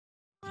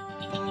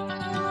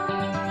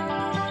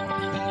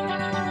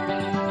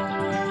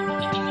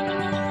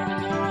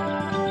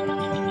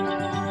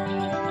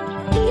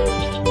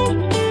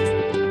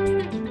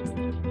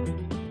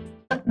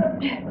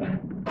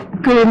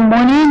Good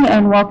morning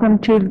and welcome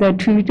to the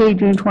Tuesday,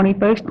 June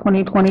 21st,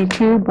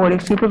 2022 Board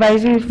of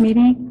Supervisors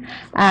meeting.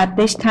 At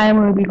this time,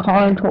 we'll be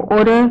calling to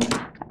order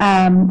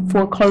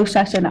for closed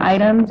session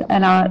items,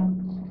 and I'll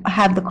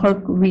have the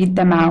clerk read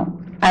them out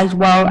as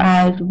well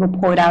as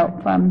report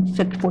out from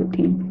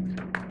 6:14.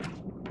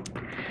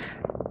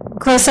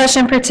 Closed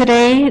session for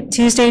today,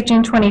 Tuesday,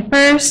 June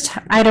 21st.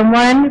 Item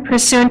 1,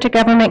 pursuant to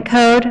Government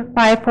Code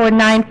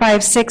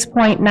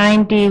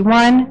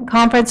 54956.9D1,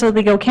 Conference with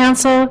Legal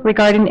Counsel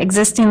regarding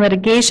existing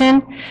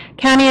litigation,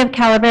 County of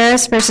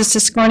Calaveras versus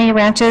Tiscornia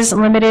Ranches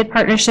Limited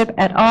Partnership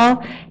et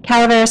al.,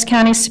 Calaveras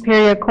County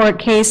Superior Court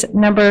Case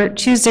Number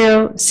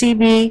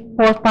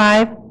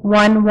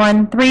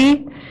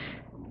 20CV45113.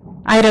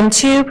 Item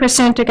 2,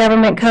 pursuant to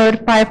Government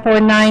Code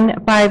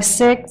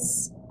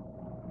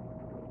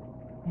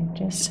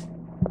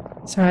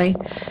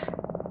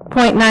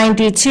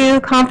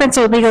 .9D2, Conference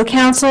with Legal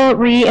Counsel,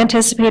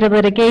 re-anticipated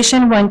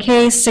litigation, one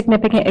case,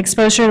 significant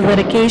exposure to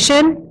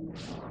litigation.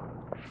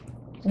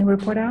 And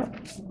report out?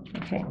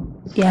 Okay.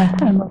 Yeah,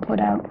 and report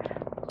out.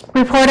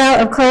 Report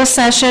out of closed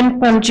session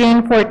from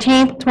June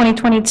 14th,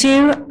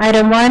 2022.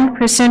 Item 1,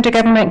 pursuant to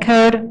Government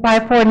Code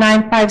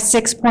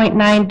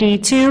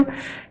 54956.9D2,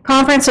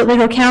 Conference with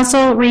Legal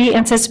Counsel,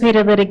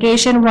 re-anticipated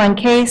litigation, one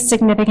case,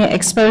 significant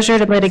exposure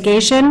to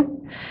litigation.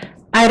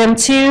 Item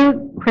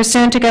 2,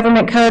 pursuant to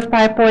Government Code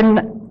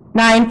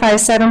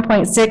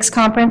 54957.6,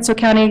 Conference with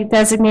County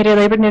Designated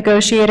Labor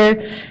Negotiator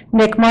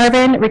Nick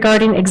Marvin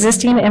regarding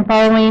existing and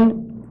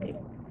following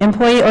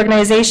employee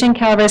organization,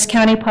 Calaveras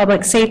County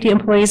Public Safety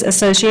Employees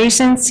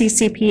Association,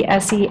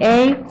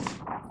 CCPSEA.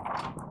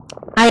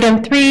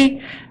 Item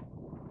 3,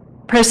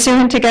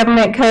 pursuant to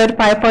Government Code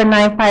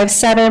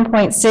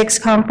 54957.6,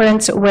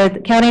 Conference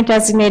with County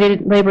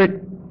Designated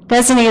Labor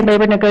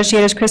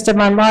Negotiators Krista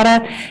Von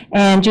Lotta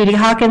and Judy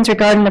Hawkins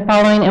regarding the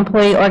following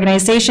employee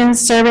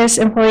organizations: Service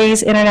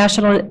Employees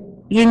International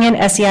Union,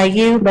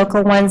 SEIU,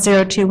 Local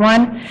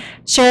 1021,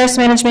 Sheriff's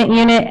Management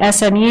Unit,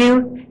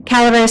 SMU,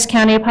 Calaveras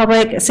County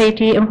Public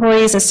Safety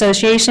Employees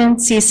Association,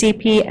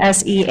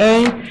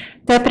 CCPSEA,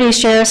 Deputy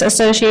Sheriff's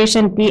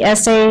Association,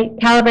 DSA,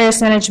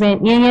 Calaveras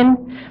Management Union,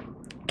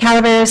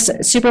 Calaveras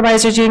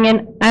Supervisors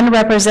Union,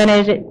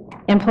 Unrepresented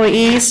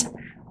Employees.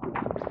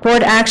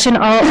 Board action,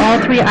 all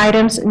 3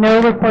 items,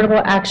 no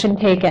reportable action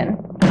taken.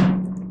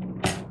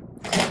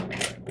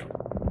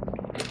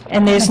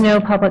 And there's no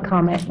public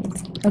comment.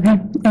 Okay,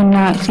 I'm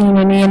not seeing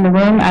any in the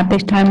room. At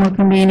this time, we'll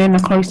convene in a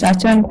closed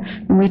session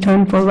and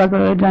return for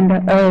regular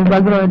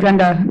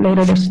agenda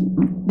later this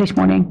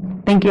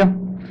morning. Thank you.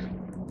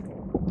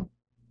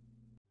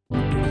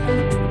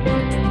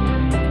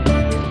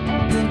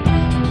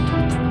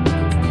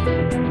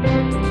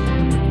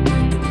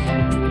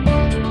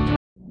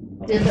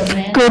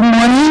 Good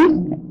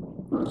morning,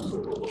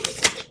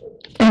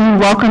 and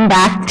welcome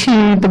back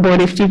to the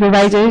Board of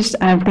Supervisors.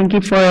 Thank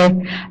you for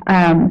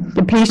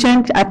the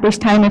patience. At this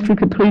time, if you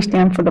could please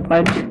stand for the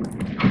pledge. To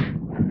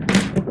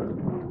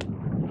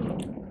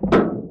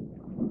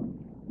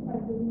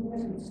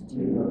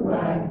the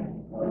flag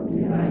of the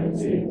United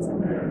States of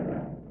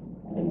America,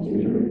 and to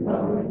the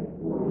republic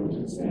for which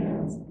it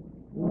stands,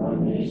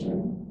 one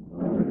nation,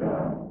 under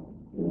God,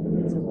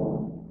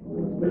 indivisible,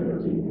 with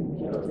liberty and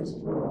justice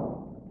for all.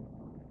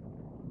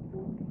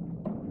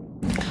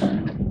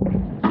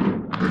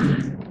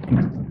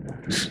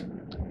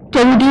 So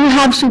we do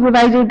have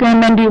Supervisor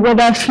Garamendi with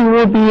us. He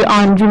will be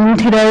on Zoom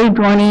today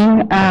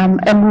joining,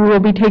 and we will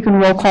be taking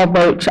roll call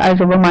votes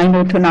as a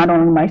reminder to not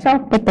only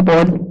myself, but the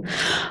board.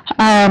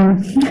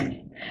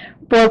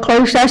 For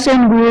closed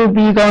session, we will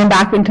be going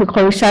back into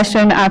closed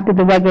session after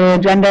the regular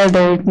agenda.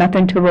 There is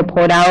nothing to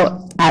report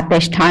out at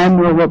this time.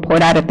 We'll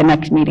report out at the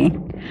next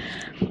meeting.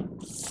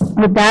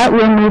 With that,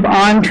 we'll move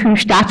on to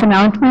staff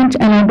announcements,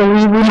 and I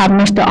believe we have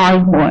Mr.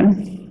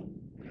 Osborne.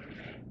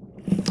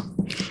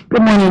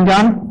 Good morning,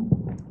 John.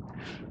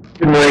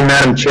 Good morning,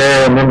 Madam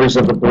Chair and members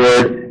of the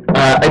board.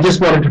 I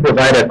just wanted to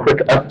provide a quick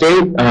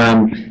update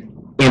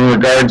in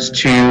regards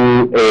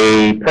to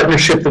a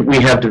partnership that we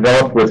have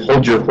developed with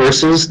Hold Your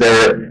Horses.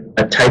 They're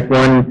a Type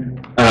 1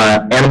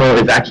 animal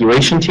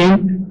evacuation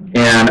team,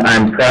 and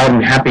I'm proud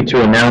and happy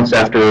to announce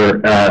after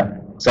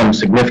some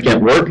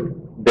significant work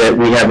that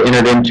we have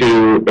entered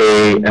into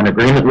an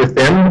agreement with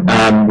them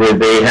where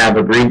they have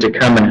agreed to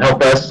come and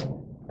help us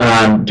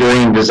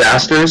during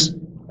disasters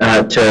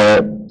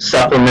to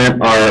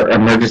supplement our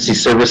emergency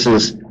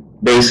services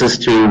basis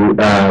to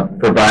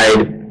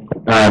provide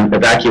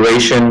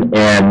evacuation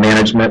and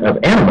management of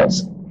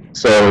animals.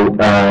 So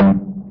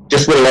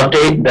just a little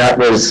update, that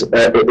was,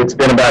 it's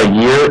been about a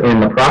year in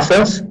the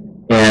process,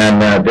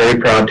 and very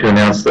proud to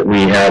announce that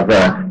we have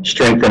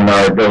strengthened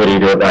our ability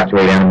to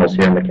evacuate animals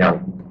here in the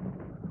county.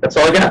 That's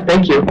all I got.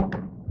 Thank you.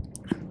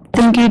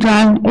 Thank you,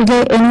 John. Is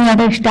there any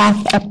other staff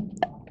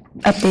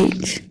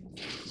updates?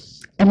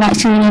 I'm not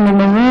seeing them in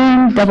the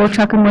room. Double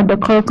checking with the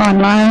clerk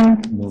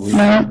online.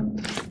 No?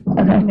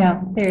 Okay. No,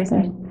 there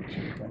isn't.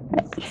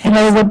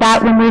 And with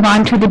that, we'll move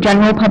on to the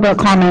general public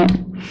comment.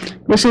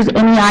 This is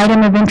any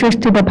item of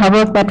interest to the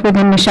public that's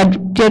within the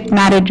subject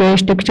matter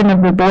jurisdiction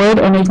of the board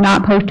and is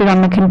not posted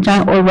on the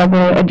consent or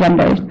regular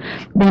agendas.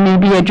 They may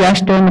be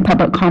addressed during the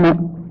public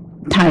comment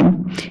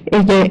time.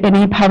 Is there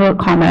any public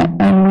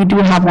comment? And we do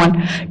have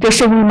one.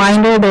 Just a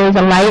reminder, there is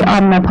a light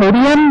on the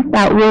podium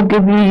that will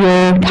give you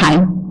your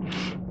time.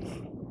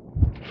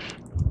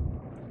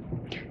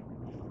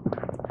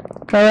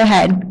 Go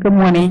ahead. Good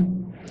morning.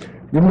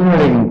 Good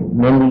morning,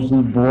 members of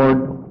the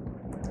board.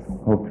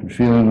 Hope you're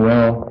feeling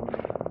well.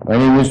 My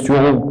name is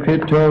Joel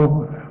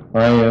Pitto.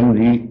 I am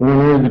the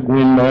owner of the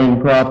Gwynn Mine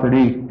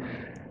property,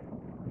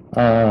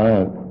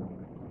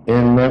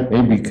 and that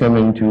may be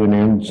coming to an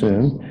end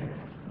soon.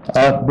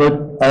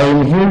 But I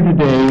am here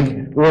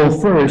today. Well,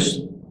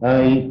 first,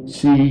 I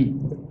see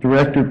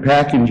Director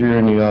Packinger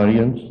in the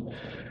audience,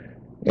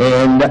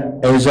 and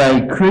as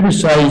I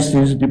criticized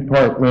his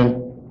department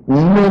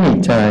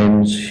many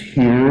times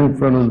here in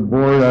front of the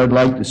board, I'd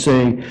like to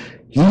say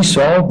he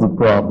solved the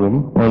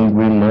problem on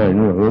Gwynn Mine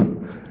Road,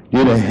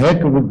 did a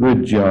heck of a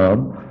good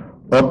job,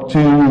 up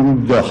to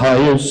the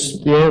highest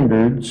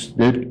standards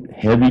that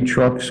heavy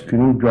trucks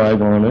can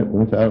drive on it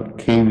without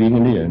caving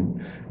it in,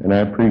 and I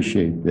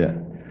appreciate that.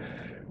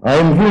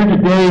 I'm here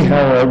today,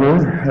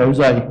 however, as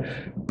I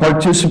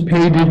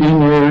participated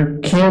in your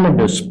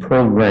cannabis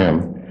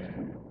program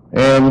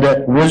and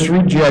was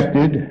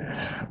rejected.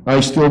 I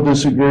still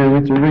disagree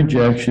with the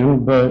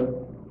rejection, but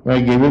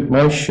I gave it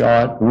my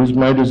shot. It was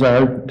my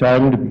desire at the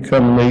time to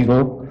become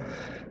legal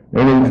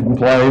and in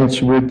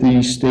compliance with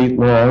the state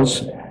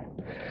laws.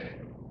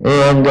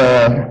 And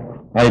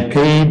I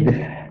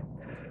paid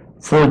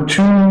for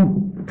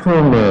 2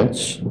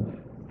 permits,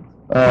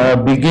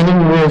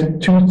 beginning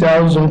with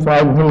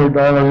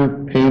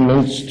 $2,500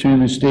 payments to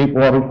the State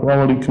Water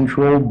Quality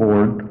Control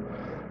Board,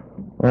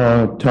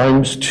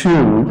 times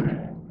 2.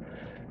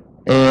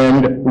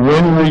 And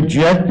when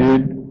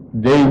rejected,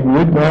 they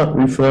would not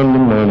refund the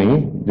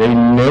money. They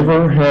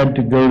never had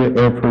to go to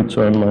efforts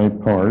on my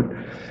part.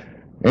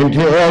 And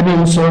to add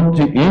insult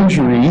to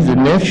injury, the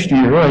next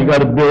year I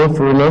got a bill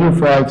for another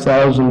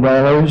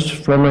 $5,000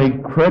 from a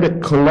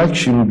credit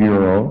collection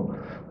bureau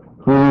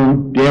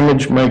who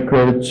damaged my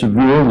credit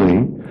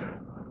severely.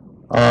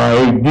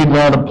 I did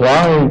not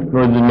apply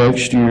for the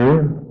next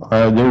year.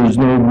 There was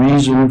no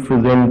reason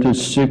for them to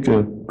sic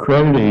a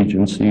credit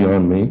agency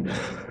on me.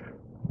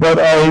 But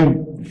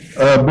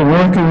I've been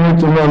working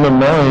with them on the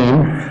mine,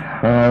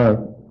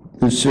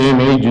 the same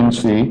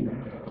agency,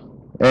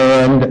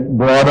 and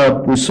brought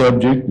up the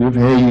subject of,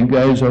 hey, you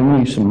guys owe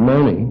me some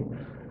money.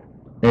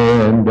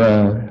 And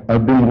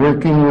I've been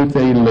working with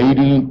a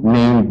lady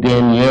named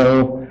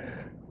Danielle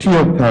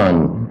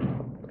Tiopan,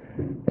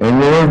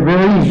 and they're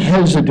very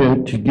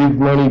hesitant to give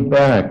money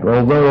back,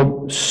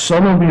 although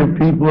some of your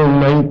people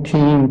in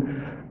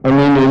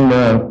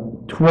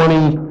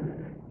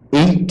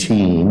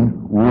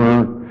 2018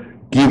 were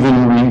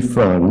given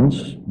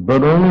refunds,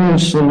 but only a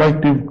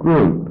selective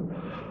group.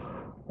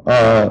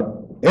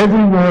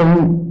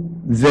 Everyone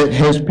that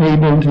has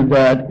paid into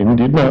that and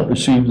did not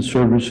receive the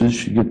services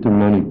should get their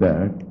money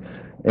back.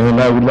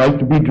 And I would like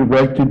to be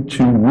directed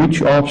to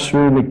which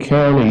officer in the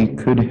county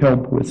could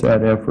help with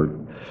that effort.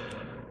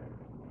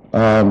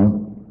 I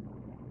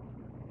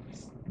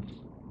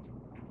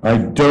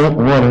don't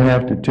want to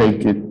have to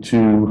take it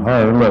to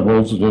higher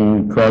levels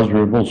and cause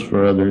ripples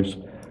for others.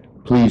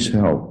 Please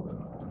help.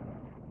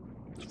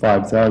 It's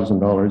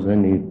 $5,000 I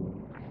need.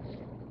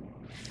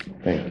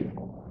 Thank you.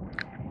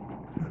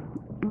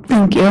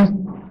 Thank you.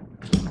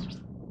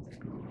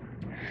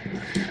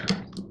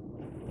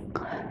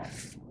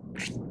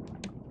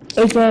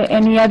 Is there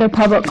any other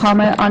public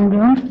comment on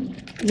Zoom?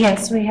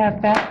 Yes, we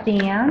have Beth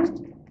Deanne.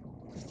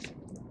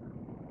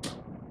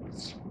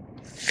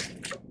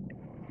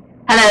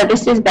 Hello,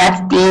 this is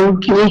Beth Dean.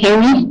 Can you hear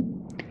me?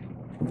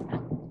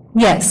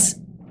 Yes.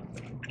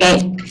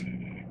 Okay. We'll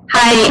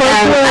Hi,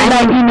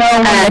 let you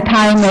know when the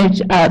time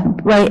is up,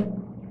 right,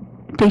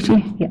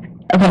 Stacy? Yeah.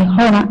 Okay,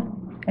 hold on.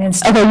 And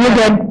Okay, you're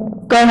good.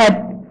 Go ahead.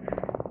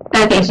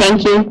 okay,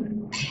 thank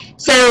you.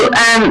 So,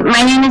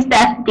 my name is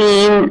Beth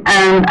Dean.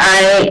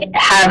 I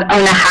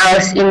own a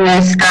house in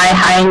the Sky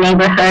High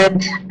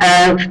neighborhood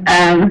of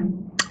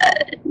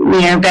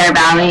near Bear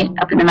Valley,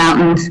 up in the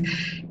mountains.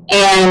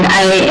 And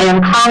I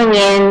am calling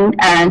in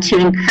to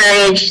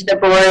encourage the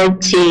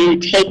board to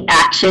take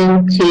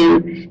action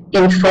to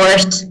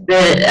enforce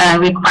the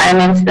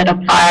requirements that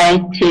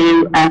apply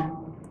to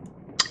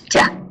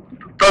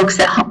folks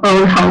that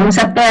own homes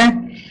up there.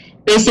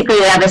 Basically,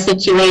 we have a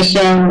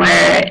situation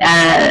where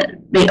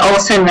the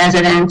Olson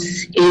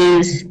residence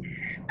is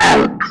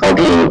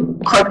holding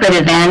corporate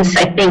events.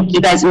 I think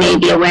you guys may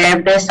be aware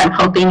of this. I'm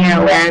hoping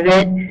you're aware of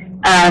it.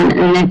 And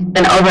there's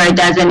been over a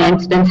dozen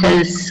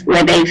instances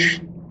where they've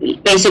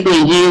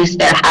basically used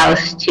their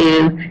house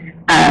to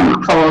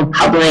hold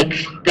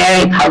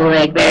very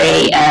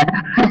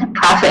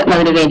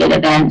profit-motivated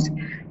events.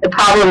 The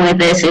problem with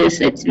this is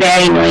it's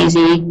very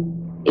noisy.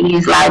 They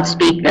use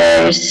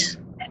loudspeakers,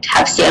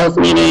 have sales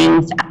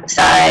meetings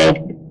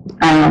outside.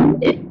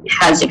 It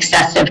has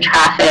excessive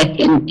traffic,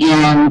 and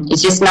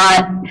it's just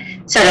not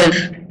sort of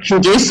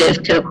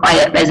conducive to a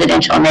quiet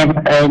residential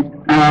neighborhood.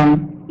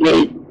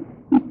 They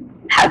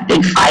have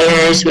big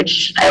fires,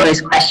 which I always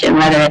question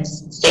whether it's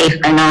safe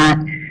or not.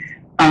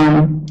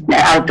 They're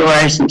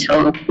outdoors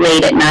until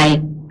late at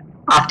night,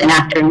 often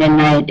after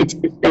midnight. It's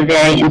a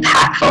very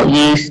impactful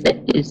use that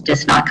is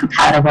just not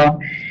compatible.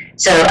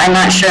 So I'm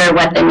not sure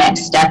what the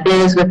next step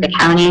is with the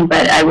county,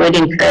 but I would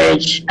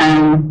encourage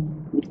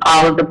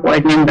all of the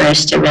board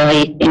members to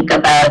really think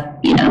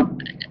about,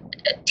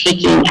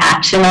 taking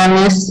action on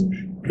this,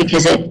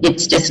 because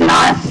it's just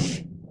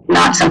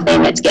not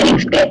something that's getting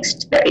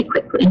fixed very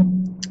quickly.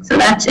 So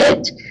that's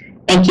it.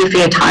 Thank you for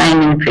your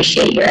time and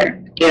appreciate your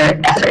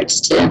efforts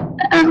to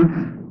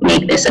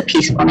make this a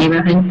peaceful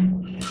neighborhood.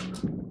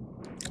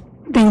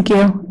 Thank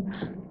you.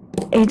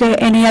 Is there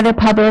any other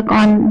public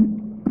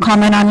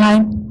comment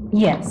online?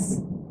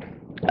 Yes.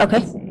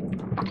 Okay.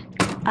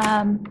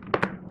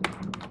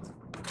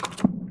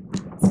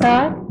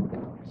 Scott?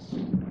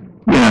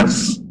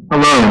 Yes,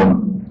 hello.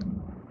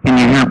 Can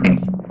you hear me?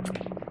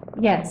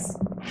 Yes.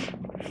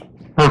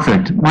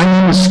 Perfect. My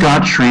name is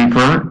Scott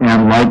Schriefer,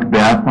 and like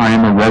Beth, I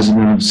am a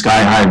resident of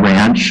Sky High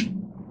Ranch.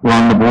 We're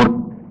on the border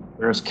of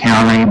Harris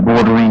County,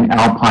 bordering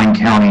Alpine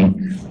County,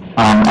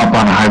 up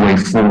on Highway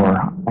 4.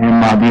 I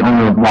am the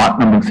owner of lot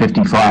number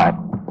 55.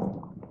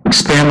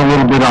 Expand a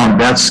little bit on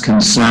Beth's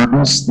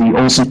concerns. The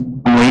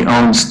Olson family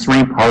owns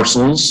 3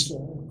 parcels.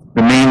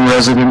 The main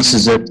residence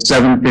is at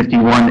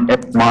 751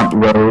 Edmont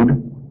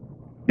Road.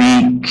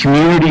 The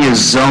community is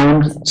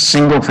zoned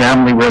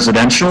single-family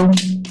residential,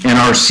 and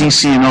our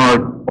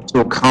CC&R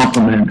also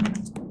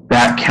complement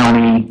that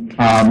county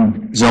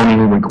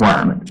zoning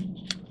requirement.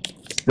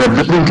 The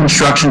building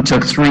construction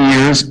took 3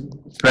 years,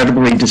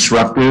 incredibly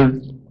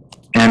disruptive,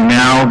 and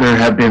now there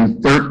have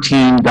been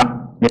 13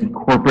 documented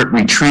corporate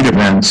retreat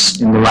events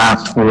in the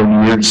last 4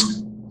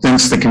 years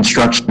since the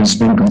construction has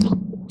been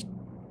completed.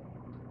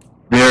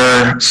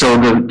 So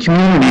the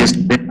community has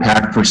been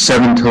impacted for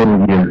 7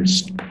 total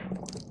years.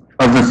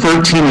 Of the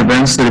 13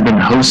 events that have been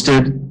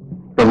hosted,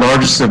 the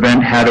largest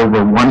event had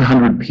over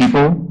 100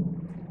 people.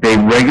 They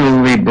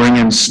regularly bring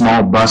in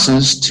small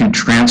buses to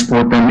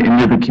transport them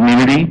into the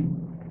community.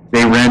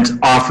 They rent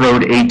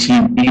off-road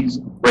ATVs,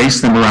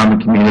 race them around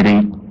the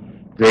community.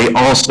 They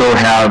also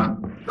have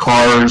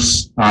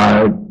cars,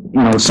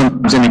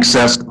 sometimes in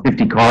excess of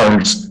 50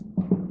 cars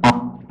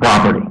on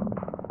property.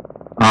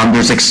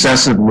 There's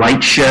excessive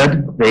light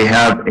shed. They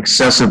have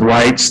excessive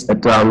lights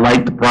that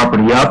light the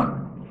property up.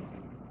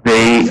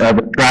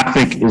 The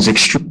traffic is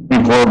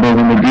extremely horrible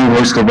when they do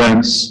host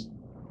events.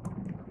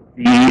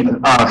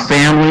 The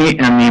family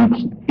and the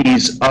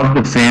employees of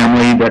the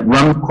family that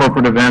run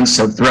corporate events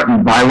have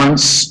threatened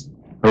violence,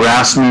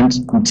 harassment,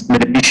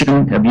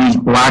 intimidation, have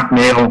used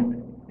blackmail,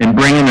 and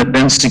bring in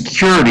event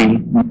security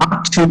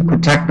not to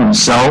protect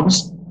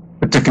themselves,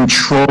 but to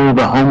control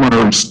the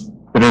homeowners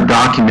that are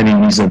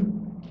documenting these events.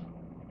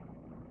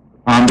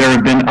 There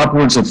have been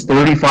upwards of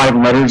 35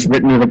 letters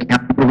written to the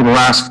county over the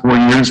last 4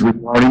 years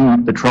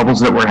regarding the troubles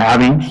that we're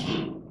having.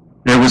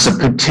 There was a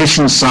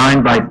petition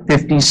signed by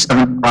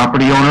 57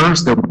 property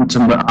owners that went to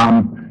the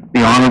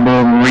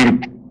Honorable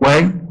Marita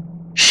Way.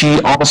 She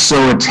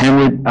also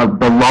attended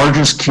the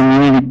largest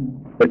community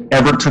that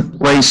ever took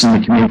place in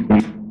the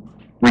community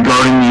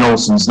regarding the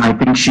Olsons, and I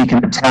think she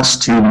can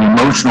attest to the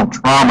emotional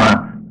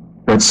trauma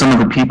that some of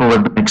the people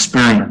have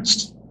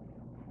experienced.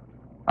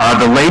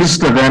 The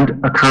latest event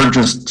occurred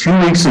just 2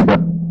 weeks ago,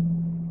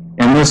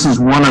 and this is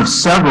one of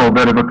several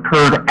that have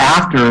occurred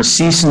after a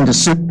cease and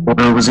desist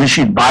order was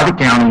issued by the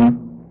county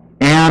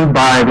and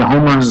by the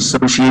Homeowners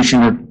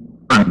Association.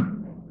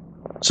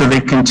 So they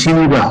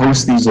continue to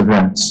host these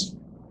events.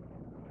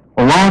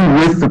 Along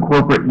with the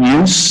corporate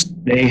use,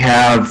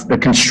 the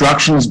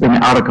construction has been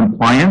out of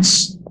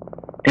compliance,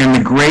 and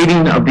the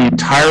grading of the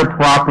entire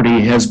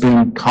property has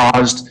been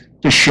caused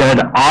to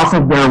shed off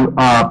of their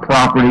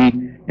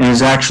property and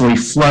is actually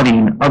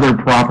flooding other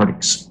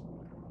properties.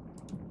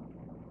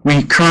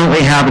 We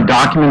currently have a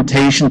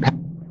documentation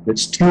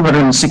that's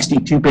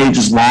 262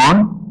 pages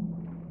long,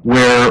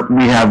 where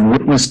we have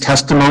witness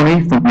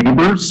testimony from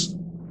neighbors,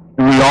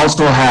 and we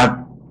also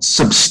have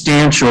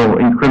substantial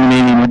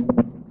incriminating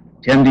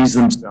attendees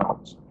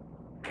themselves.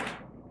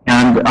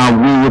 And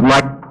we would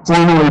like to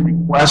formally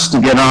request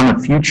to get on a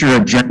future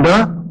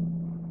agenda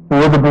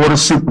for the Board of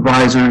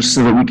Supervisors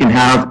so that we can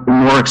have a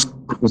more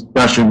extensive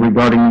discussion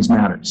regarding these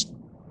matters.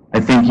 I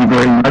thank you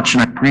very much,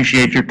 and I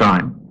appreciate your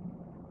time.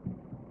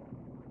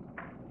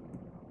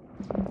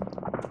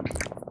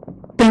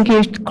 Thank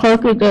you,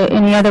 Clerk. Is there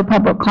any other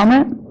public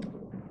comment?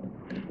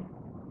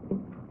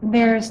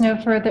 There's no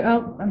further,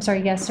 oh, I'm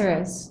sorry, yes,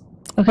 there is.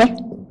 Okay.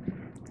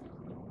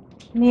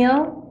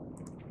 Neil?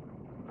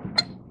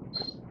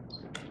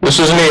 This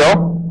is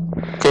Neil.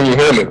 Can you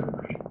hear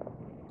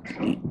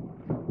me?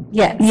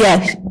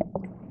 Yes.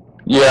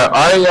 Yeah,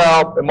 I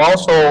am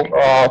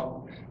also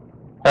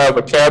have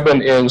a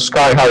cabin in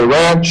Sky High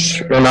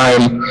Ranch, and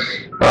I'm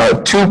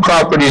 2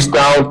 properties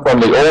down from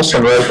the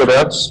Olson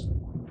residence.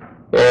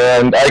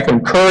 And I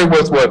concur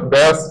with what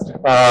Beth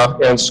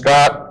and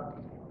Scott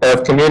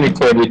have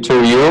communicated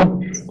to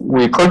you.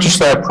 we purchased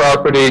that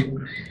property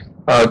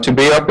to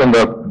be up in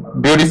the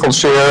beautiful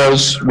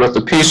Sierras with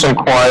the peace and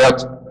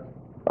quiet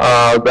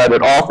that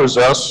it offers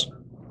us.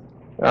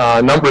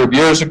 A number of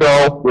years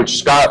ago, which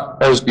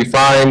Scott has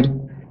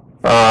defined,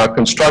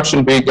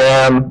 construction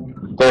began.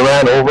 They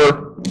ran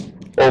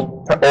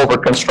over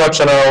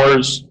construction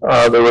hours.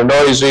 They were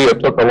noisy. It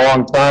took a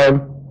long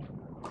time.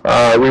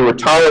 We were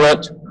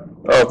tolerant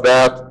of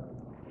that.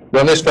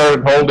 Then they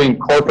started holding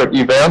corporate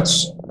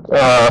events,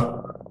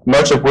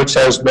 much of which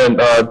has been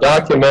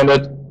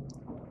documented.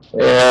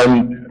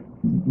 And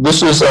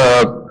this is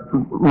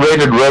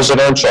rated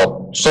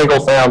residential,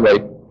 single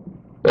family.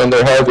 And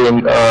they're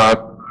having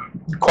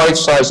quite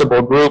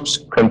sizable groups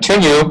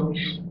continue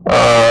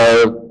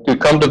to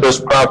come to this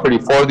property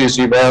for these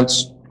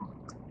events.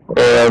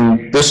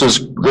 And this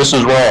is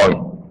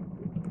wrong.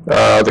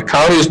 The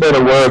county's been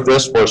aware of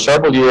this for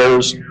several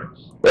years,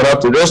 and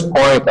up to this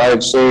point,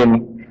 I've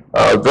seen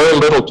very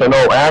little to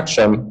no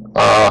action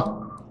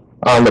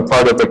on the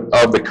part of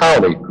the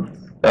county.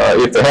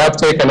 If they have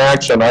taken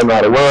action, I'm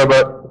not aware of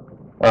it,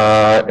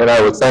 and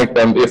I would thank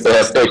them if they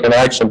have taken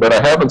action, but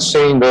I haven't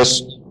seen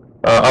this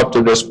up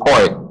to this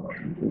point.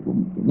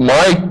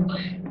 My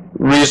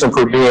reason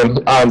for being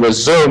on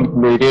this Zoom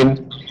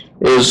meeting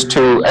is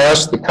to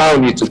ask the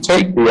county to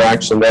take the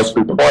action that's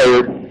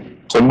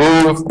required to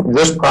move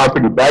this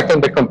property back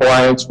into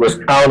compliance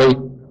with county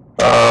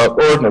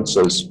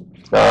ordinances.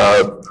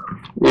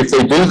 If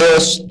they do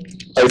this,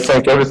 I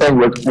think everything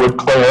would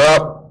clear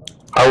up.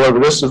 However,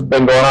 this has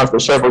been going on for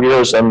several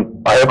years,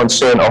 and I haven't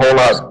seen a whole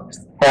lot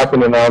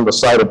happening on the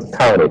side of the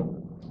county.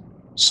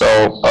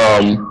 So,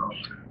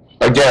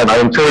 again, I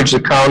encourage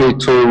the county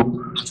to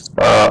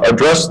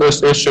address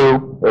this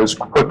issue as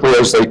quickly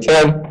as they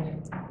can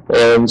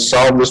and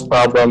solve this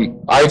problem.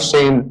 I've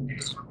seen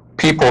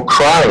people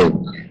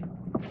crying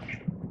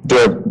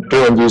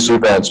during these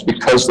events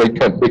because they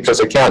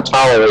can't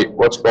tolerate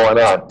what's going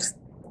on.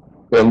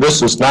 And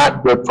this is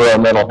not good for our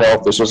mental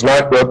health. This is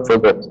not good for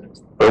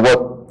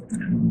what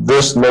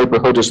this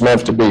neighborhood is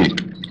meant to be.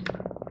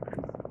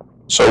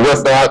 So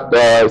with that,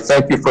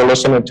 thank you for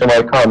listening to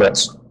my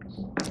comments.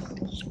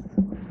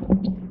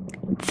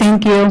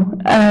 Thank you.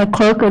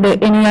 Clerk, are there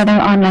any other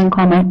online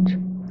comments?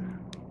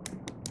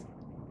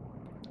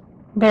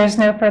 There's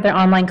no further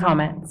online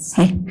comments.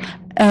 Okay.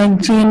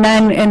 And seeing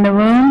none in the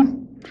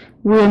room,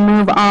 we'll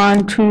move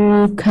on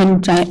to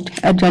consent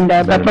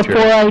agenda. But Madam Chair.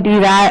 before I do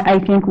that, I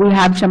think we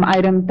have some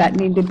items that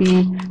need to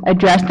be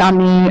addressed on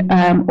the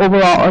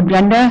overall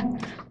agenda.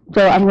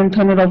 So I'm going to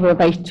turn it over to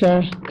Vice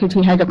Chair because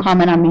he has a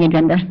comment on the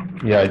agenda.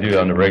 Yeah, I do,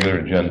 on the regular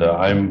agenda.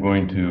 I'm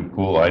going to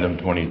pull item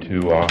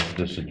 22 off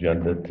this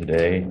agenda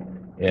today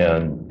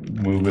and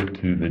move it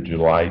to the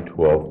July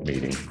 12th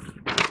meeting.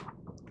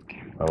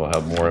 I will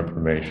have more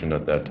information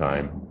at that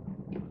time.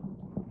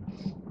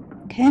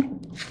 Okay.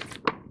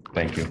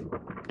 Thank you.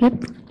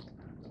 Yep.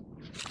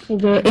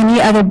 Is there any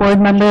other board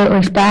member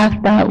or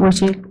staff that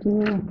wishes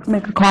to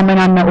make a comment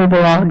on the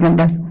overall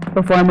agenda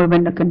before I move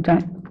into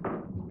consent?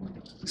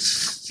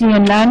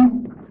 Seeing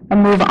none, I'll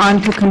move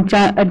on to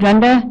consent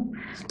agenda.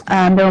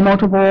 There are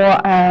multiple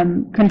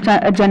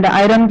consent agenda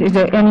items. Is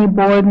there any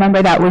board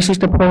member that wishes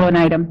to pull an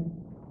item?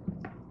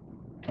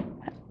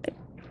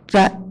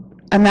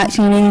 I'm not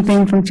seeing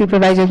anything from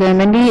Supervisor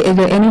Garamendi. Is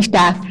there any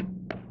staff?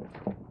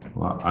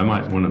 Well, I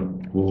might want to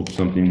pull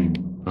something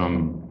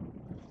from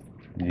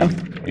the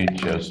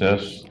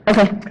HSS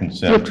Okay.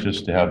 consent,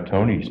 just to have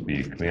Tony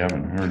speak. We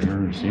haven't heard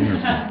her or seen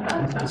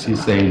her.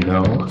 She's saying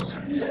no.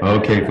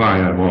 Okay,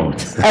 fine, I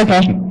won't.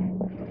 Okay.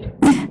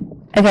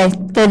 Okay,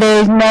 so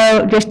there's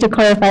no, just to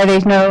clarify,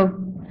 there's no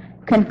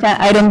consent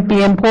item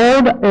being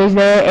pulled. Is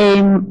there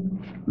a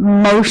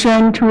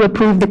motion to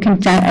approve the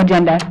consent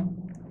agenda?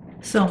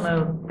 So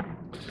moved.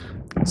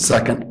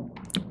 Second.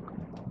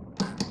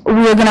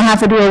 We're gonna have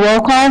to do a roll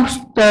call,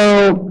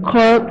 so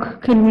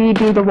clerk, can we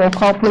do the roll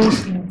call,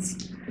 please?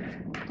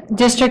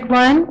 District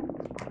 1,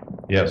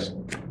 Yes.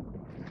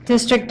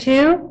 District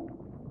 2,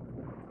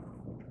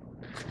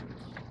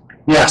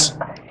 Yes.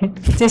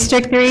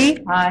 District 3,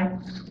 Aye.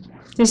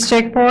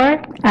 District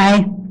 4,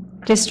 Aye.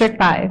 District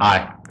 5.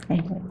 Aye.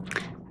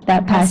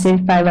 That passes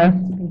 5-0.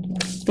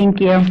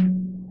 Thank you.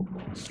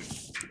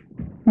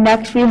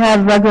 Next, we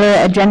have regular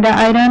agenda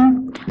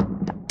item,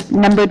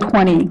 number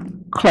 20,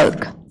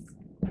 clerk.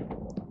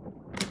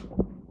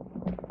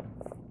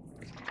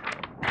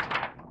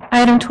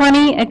 Item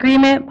 20,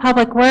 Agreement,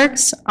 Public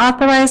Works,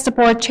 authorize the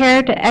board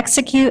chair to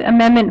execute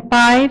Amendment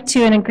 5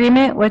 to an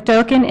agreement with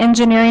Doken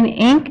Engineering,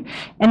 Inc.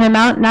 in an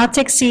amount not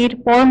to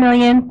exceed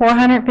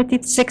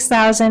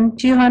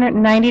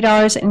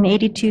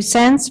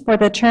 $4,456,290.82 for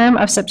the term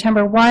of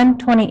September 1,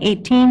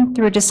 2018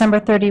 through December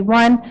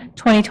 31,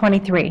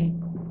 2023.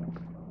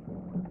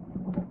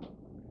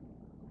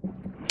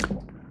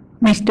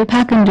 Mr.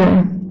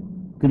 Packinger,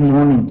 Good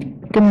morning.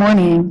 good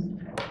morning.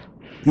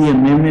 The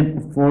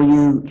amendment before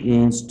you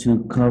is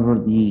to cover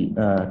the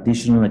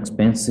additional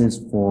expenses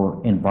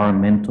for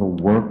environmental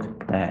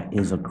work that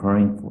is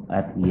occurring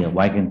at the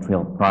Wagon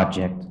Trail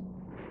project.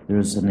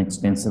 There's an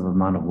extensive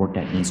amount of work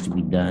that needs to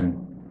be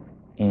done,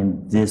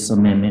 And this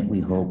amendment, we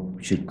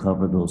hope, should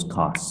cover those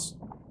costs.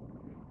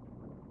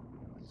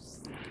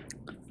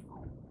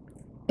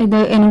 Is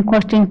there any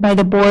questions by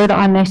the board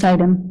on this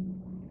item?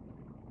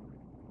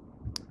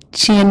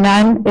 Seeing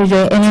none, is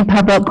there any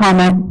public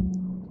comment?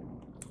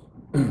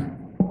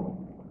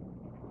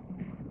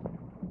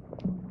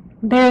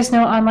 There is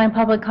no online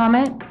public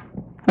comment.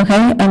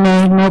 Okay, and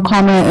there's no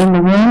comment in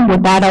the room.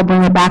 With that, I'll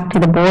bring it back to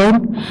the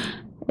board.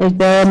 Is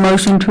there a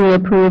motion to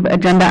approve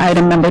agenda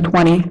item number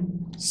 20?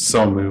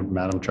 So moved,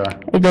 Madam Chair.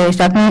 Is there a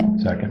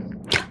second?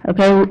 Second.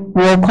 Okay,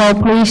 roll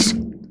call please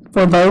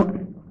for vote.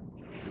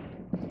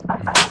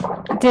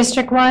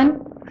 District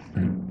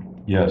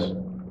 1, Yes.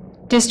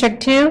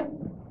 District 2,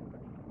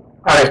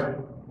 Aye.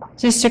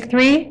 District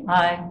 3,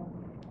 Aye.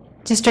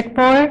 District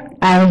 4,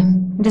 Aye.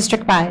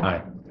 District 5.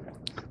 Aye.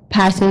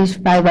 Passes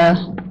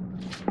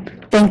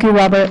 5-0. Thank you,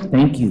 Robert.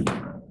 Thank you.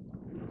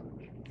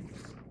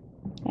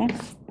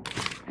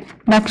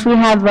 Next, we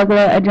have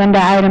regular agenda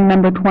item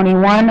number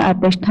 21. At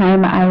this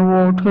time, I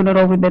will turn it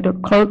over to the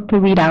clerk to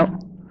read out.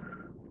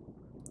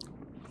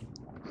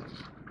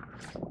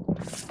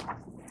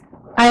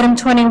 Item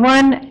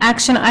 21,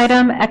 action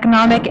item,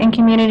 economic and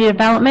community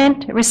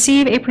development.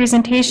 Receive a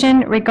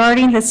presentation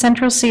regarding the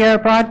Central Sierra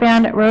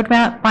Broadband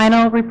Roadmap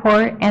Final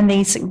Report and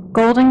the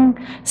Golden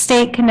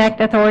State Connect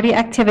Authority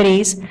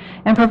activities,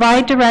 and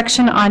provide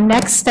direction on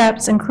next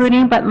steps,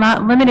 including but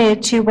not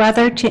limited to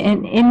whether to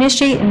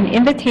initiate an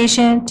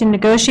invitation to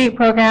negotiate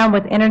program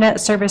with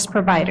internet service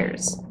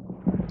providers.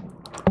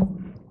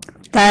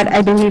 That,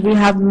 I believe we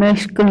have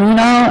Ms.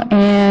 Galino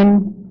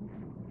and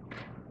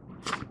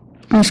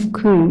Ms.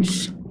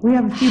 Cruz. We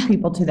have a few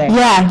people today.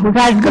 Yeah, we've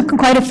had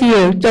quite a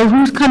few. So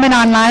who's coming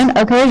online?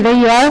 Okay, there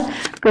you are.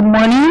 Good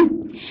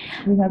morning.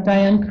 We have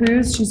Diane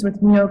Cruz, she's with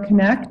Neo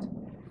Connect.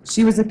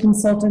 She was a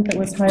consultant that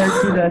was hired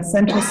through the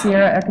Central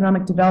Sierra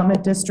Economic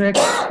Development District,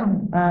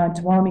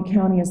 Tuolumne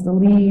County as the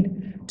lead,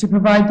 to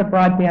provide the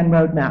broadband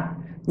roadmap,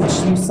 which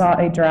you saw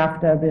a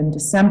draft of in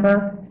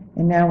December,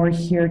 and now we're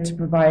here to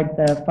provide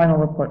the final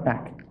report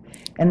back.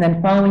 And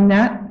then following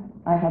that,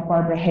 I have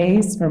Barbara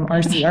Hayes from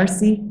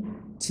RCRC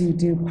to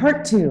do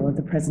part 2 of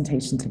the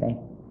presentation today.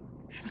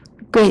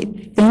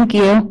 Great, thank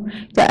you.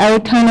 So I will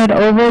turn it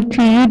over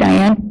to you,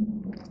 Diane.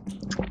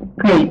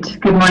 Great.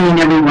 Good morning,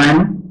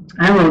 everyone.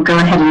 I will go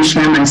ahead and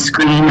share my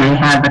screen. I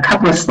have a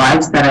couple of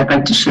slides that I'd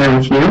like to share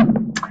with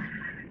you.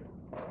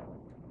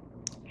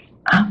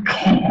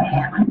 Okay,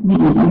 let me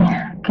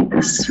get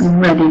this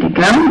ready to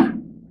go.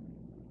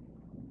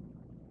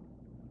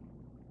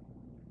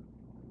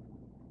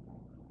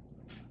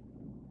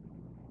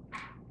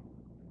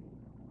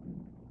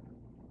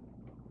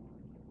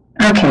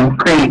 Okay,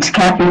 great.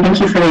 Kathy,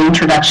 thank you for the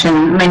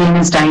introduction. My name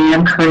is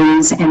Diane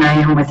Cruz, and I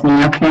am with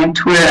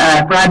NeoConnect. We're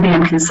a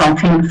broadband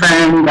consulting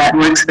firm that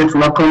works with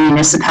local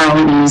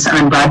municipalities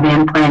on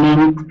broadband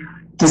planning,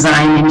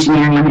 design,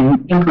 engineering,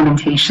 and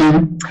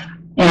implementation.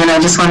 And I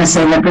just want to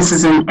say that this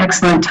is an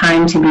excellent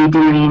time to be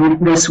doing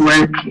this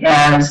work,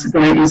 as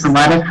there is a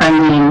lot of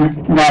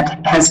funding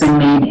that has been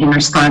made in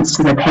response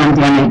to the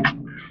pandemic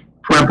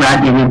for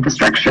broadband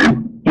infrastructure.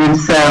 And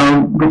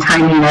so the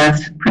timing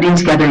of putting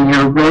together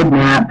your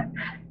roadmap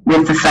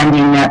with the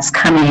funding that's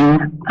coming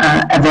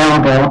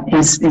available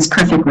is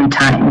perfectly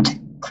timed.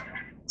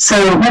 So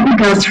let me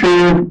go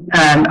through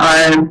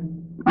our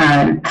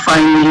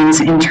findings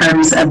in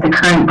terms of the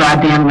current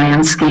broadband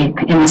landscape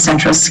in the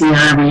Central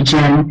Sierra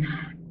region.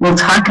 We'll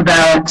talk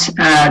about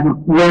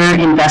where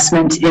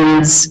investment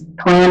is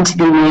planned to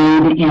be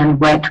made and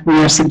what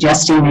we are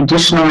suggesting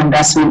additional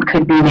investment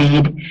could be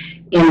made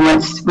in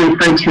what's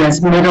referred to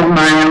as middle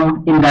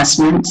mile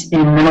investment.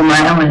 And middle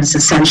mile is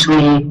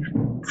essentially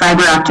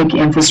fiber optic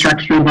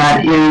infrastructure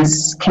that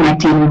is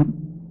connecting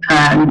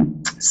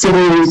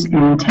cities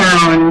and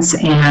towns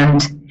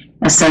and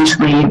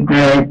essentially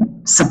the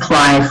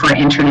supply for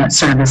internet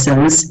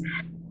services.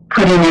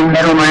 Putting in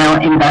middle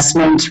mile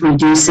investment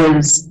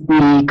reduces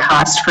the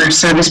cost for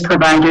service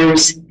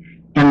providers,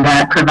 and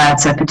that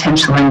provides a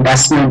potential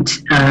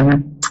investment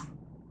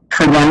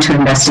for them to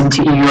invest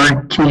into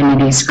your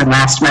communities for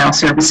last mile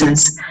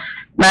services.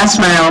 Last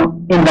mile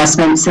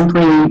investment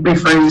simply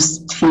refers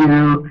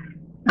to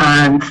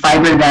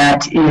fiber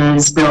that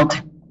is built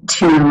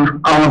to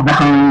all of the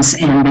homes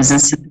and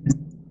businesses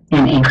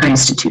and anchor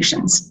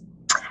institutions.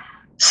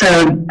 So,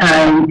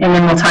 and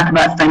then we'll talk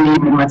about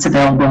funding and what's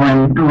available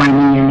and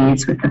aligning your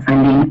needs with the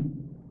funding.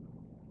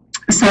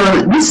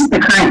 So this is the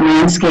current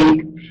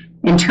landscape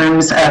in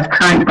terms of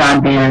current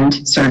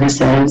broadband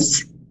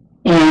services.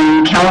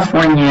 In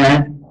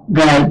California,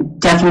 the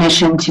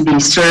definition to be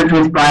served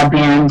with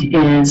broadband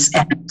is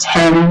at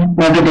 10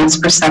 megabits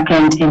per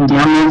second in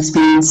download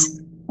speeds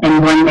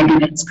and 1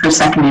 megabits per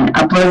second in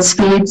upload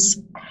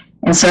speeds.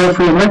 And so if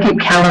we look at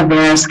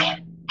Calaveras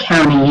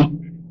County,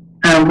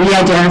 we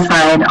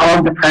identified all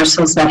of the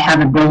parcels that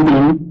have a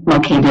building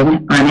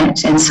located on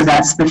it. And so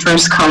that's the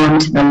first column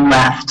to the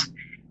left.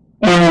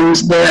 And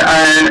there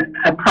are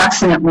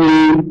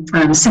approximately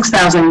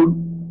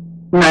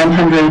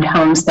 6,900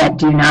 homes that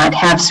do not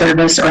have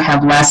service or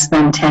have less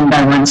than 10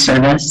 by 1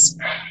 service.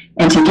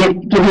 And to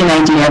give you an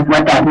idea of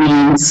what that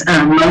means,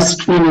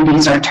 most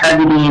communities are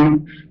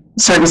targeting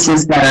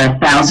services that are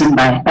 1,000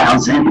 by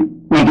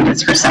 1,000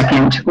 megabits per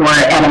second, or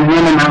at a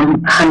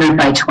minimum 100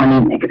 by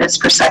 20 megabits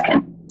per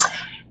second.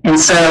 And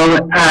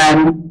so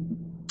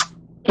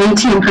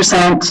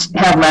 18%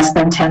 have less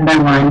than 10 by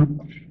 1,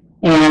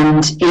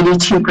 and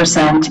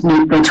 82%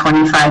 meet the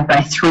 25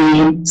 by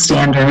 3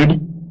 standard,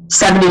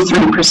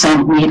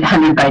 73% meet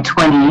 100 by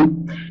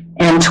 20,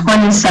 and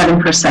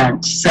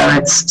 27%, so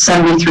it's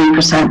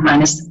 73%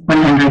 minus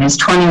 100 is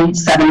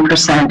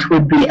 27%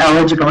 would be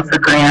eligible for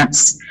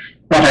grants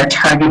that are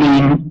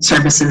targeting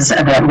services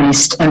of at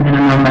least a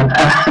minimum of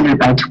 100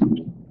 by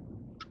 20.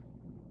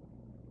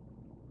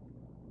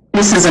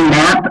 This is a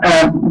map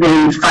of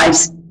the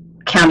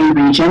 5-county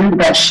region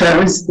that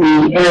shows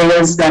the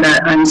areas that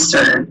are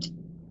unserved.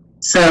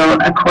 So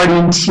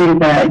according to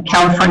the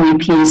California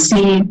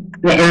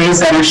PUC, the areas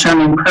that are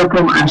shown in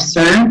purple are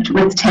served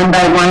with 10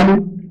 by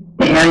 1.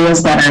 The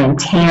areas that are in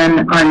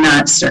tan are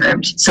not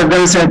served. So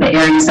those are the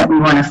areas that we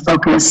want to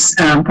focus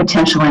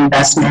potential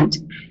investment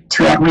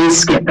to at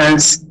least get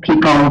those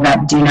people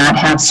that do not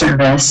have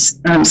service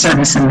in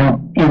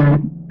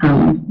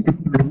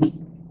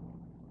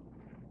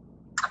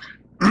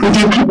we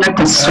did conduct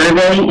a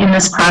survey in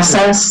this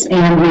process,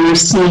 and we Are you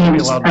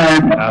received,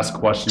 allowed to ask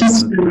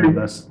questions during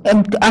this?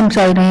 I'm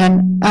sorry,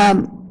 Diane.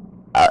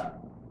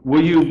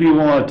 Will you be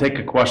willing to take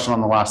a question on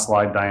the last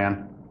slide,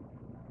 Diane?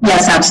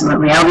 yes,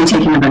 absolutely. I'll be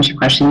taking a bunch of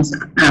questions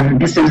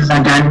as soon as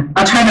I'm done.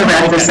 I'll try to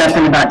wrap this up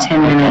in about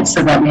 10 minutes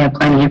so that we have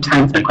plenty of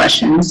time for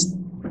questions.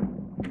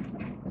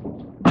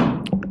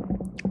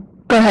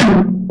 Go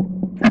ahead.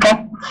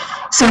 Okay.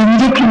 So we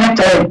did conduct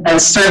a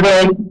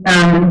survey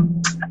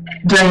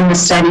during the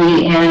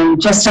study,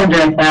 and just under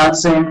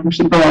 1,000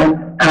 people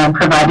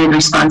provided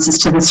responses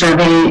to the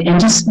survey. And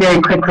just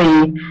very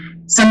quickly,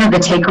 some of the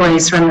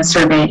takeaways from the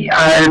survey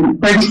are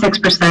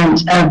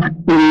 36% of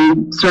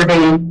the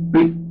survey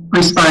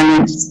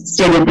respondents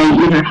stated they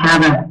either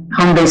have a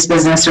home-based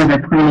business or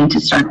they're planning to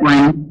start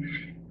one.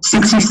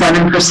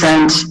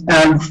 67%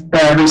 of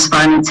the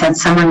respondents had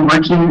someone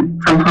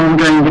working from home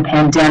during the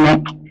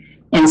pandemic,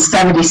 and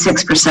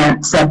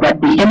 76% said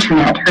that the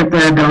internet hurt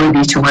their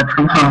ability to work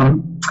from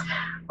home.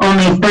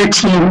 Only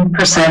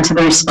 13% of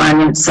the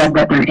respondents said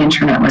that their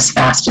internet was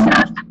fast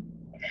enough.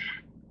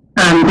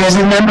 There's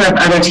a number of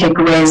other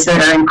takeaways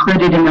that are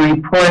included in the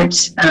report.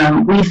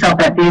 We felt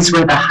that these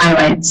were the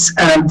highlights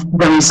of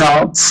the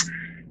results.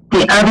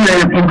 The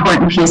other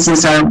important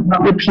pieces are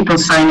what would people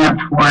sign up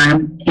for,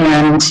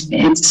 and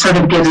it sort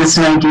of gives us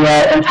an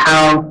idea of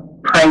how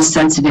price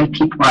sensitive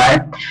people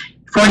are.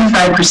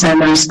 45% of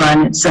the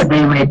respondents said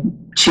they would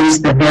choose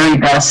the very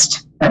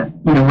best,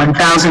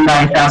 1,000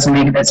 by 1,000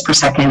 megabits per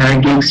second or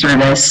a gig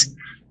service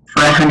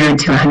for $100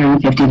 to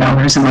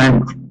 $150 a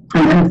month.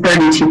 And then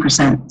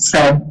 32%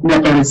 said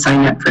that they would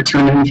sign up for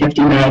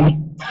 250 meg.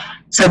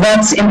 So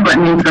that's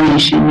important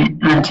information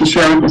to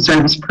share with the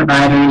service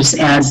providers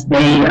as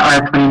they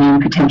are planning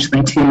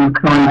potentially to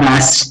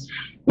co-invest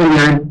in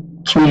their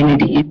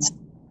communities.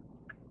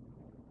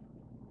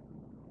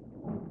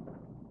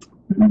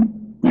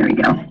 There we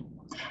go.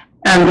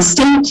 The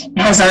state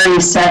has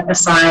already set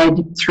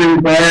aside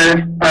through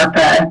their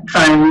ARPA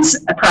funds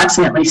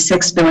approximately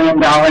 $6 billion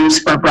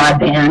for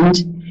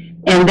broadband.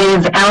 And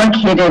they've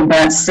allocated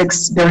that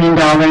 $6 billion in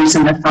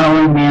the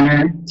following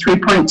manner.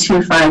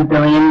 $3.25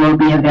 billion will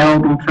be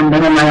available for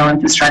middle mile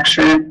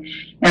infrastructure.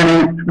 And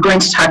I'm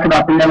going to talk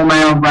about the middle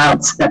mile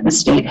routes that the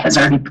state has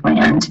already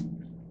planned.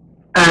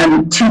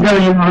 $2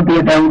 billion will be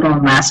available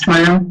in last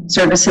mile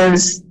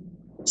services.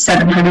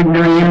 $700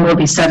 million will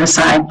be set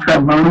aside for a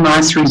loan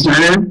loss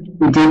reserve.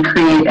 We did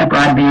create a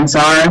broadband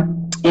czar.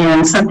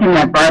 And something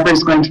that Barbara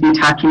is going to be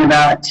talking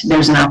about,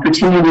 there's an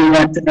opportunity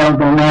that's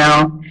available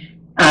now.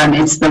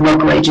 It's the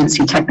local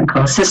agency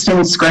technical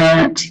assistance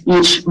grant.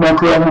 Each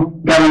local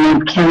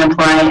government can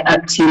apply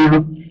up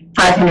to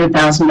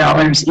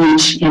 $500,000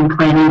 each in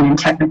planning and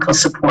technical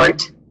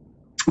support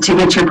to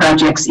get your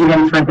projects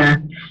even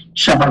further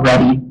shovel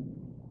ready.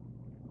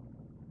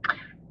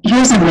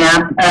 Here's a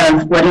map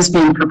of what is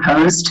being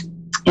proposed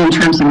in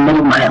terms of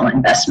middle mile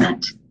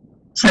investment.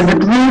 So the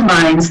blue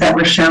lines that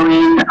we're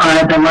showing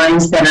are the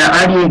lines that are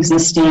already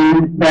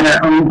existing that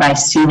are owned by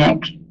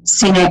Scenic.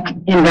 Scenic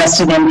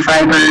invested in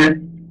fiber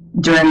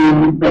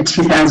during the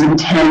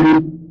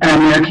 2010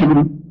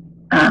 American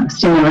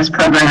stimulus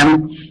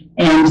program,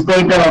 and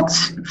they built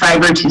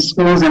fiber to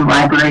schools and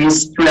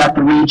libraries throughout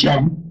the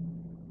region.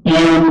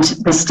 And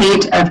the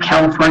state of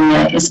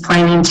California is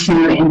planning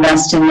to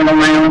invest in middle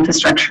mile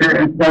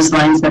infrastructure, those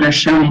lines that are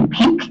shown in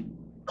pink.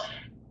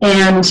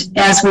 And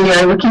as we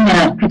are looking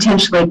at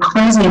potentially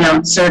closing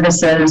out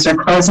services or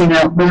closing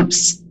out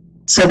loops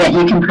so that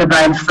you can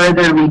provide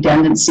further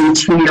redundancy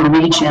to your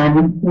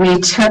region, we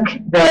took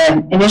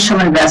the initial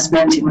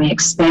investment and we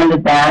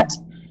expanded that,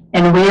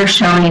 and we are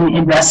showing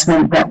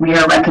investment that we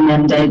are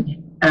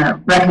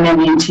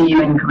recommending to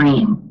you in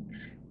green.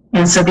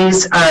 And so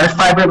these are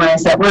fiber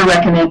lines that we're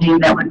recommending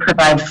that would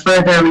provide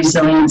further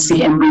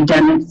resiliency and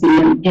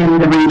redundancy in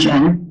the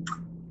region.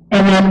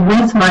 And then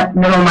with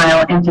middle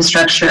mile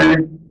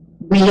infrastructure,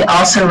 we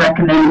also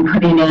recommend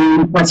putting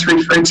in what's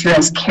referred to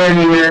as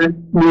carrier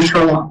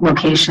neutral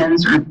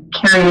locations or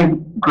carrier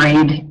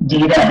grade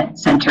data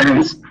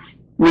centers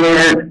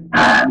where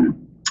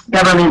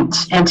government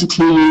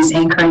entities,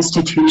 anchor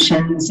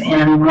institutions,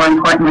 and more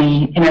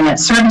importantly, internet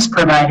service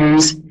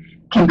providers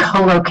can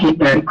co-locate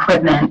their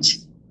equipment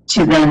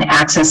to then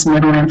access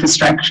middle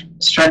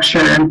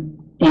infrastructure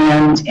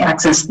and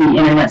access the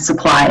internet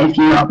supply, if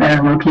you will, that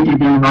are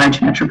located in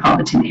large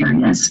metropolitan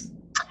areas.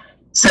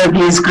 So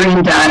these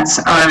green dots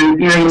are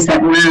areas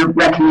that we're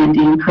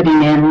recommending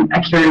putting in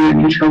a carrier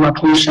neutral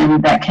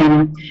location that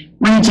can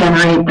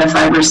regenerate the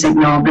fiber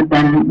signal, but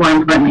then more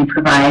importantly,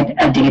 provide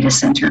a data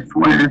center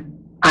for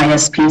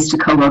ISPs to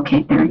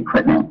co-locate their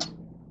equipment.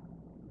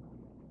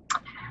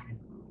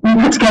 We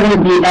put together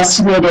the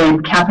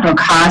estimated capital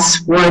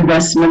costs for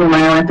this middle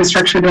mile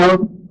infrastructure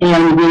build,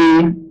 and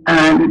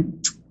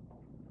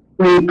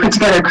we put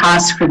together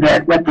costs for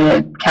what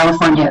the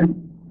California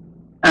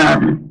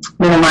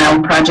middle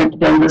mile project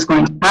build is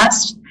going to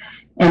cost.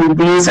 And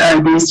these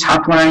are these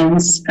top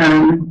lines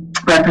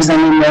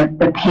representing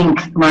the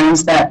pink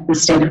lines that the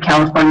state of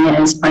California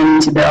is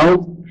planning to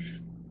build.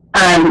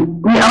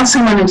 We also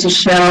wanted to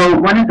show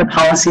one of the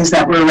policies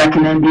that we're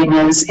recommending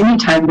is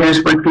anytime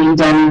there's work being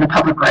done in the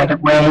public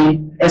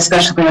right-of-way,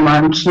 especially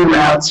along key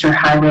routes or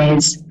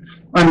highways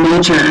or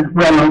major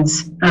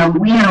roads,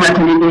 we are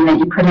recommending that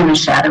you put in a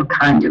shadow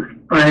conduit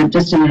or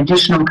just an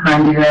additional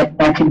conduit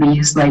that can be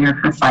used later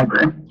for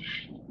fiber.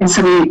 And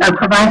so we are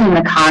providing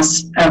the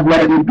cost of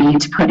what it would be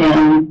to put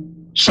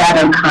in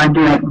shadow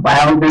conduit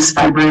while this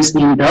fiber is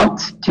being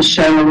built to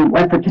show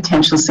what the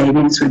potential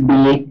savings would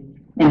be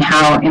and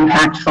how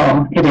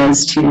impactful it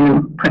is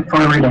to put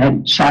forward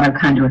a shadow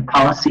conduit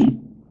policy.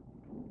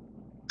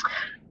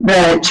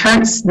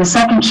 The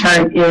second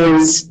chart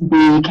is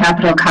the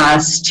capital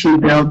cost to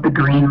build the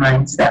green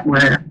lines that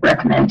we're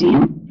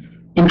recommending.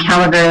 In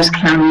Calaveras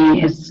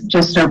County, it's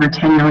just over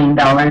 $10 million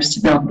to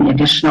build the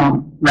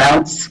additional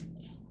routes.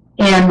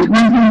 And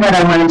one thing that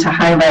I wanted to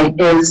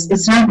highlight is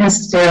it's not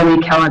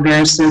necessarily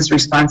Calaveras'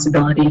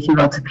 responsibility, if you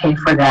will, to pay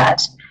for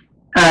that.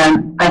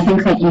 I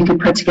think that you could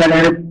put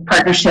together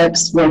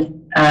partnerships with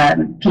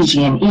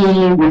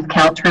PG&E, with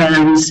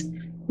Caltrans,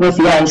 with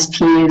the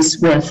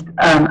ISPs, with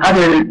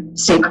other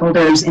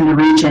stakeholders in the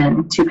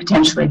region to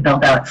potentially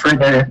build out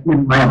further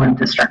middle mile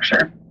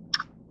infrastructure.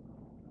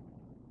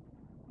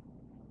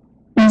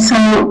 And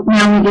so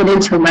now we get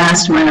into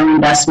last mile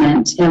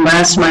investment, and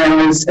last mile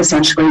is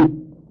essentially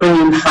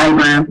bringing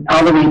fiber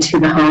all the way to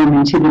the home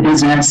and to the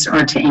business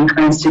or to anchor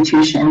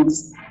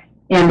institutions.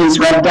 And these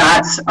red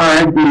dots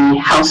are the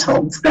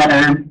households that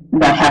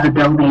have a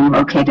building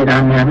located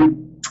on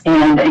them.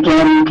 And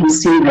again, you can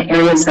see the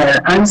areas that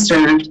are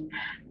unserved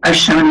are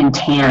shown in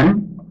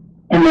tan,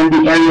 and then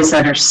the areas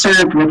that are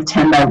served with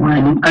 10 by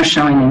 1 are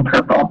showing in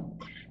purple.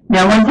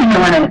 Now, one thing I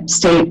want to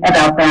state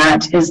about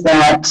that is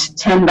that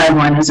 10 by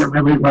 1 is a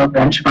really low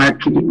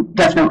benchmark. You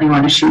definitely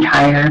want to shoot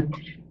higher.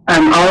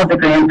 All of the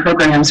grant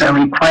programs are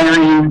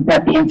requiring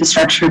that the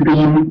infrastructure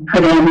being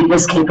put in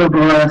is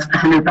capable of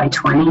 100 by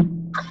 20.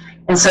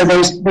 And so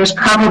there's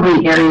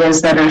probably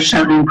areas that are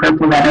shown in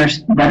purple that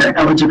are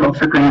eligible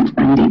for grant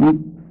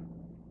funding.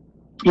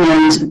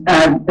 And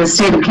the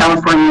state of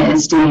California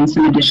is doing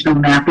some additional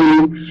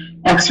mapping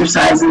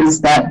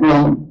exercises that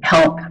will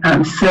help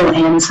fill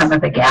in some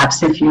of the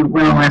gaps, if you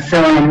will, or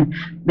fill in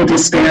the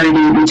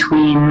disparity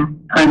between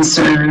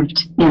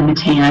unserved in the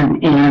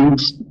tan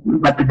and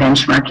what the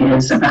benchmark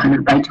is of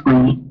 100 by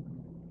 20.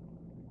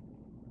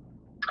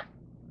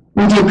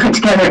 We do put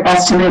together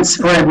estimates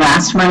for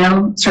last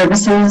mile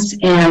services,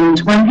 and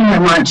one thing I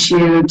want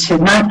you to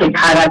not get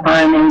caught up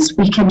on is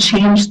we can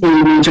change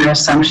the major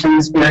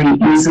assumptions very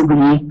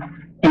easily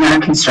in our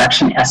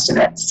construction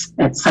estimates.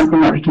 It's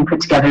something that we can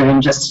put together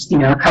in just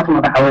a couple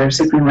of hours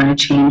if we want to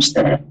change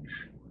the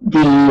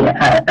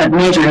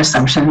major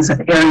assumptions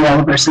of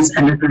aerial versus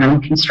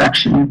underground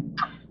construction.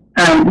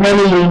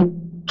 Many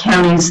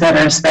counties that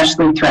are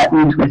especially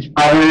threatened with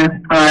fire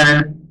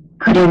are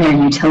putting their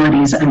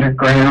utilities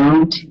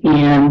underground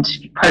and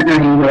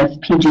partnering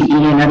with PG&E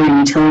and other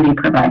utility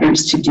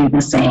providers to do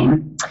the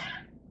same.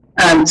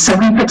 So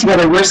we put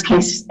together worst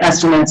case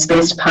estimates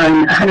based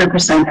upon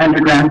 100%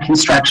 underground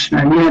construction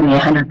or nearly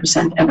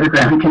 100%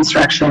 underground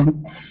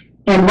construction.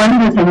 And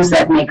one of the things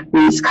that make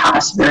these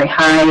costs very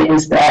high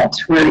is that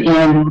we're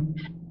in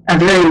a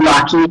very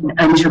rocky and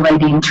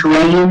undulating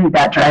terrain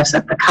that drives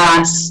up the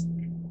costs.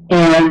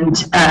 And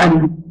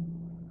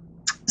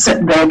so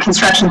the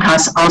construction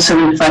costs also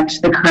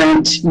reflect the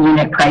current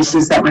unit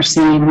prices that we're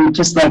seeing.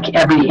 Just like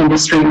every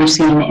industry, we're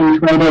seeing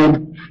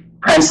inflated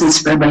prices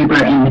for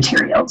labor and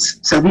materials.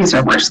 So these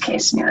are worst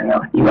case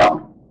scenario, if you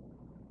will.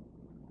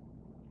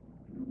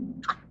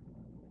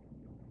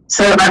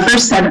 So our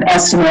first set of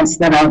estimates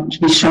that I'll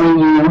be showing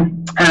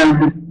you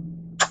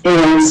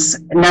is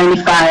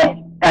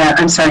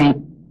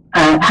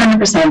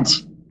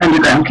 100%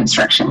 underground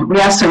construction. We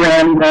also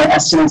ran the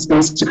estimates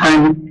based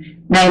upon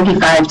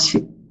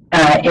 95%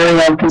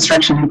 aerial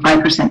construction and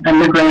 5%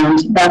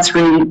 underground. That's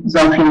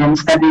resulting in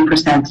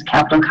 70%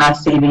 capital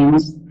cost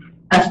savings.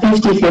 A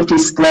 50-50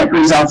 split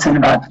results in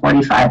about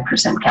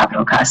 45%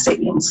 capital cost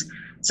savings.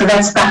 So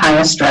that's the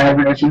highest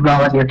driver, if you will,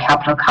 of your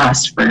capital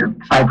cost for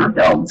fiber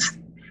builds.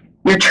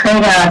 Your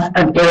trade-off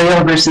of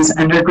aerial versus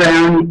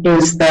underground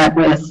is that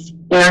with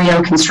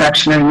aerial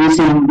construction or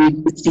using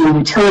existing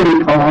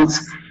utility poles,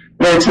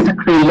 there are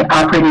typically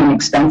operating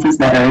expenses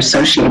that are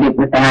associated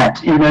with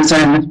that, and those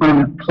are in the form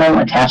of pole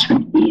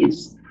attachment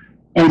fees.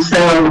 And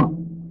so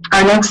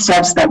our next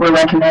steps that we're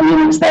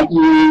recommending is that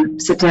you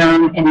sit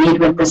down and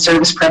meet with the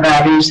service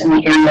providers in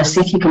the area,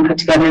 see if you can put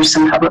together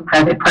some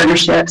public-private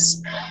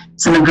partnerships,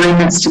 some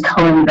agreements to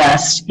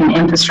co-invest in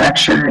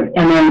infrastructure,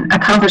 and then a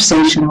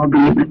conversation will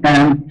be with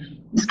them.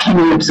 Can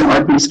you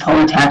absorb these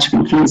pole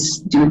attachment fees?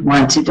 Do we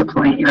want to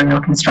deploy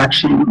aerial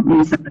construction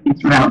in some of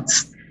these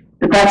routes?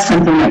 But that's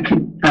something that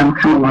could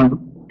come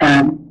along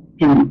at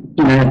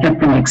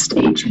the next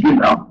stage, if you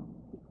will.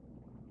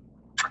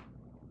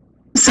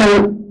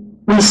 So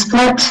we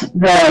split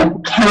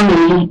the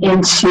county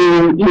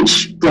into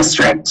each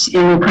district,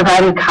 and we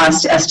provided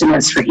cost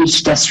estimates for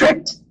each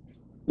district.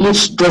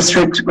 Each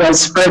district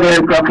was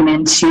further broken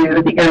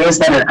into the areas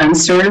that are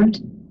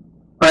unserved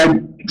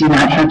or do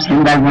not have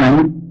 10 by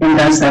 1, and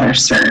those that are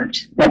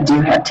served that do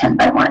have 10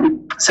 by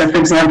 1. So for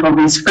example,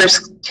 these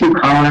first two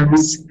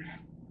columns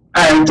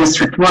are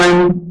District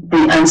 1,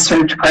 the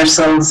unserved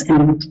parcels,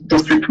 and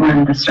District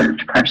 1, the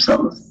served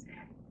parcels.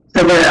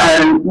 So there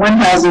are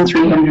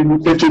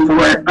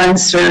 1,354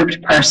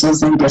 unserved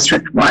parcels in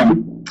District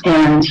 1.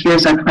 And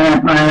here's our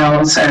plant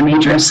miles, our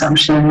major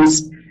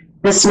assumptions.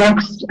 This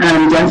next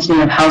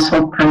density of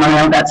household per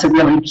mile, that's a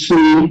really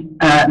key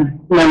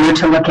number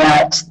to look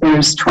at.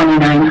 There's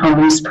 29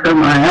 homes per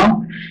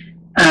mile.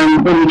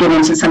 When you get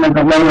into some of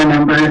the lower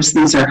numbers,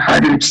 these are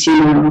harder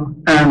to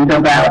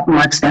build out,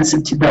 more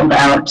expensive to build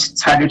out.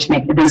 It's harder to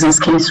make the business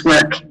case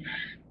work.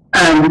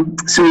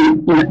 So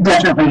we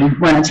definitely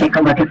want to take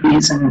a look at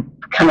these and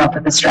come up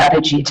with a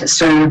strategy to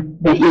serve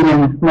the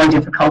even more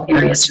difficult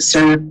areas to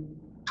serve.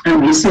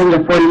 We assumed a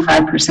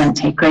 45%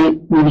 take rate,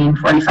 meaning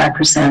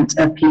 45%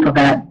 of people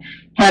that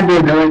have the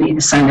ability to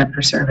sign up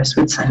for service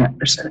would sign up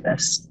for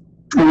service.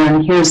 And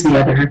then here's the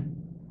other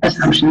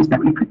assumptions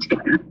that we put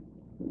together.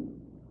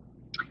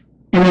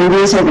 And then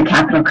these are the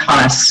capital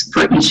costs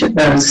for each of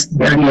those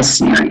various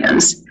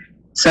scenarios.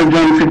 So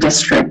again, for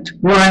District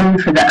 1,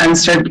 for the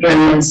unserved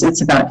areas,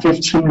 it's about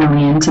 $15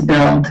 million to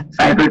build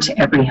fiber to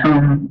every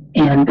home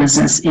and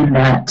business in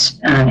that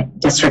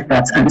district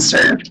that's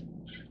unserved.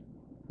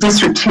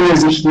 District 2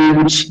 is a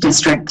huge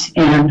district,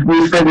 and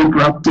we further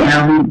broke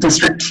down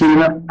District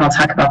 2. I'll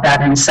talk about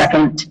that in a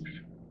second.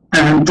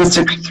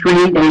 District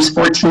 3, there's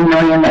 $14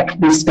 million that could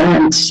be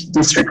spent.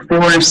 District 4,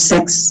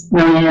 $6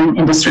 million.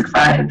 In District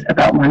 5,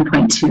 about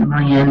 $1.2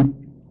 million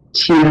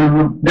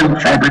to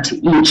build fiber to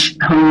each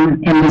home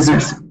and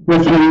business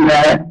within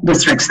the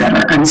districts that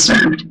are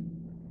unserved.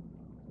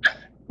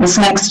 This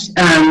next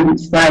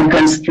slide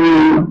goes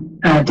through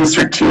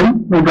District 2.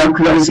 We broke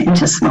those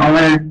into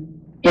smaller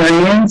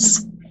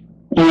areas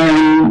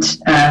and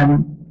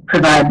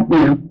provide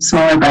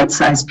smaller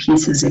bite-sized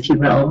pieces, if you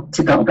will,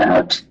 to build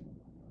out.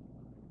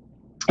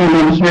 And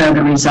then here are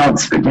the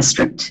results for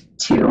District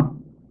 2.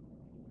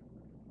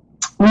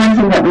 One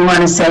thing that we want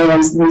to say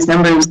is these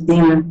numbers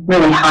seem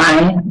really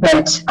high,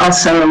 but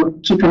also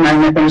keep in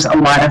mind that there's a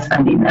lot of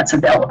funding that's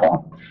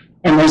available.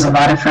 And there's a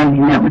lot of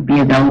funding that would be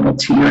available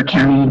to your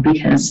county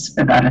because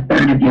about a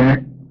third of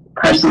your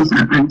parcels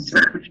are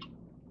unserved.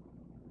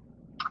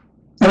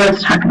 So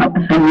let's talk about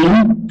the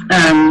funding.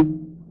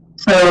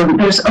 So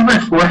there's over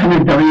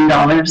 $400 billion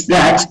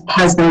that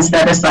has been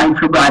set aside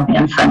for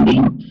broadband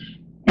funding.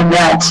 And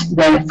that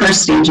the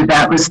first stage of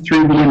that was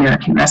through the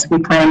American Rescue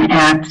Plan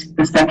Act.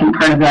 The second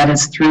part of that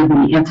is through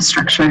the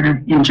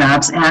Infrastructure and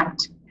Jobs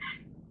Act.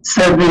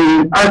 So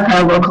the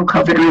ARPA local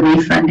COVID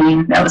relief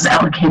funding that was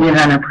allocated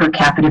on a per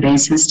capita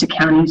basis to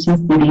counties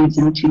and cities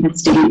and to the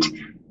state,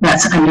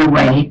 that's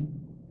underway.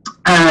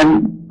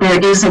 There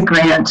is a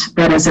grant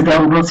that is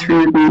available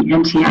through the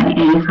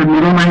NTIA for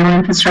middle mile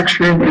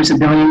infrastructure. There's $1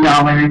 billion.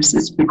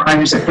 It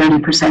requires a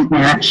 30%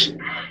 match.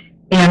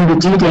 And the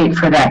due date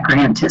for that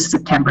grant is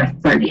September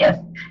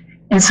 30th.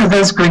 And so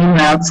those green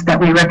routes that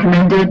we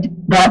recommended,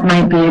 that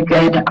might be a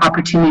good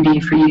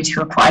opportunity for you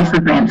to apply for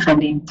grant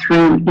funding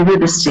through either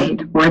the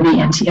state or the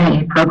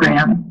NTIA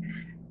program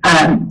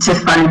to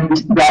fund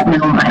that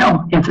middle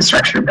mile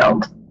infrastructure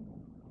build.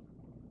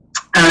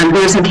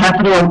 There's a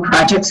capital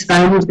projects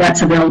fund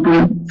that's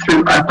available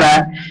through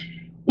ARPA,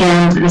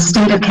 and the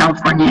state of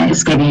California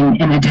is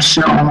getting an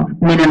additional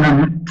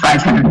minimum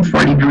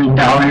 $540 million.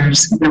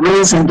 The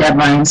rules and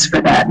deadlines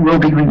for that will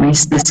be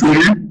released this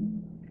year.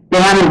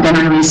 They haven't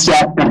been released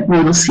yet, but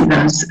we will see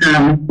those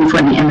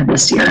before the end of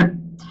this year.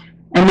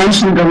 I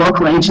mentioned the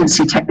local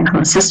agency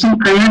technical assistant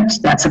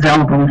grant that's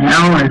available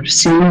now or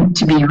soon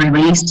to be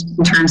released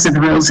in terms of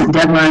the rules and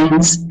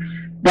deadlines.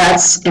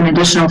 That's an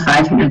additional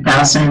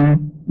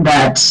 $500,000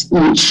 that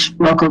each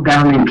local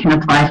government can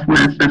apply for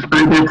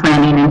further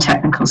planning and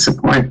technical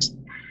support.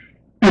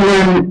 And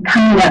then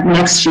coming up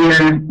next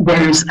year,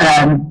 there's,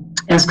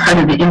 as part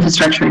of the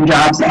Infrastructure and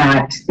Jobs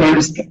Act,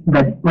 there's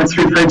what's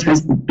referred to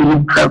as the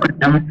BEAD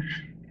program.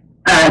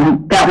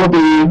 That will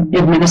be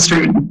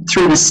administered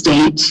through the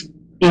state,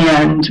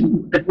 and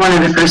one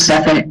of the first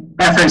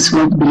efforts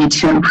will be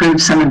to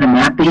improve some of the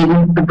mapping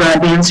of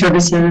broadband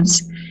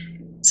services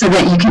so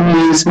that you can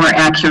use more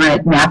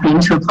accurate mapping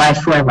to apply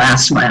for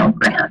last mile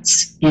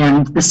grants.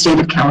 And the state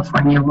of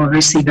California will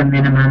receive a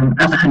minimum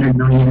of $100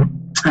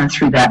 million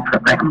through that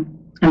program.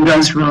 And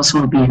those rules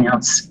will be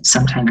announced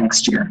sometime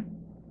next year.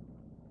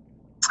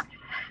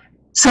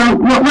 So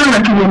what we're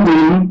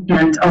recommending,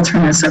 and I'll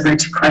turn this over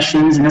to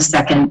questions in a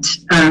second,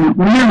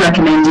 we're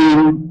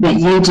recommending that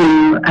you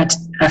do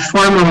a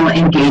formal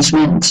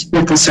engagement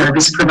with the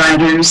service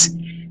providers,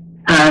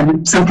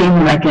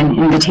 something like an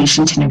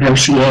invitation to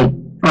negotiate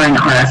or an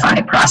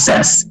RFI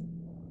process.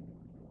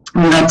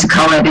 We like to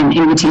call it an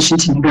invitation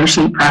to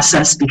negotiate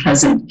process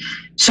because it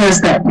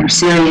shows that you're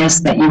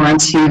serious, that you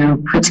want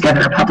to put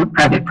together a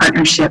public-private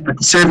partnership with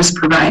the service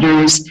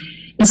providers.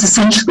 It's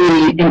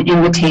essentially an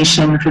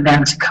invitation for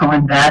them to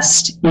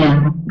co-invest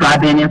in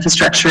broadband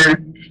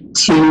infrastructure,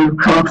 to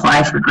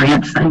co-apply for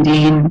grant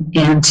funding,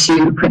 and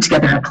to put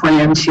together a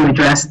plan to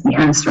address the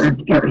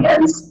unserved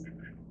areas.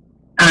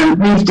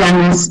 We've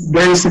done this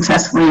very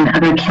successfully in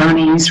other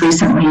counties.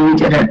 Recently, we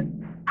did a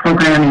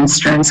program in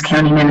Stearns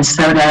County,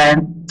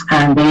 Minnesota.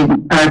 They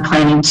are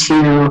planning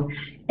to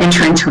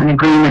enter into an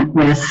agreement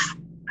with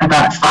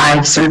about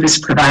 5 service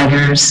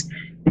providers.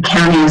 The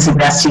county is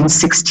investing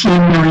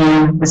 $16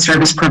 million. The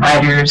service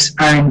providers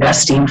are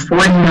investing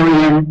 $40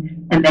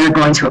 million, and they're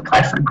going to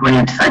apply for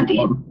grant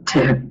funding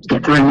to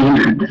get the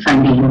remainder of the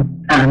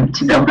funding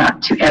to build up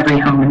to every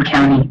home in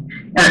county,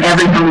 or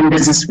every home and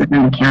business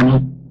within the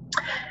county.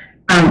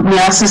 We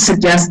also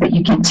suggest that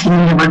you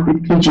continue to work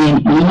with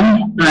PG&E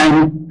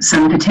on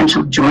some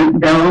potential joint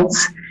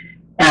builds.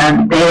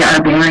 They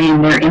are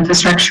burying their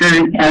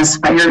infrastructure as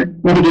fire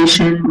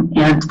mitigation,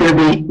 and there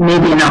may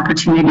be an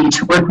opportunity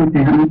to work with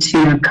them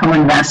to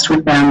co-invest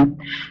with them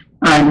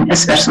on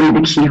especially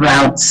the key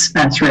routes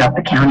throughout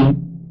the county.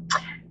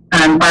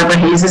 Barbara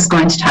Hayes is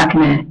going to talk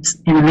in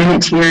a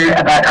minute here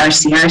about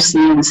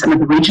RCRC and some of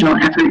the regional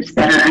efforts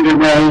that are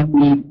underway.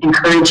 We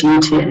encourage you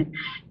to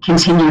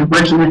continue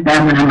working with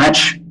them on a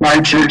much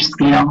larger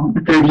scale,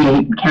 the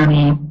 38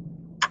 county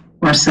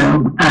or so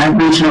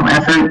regional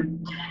effort.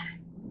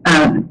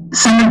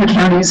 Some of the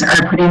counties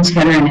are putting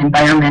together an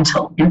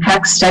environmental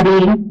impact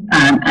study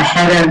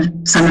ahead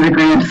of some of the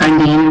grant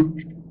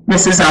funding.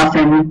 This is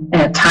often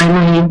a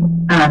timely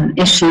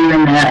issue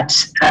in that,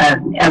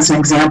 as an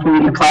example,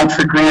 we applied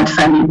for grant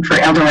funding for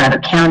El Dorado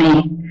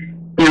County.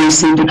 They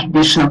received a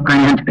conditional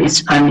grant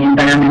based upon the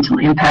environmental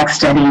impact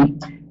study.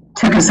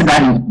 Took us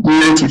about a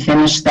year to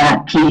finish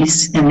that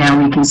piece, and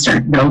now we can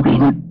start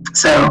building.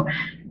 So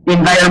the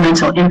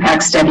environmental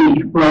impact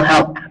study will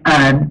help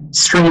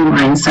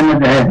streamline some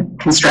of the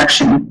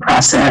construction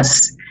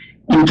process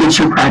and get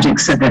your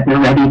projects so that they're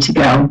ready to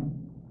go.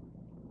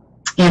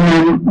 And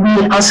then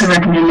we also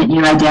recommend that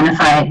you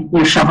identify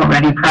your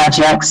shovel-ready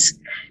projects.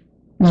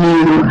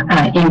 You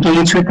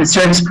engage with the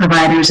service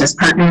providers as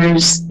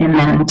partners, and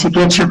then to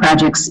get your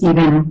projects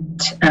even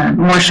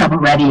more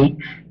shovel-ready,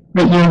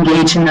 that you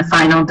engage in the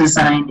final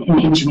design and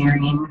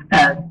engineering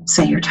of,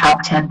 say, your top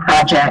 10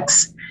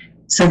 projects,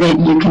 so that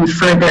you can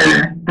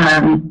further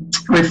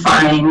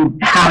refine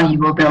how you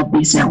will build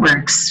these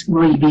networks.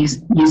 Will you be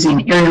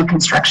using aerial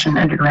construction,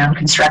 underground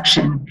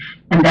construction,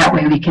 and that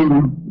way we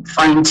can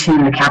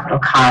fine-tune the capital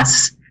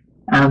costs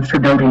for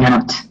building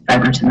out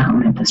fiber to the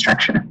home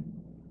infrastructure.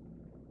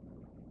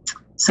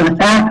 So with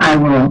that, I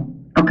will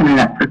open it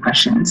up for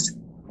questions.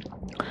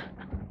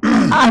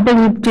 I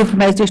believe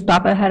Supervisor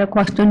Stopper had a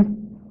question.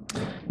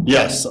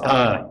 Yes,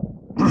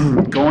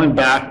 going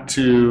back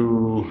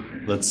to,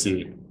 let's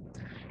see,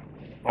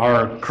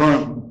 our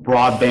current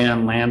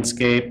broadband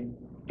landscape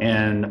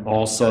and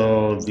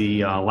also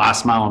the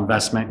last mile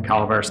investment,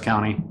 Calaveras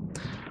County.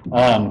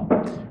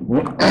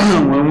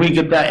 When we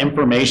get that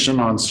information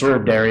on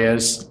served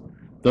areas,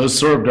 those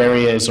served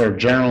areas are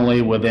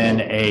generally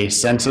within a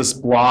census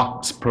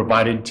blocks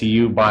provided to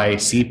you by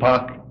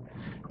CPUC.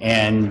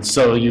 And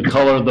so you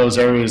color those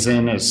areas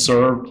in as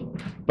served,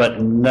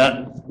 but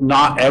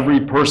not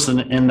every person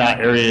in that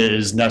area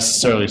is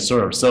necessarily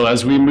served. So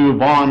as we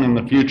move on in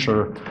the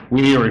future,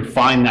 we need to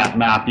refine that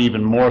map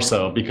even more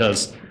so,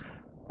 because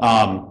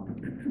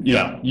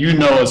you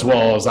know as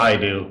well as I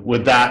do,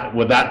 with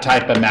that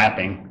type of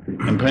mapping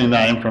and putting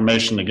that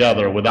information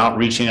together without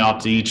reaching out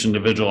to each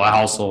individual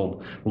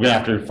household, we're gonna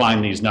have to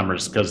refine these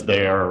numbers because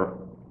they are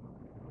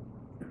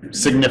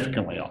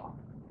significantly off.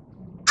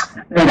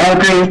 And I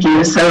agree with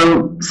you.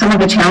 So some of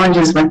the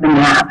challenges with the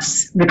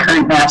maps, the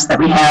current maps that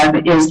we have,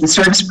 is the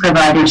service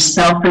providers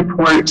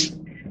self-report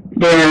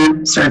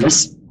their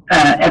service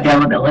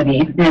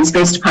availability, and it's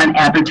based upon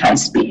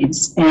advertised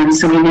speeds. And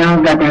so we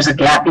know that there's a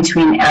gap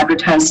between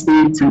advertised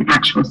speeds and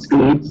actual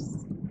speeds.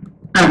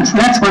 So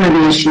that's one of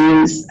the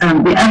issues.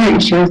 The other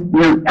issue,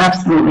 you're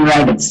absolutely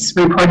right, it's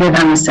reported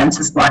on a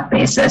census block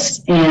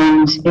basis.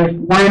 And if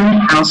one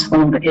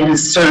household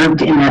is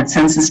served in that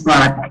census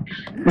block,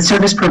 the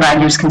service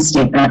providers can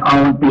state that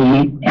all of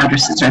the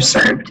addresses are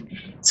served.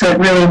 So it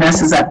really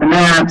messes up the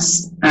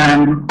maps.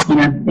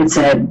 It's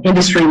an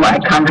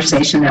industry-wide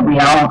conversation that we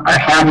all are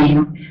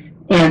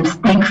having. And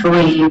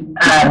thankfully,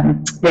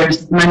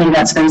 there's money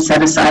that's been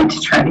set aside to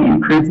try to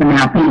improve the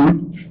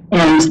mapping.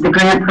 And the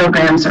grant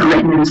programs are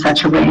written in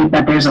such a way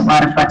that there's a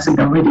lot of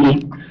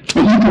flexibility that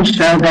you can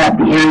show that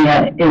the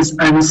area is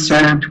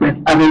unserved with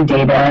other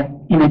data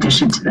in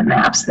addition to the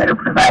maps that are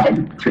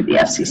provided through the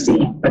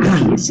FCC or the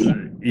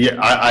PUC. Yeah,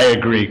 I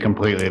agree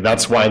completely.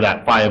 That's why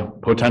that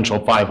potential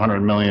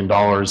 $500 million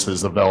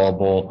is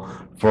available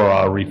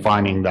for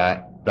refining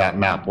that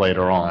map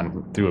later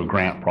on through a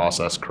grant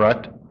process,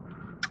 correct?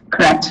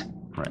 Correct.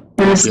 Right.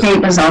 And the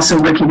state is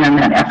also working on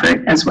that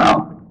effort as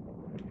well.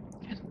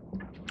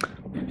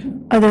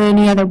 Are there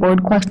any other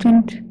board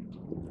questions?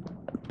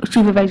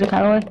 Supervisor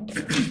Callaway?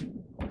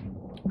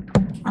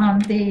 On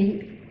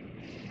the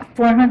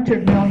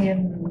 400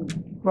 million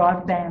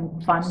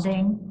broadband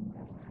funding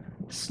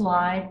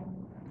slide,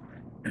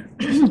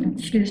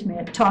 excuse me,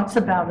 it talks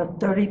about a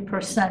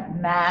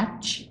 30%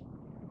 match.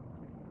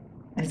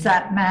 Is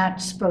that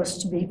match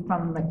supposed to be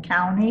from the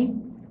county,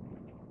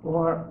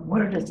 or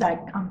where does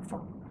that come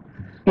from?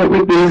 It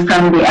would be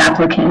from the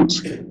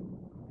applicant.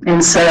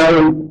 And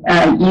so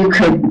you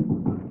could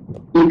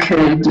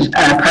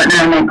partner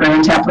on that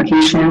grant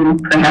application,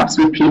 perhaps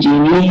with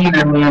PG&E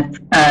or with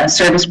a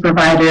service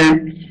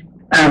provider,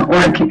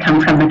 or it could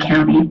come from the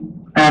county.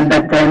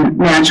 But the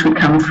match would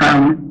come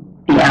from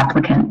the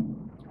applicant.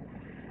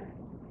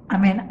 I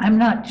mean, I'm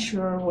not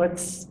sure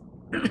what's,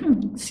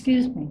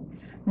 excuse me,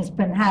 has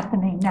been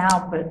happening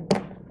now,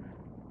 but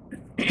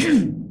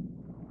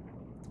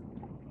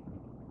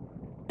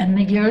in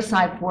the years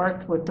I've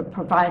worked with the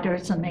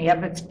providers in the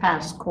Ebbets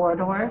Pass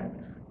corridor,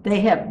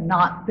 they have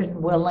not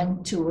been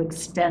willing to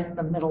extend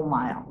the middle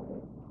mile.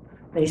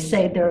 They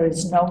say there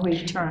is no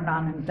return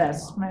on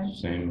investment.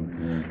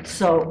 Same,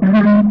 So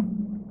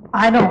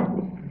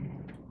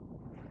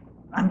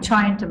I'm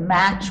trying to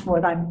match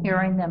what I'm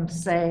hearing them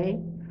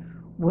say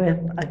with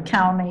a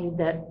county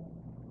that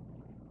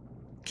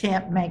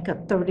can't make a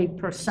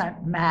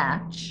 30%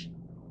 match.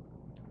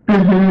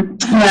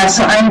 Yeah,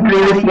 so I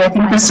agree with you. I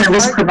think the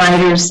service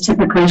providers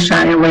typically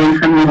shy away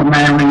from middle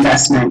mile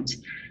investment.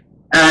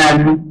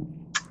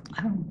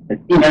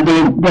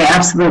 They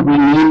absolutely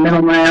need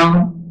middle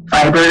mile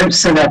fiber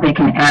so that they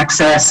can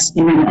access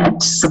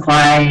internet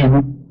supply,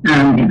 and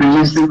it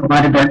reduces a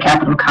lot of their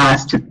capital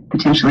costs to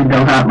potentially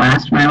build out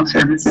last mile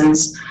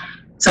services.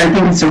 So I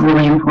think it's a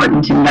really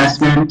important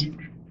investment.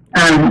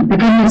 The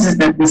good news is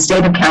that the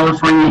state of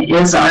California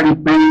is already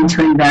planning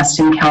to invest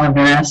in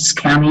Calaveras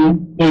County,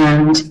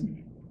 and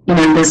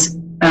this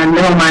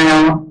middle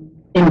mile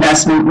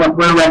investment, what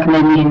we're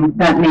recommending,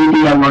 that may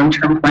be a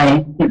long-term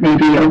play. It may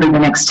be over the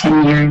next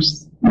 10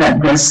 years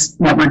that this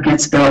network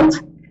gets built.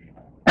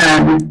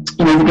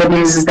 The good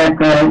news is that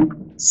the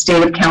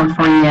state of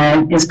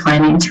California is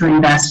planning to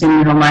invest in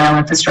middle mile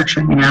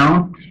infrastructure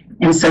now.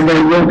 And so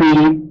there will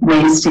be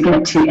ways to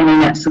get to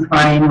internet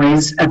supply and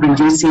ways of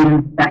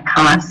reducing that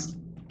cost.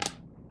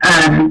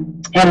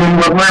 And then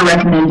what we're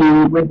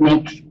recommending would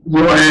make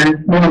your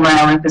middle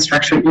mile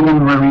infrastructure even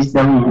more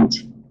resilient,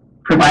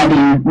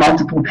 providing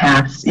multiple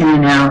paths in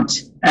and out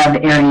of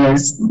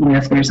areas.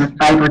 If there's a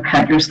fiber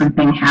cut or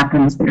something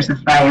happens, there's a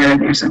fire,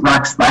 there's a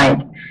rock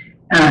slide,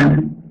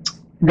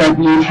 that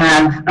you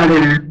have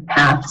other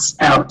paths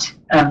out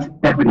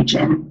of that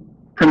region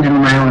for middle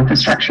mile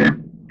infrastructure.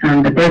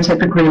 But they're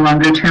typically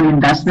longer term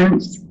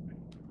investments,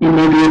 and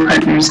maybe your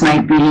partners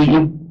might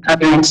be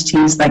other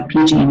entities like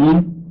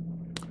PG&E,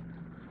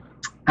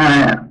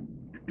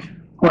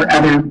 or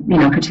other,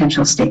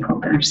 potential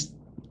stakeholders.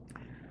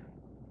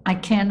 I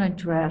can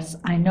address,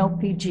 I know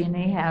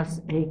PG&E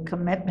has a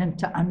commitment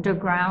to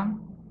underground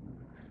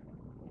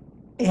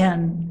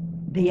in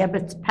the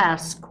Ebbets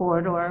Pass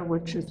corridor,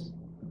 which is,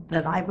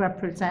 that I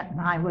represent in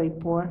Highway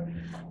 4.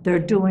 They're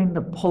doing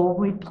the pole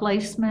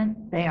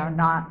replacement. They are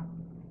not,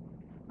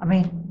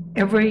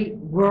 every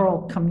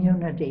rural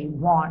community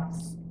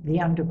wants the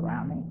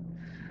undergrounding.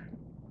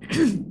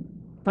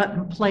 But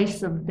in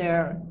place of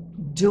their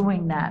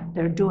doing that,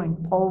 they're doing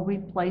pole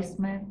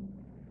replacement.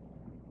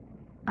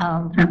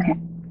 Okay.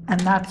 And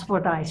that's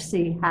what I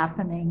see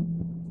happening,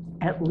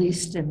 at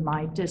least in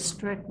my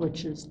district,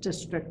 which is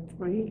District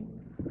 3.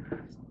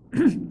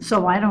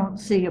 So I don't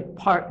see a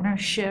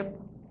partnership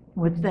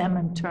with them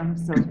in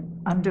terms of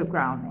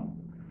undergrounding.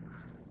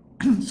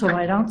 So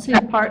I don't see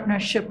a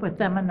partnership with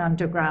them in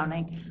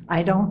undergrounding.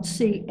 I don't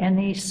see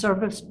any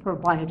service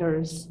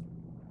providers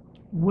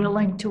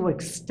willing to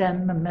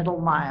extend the middle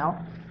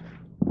mile.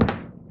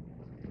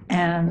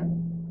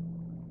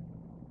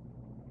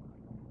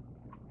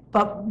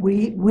 But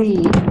we,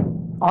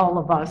 all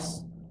of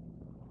us,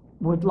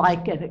 would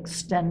like it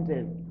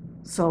extended.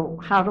 So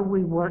how do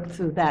we work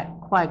through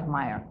that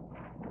quagmire?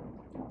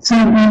 So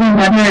maybe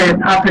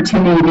another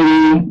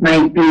opportunity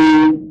might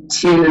be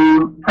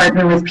to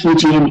partner with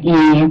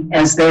PG&E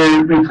as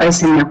they're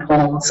replacing their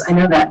poles. I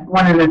know that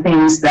one of the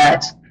things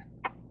that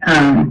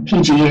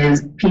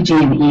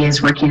PG&E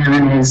is working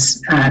on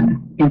is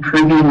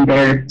improving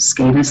their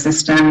SCADA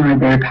system or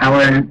their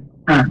power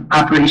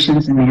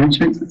operations and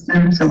management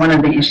system. So one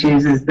of the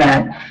issues is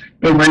that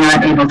they were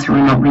not able to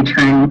remotely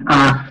turn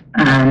off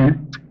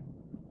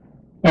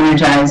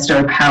energized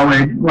or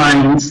powered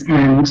lines,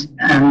 and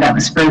that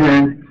was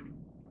further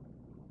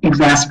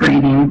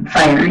exacerbating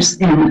fires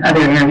in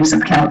other areas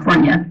of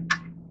California.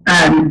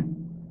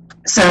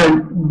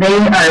 So they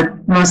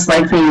are most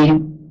likely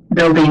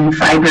building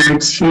fiber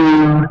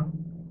to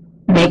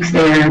make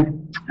their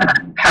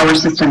power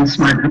system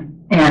smarter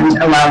and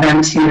allow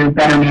them to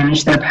better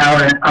manage their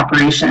power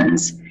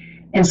operations.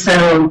 And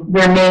so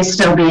there may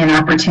still be an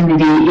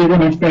opportunity,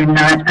 even if they're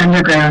not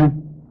underground,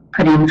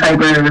 putting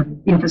fiber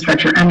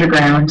infrastructure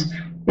underground,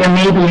 there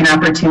may be an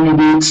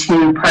opportunity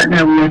to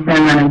partner with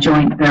them on a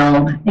joint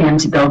build and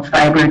to build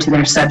fiber to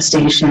their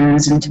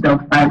substations and to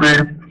build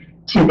fiber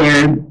to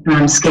their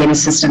SCADA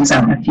systems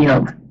out in the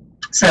field.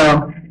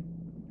 So,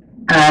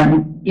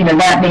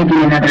 that may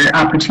be another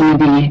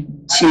opportunity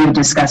to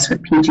discuss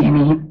with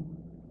PG&E.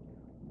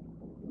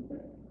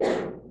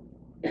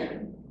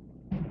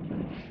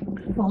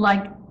 Well,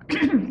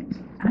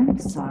 I'm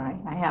sorry,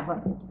 I have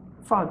a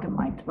frog in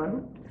my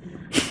throat.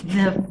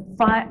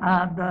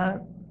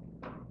 The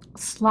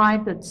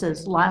slide that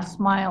says last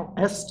mile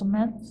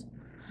estimates,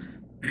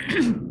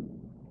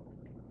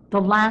 the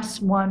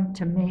last one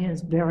to me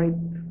is very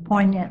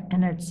poignant,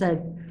 and it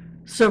said,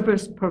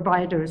 service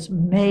providers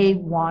may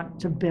want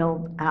to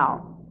build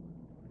out.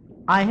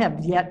 I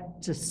have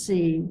yet to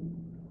see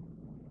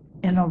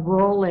in a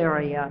rural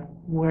area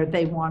where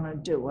they want to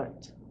do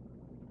it.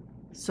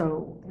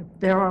 So if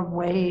there are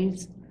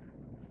ways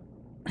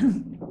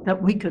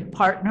that we could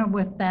partner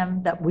with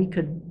them, that we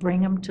could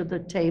bring them to the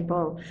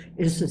table,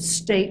 is the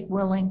state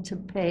willing to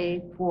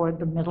pay for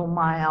the middle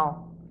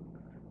mile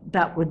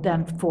that would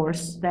then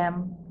force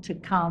them to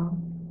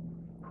come?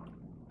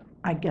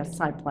 I guess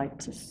I'd like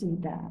to see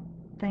that.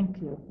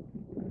 Thank you.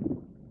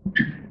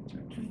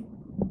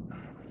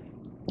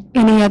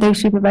 Any other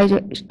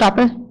supervisor,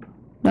 Stopper?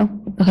 No?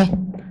 Okay.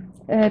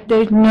 If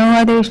there's no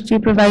other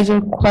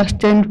supervisor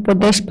questions for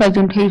this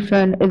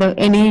presentation, is there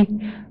any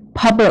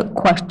public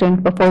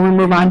questions before we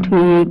move on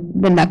to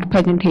the next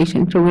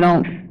presentation, so we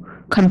don't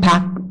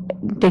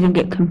doesn't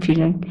get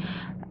confusing?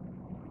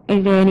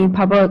 Is there any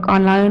public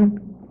online?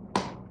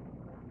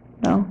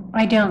 No?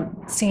 I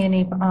don't see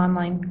any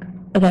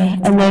online. Okay,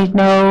 and there's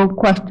no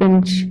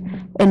questions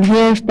in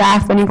here,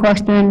 staff, any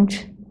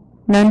questions?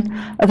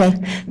 None? Okay,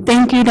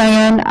 thank you,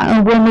 Diane.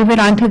 We'll move it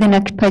on to the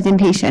next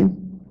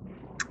presentation.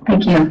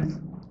 Thank you.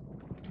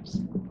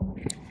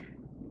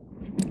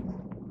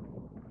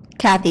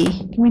 Kathy?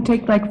 Can we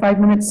take like 5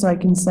 minutes so I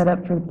can set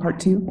up for part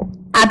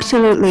 2?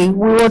 Absolutely.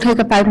 We will take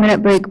a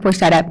 5-minute break for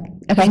setup.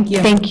 Okay, Thank you.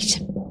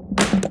 Thanks.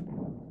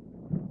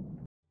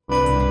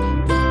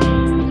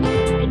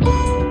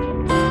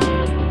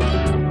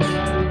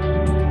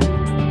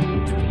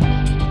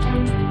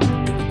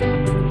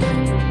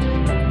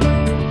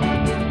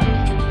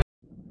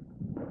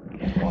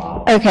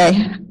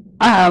 Okay,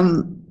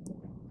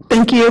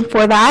 thank you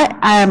for that.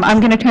 I'm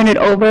going to turn it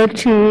over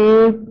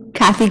to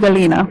Kathy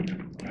Galino.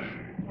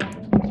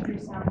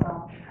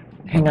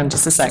 Hang on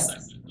just a sec.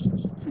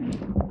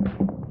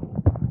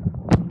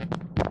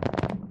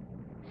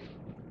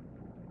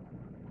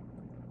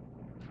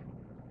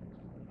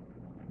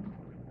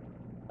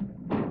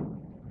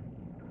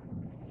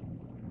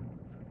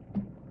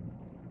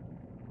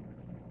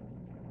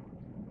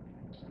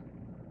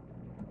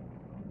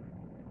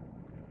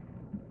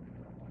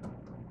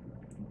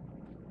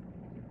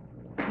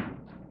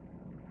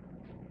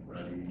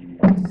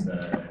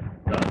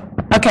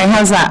 Okay,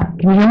 how's that?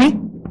 Can you hear me?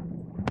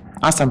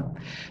 Awesome.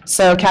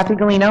 So Kathy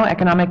Galino,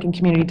 Economic and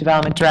Community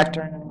Development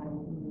Director.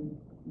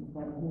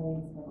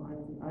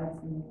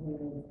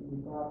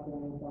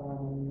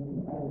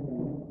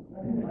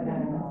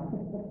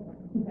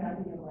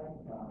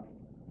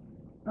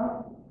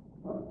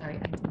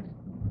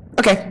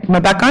 Okay, am I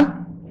back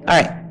on?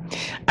 All right.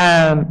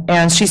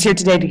 And she's here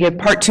today to give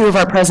part 2 of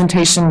our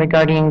presentation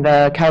regarding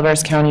the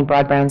Calaveras County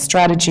broadband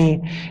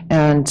strategy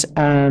and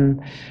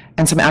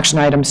some action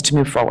items to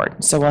move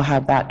forward. So we'll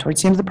have that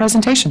towards the end of the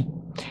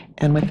presentation.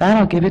 And with that,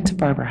 I'll give it to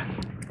Barbara.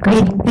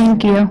 Great,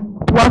 thank you.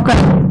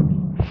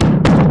 Welcome.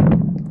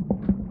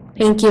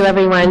 Thank you,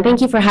 everyone.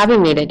 Thank you for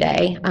having me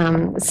today.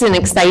 It's an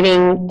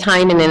exciting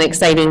time and an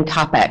exciting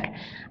topic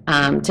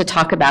to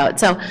talk about.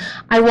 So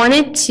I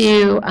wanted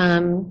to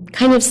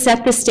kind of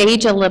set the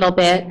stage a little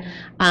bit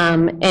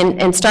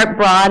and start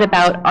broad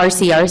about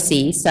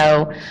RCRC.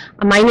 So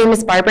my name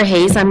is Barbara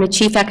Hayes. I'm the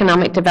Chief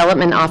Economic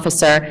Development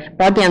Officer.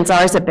 Broadband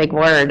czar is a big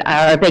word,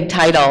 or a big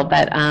title,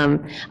 but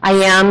I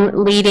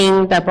am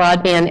leading the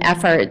broadband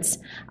efforts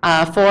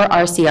for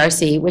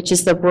RCRC, which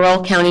is the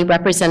Rural County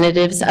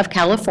Representatives of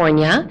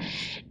California.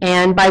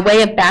 And by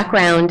way of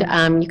background,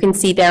 you can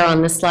see there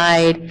on the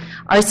slide,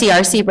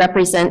 RCRC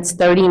represents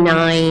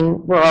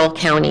 39 rural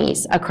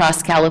counties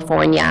across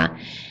California.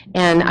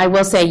 And I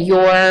will say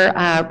your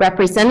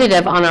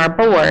representative on our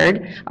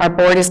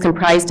board is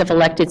comprised of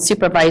elected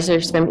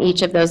supervisors from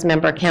each of those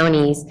member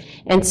counties,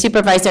 and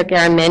Supervisor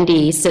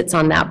Garamendi sits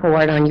on that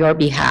board on your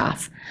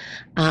behalf.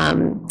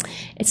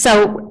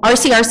 So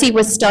RCRC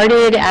was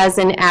started as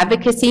an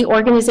advocacy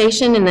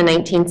organization in the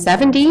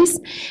 1970s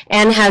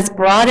and has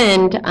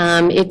broadened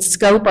its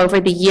scope over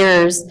the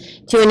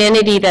years to an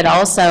entity that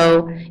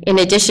also, in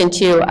addition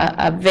to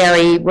a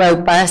very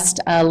robust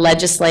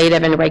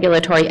legislative and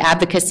regulatory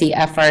advocacy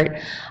effort,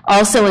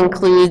 also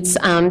includes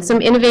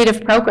some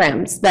innovative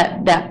programs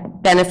that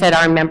benefit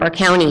our member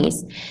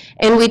counties.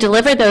 And we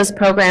deliver those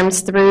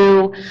programs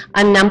through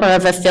a number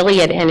of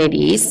affiliate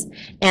entities,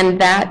 and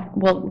that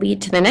will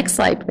lead to the next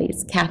slide,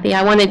 please, Kathy.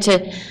 I wanted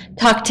to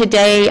talk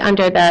today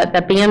under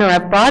the banner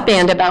of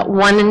broadband about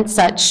one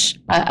such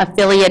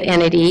affiliate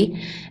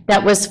entity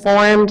that was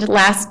formed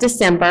last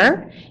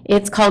December.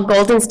 It's called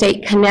Golden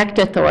State Connect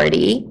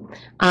Authority.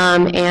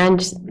 And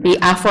the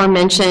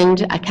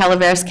aforementioned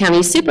Calaveras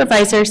County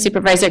Supervisor,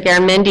 Supervisor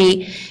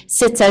Garamendi,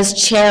 sits as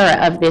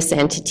chair of this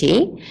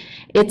entity.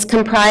 It's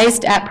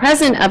comprised at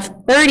present of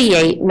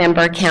 38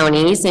 member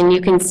counties, and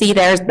you can see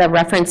there's the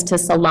reference to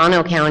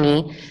Solano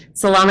County.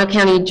 Solano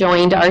County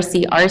joined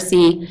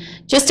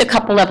RCRC just a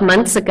couple of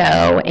months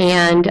ago,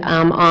 and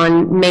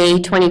on May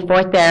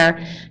 24th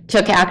there,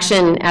 took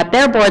action at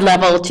their board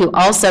level to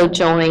also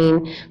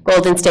join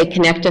Golden State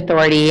Connect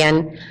Authority.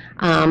 And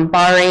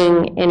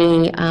barring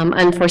any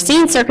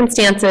unforeseen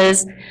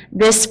circumstances,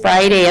 this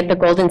Friday at the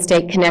Golden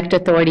State Connect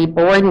Authority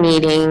board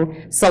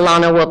meeting,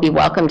 Solano will be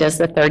welcomed as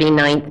the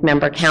 39th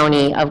member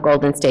county of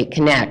Golden State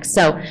Connect.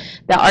 So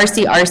the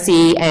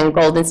RCRC and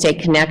Golden State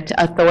Connect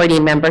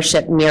Authority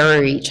membership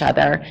mirror each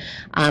other.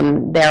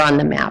 There on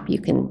the map, you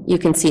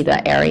can see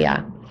the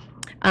area.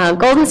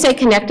 Golden State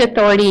Connect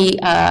Authority,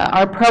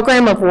 our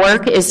program of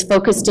work is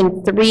focused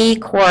in 3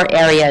 core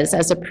areas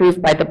as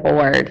approved by the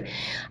board.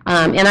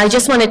 And I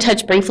just want to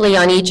touch briefly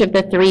on each of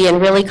the 3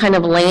 and really kind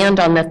of land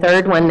on the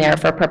 3rd one there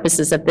for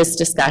purposes of this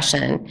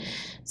discussion.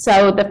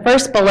 So the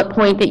first bullet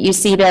point that you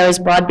see there is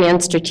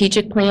broadband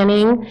strategic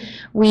planning.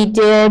 We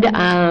did,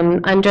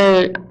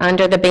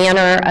 under the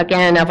banner,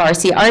 again, of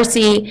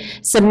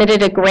RCRC,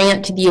 submitted a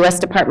grant to the U.S.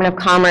 Department of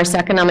Commerce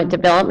Economic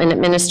Development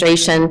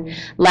Administration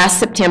last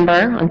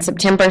September, on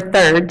September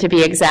 3rd to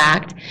be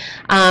exact,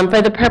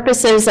 for the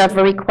purposes of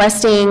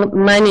requesting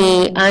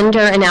money under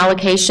an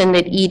allocation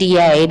that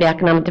EDA, the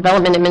Economic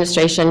Development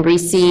Administration,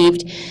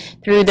 received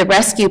through the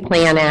Rescue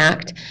Plan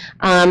Act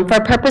for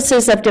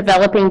purposes of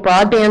developing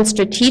broadband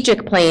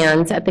strategic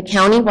plans at the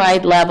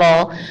countywide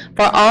level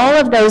for all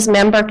of those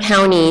member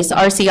counties,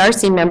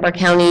 RCRC member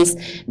counties,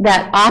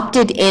 that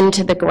opted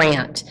into the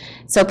grant.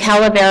 So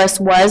Calaveras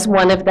was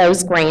one of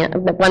those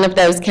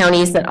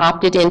counties that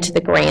opted into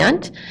the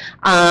grant.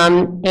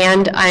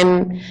 And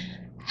I'm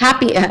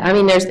happy, I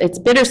mean, it's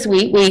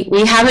bittersweet.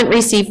 We haven't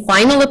received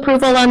final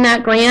approval on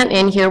that grant,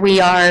 and here we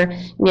are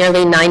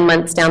nearly 9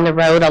 months down the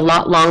road, a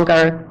lot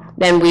longer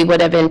than we would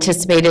have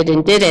anticipated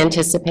and did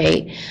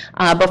anticipate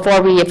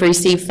before we have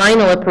received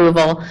final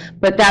approval.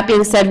 But that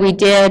being said, we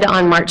did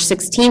on March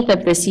 16th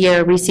of this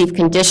year receive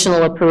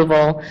conditional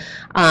approval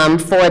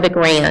for the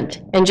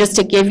grant. And just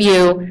to give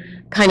you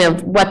kind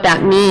of what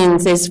that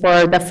means is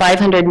for the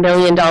 $500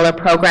 million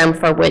program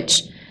for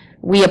which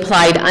we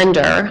applied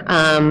under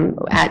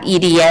at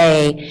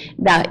EDA,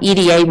 that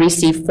EDA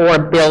received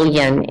 $4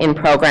 billion in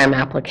program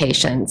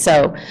applications.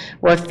 So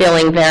we're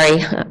feeling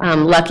very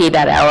lucky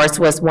that ours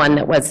was one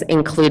that was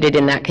included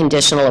in that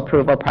conditional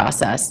approval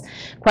process.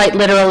 Quite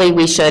literally,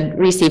 we should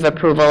receive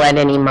approval at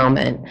any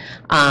moment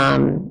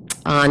on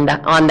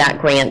that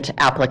grant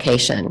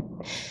application.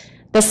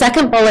 The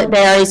second bullet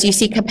there is you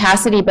see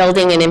capacity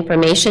building and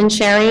information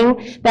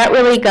sharing. That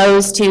really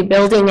goes to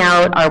building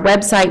out our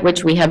website,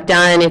 which we have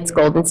done. It's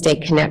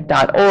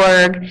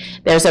goldenstateconnect.org.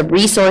 There's a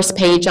resource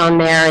page on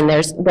there, and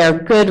there are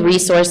good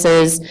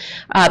resources,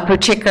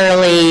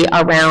 particularly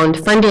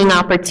around funding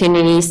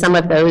opportunities, some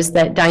of those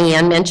that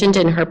Diane mentioned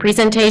in her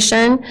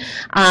presentation.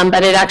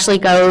 But it actually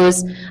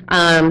goes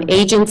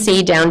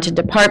agency down to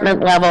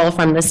department level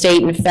from the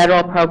state and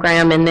federal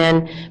program, and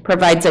then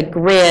provides a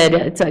grid.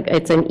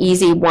 It's an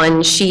easy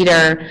one-sheeter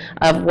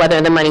of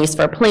whether the money's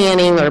for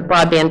planning or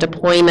broadband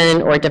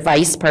deployment or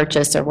device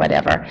purchase or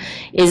whatever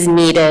is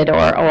needed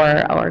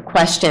or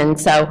questioned.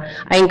 So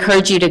I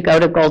encourage you to go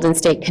to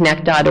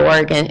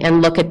goldenstateconnect.org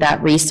and look at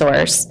that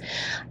resource.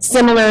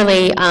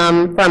 Similarly,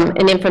 from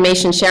an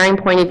information sharing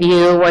point of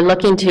view, we're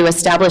looking to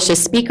establish a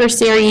speaker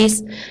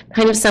series,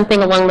 kind of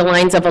something along the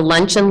lines of a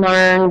lunch and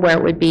learn, where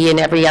it would be an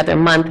every other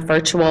month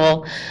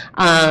virtual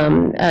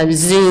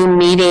Zoom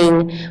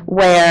meeting,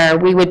 where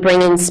we would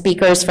bring in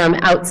speakers from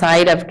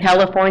outside of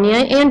California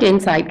and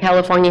inside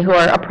California who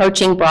are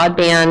approaching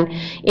broadband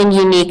in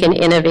unique and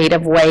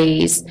innovative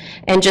ways,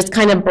 and just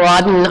kind of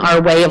broaden our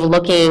way of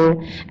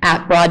looking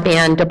at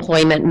broadband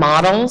deployment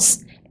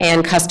models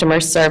and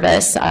customer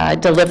service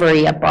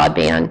delivery of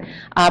broadband,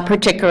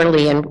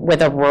 particularly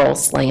with a rural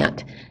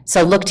slant.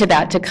 So look to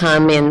that to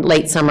come in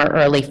late summer,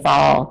 early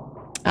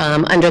fall,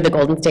 under the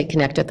Golden State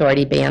Connect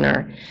Authority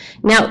banner.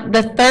 Now,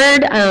 the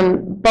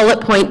third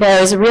bullet point,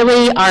 though, is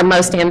really our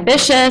most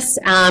ambitious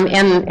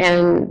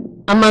and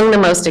among the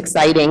most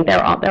exciting.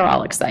 They're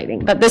all exciting,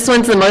 but this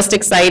one's the most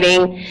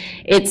exciting.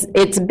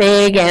 It's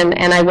big,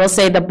 and I will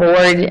say the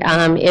board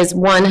is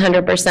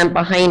 100%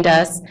 behind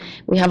us.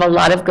 We have a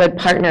lot of good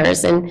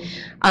partners, and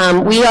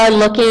we are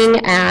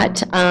looking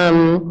at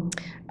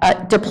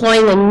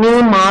deploying a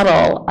new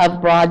model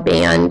of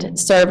broadband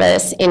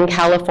service in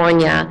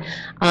California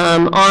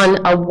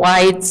on a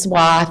wide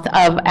swath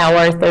of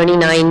our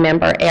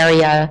 39-member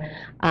area.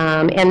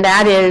 And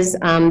that is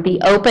the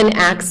open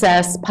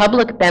access,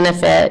 public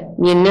benefit,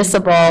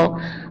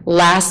 municipal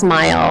last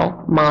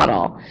mile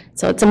model.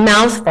 So it's a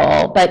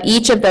mouthful, but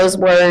each of those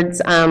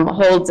words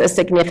holds a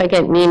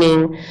significant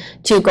meaning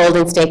to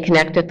Golden State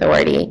Connect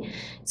Authority.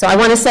 So I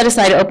want to set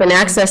aside open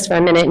access for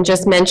a minute and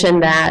just mention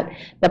that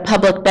the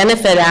public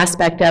benefit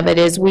aspect of it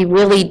is we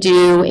really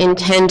do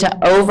intend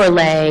to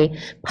overlay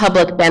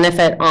public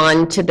benefit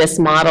onto this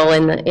model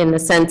in the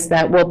sense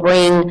that we'll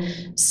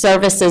bring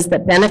services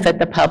that benefit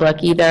the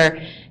public,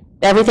 either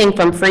everything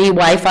from free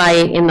Wi-Fi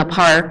in the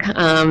park,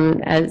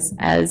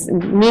 as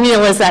menial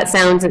as that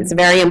sounds, it's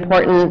very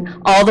important,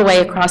 all the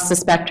way across the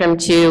spectrum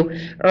to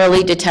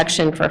early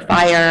detection for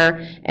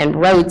fire and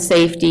road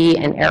safety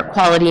and air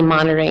quality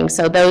monitoring.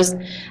 So those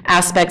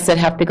aspects that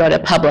have to go to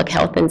public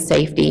health and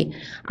safety,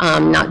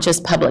 not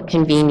just public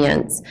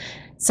convenience.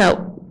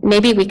 So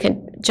maybe we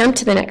could jump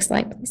to the next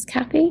slide, please,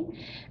 Kathy.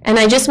 And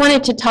I just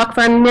wanted to talk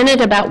for a minute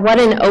about what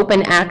an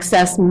open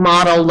access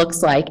model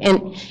looks like.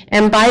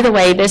 And by the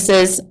way, this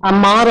is a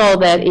model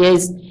that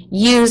is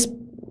used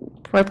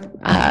for,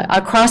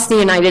 across the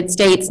United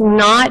States,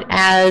 not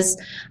as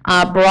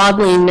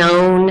broadly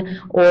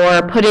known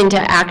or put into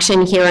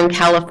action here in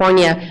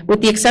California, with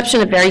the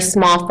exception of very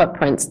small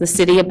footprints. The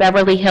city of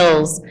Beverly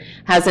Hills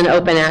has an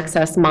open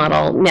access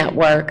model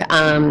network.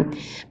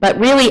 But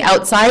really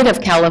outside of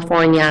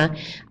California,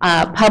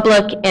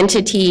 public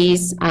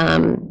entities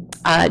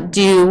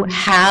do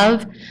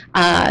have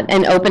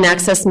an open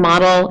access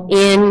model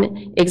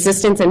in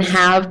existence and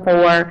have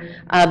for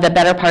the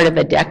better part of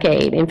a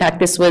decade. In fact,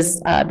 this was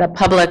the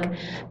public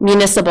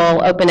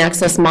municipal open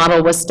access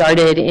model was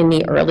started in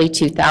the early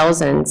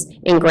 2000s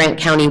in Grant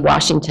County,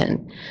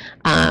 Washington,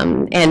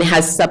 and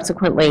has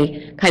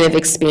subsequently kind of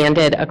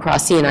expanded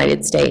across the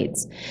United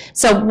States.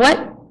 So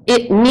what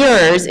it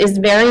mirrors is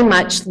very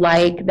much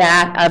like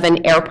that of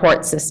an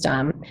airport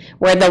system,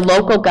 where the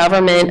local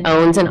government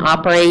owns and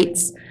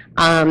operates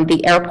the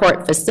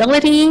airport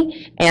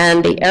facility,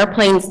 and the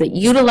airplanes that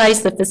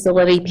utilize the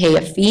facility pay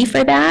a fee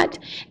for that,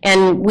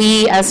 and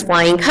we as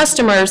flying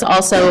customers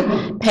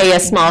also pay a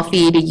small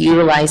fee to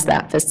utilize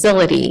that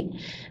facility.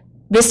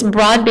 This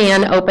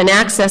broadband open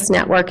access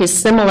network is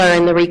similar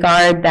in the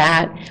regard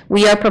that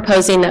we are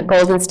proposing that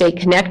Golden State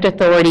Connect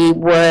Authority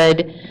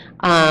would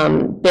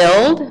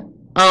build,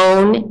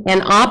 own,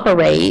 and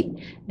operate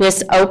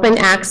this open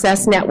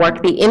access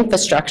network, the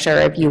infrastructure,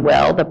 if you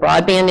will, the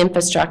broadband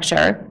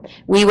infrastructure.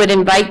 We would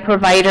invite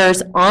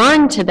providers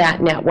onto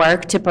that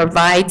network to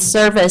provide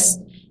service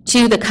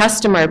to the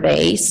customer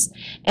base,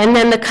 and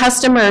then the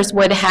customers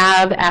would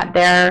have at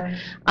their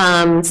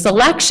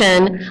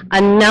selection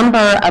a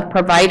number of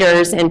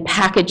providers and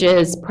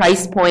packages,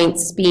 price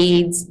points,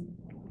 speeds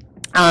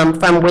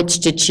from which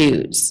to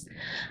choose.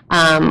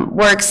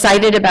 We're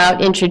excited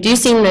about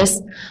introducing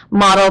this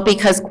model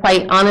because,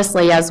 quite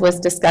honestly, as was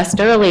discussed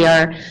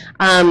earlier,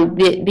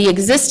 the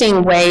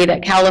existing way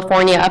that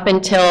California, up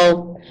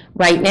until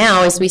right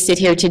now, as we sit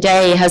here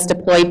today, has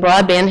deployed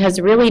broadband has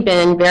really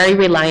been very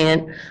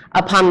reliant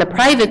upon the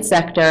private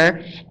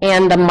sector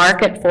and the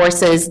market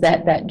forces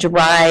that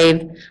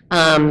drive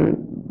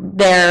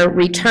their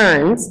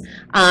returns,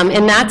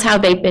 and that's how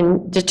they've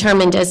been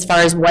determined as far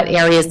as what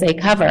areas they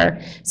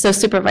cover. So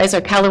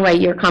Supervisor Callaway,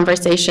 your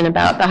conversation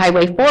about the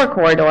Highway 4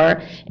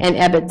 corridor and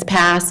Ebbets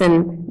Pass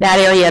and that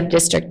area of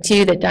District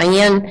 2 that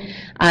Diane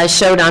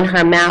showed on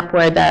her map,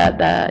 where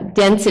the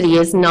density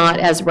is not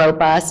as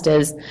robust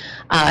as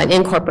an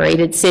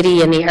incorporated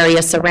city and the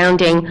area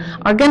surrounding,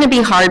 are going to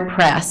be hard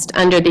pressed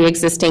under the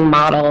existing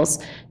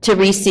models to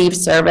receive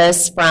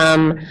service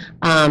from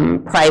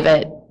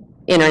private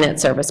internet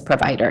service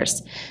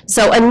providers.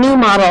 So a new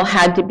model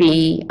had to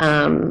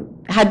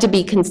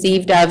be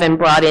conceived of and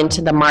brought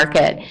into the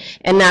market,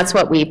 and that's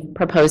what we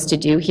propose to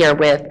do here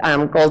with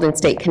Golden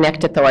State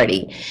Connect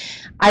Authority.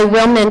 I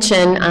will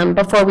mention,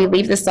 before we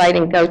leave the slide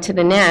and go to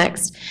the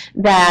next,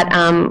 that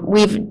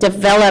we've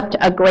developed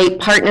a great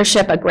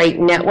partnership, a great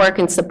network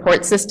and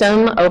support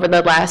system over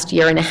the last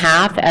year and a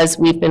half as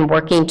we've been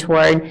working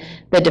toward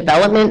the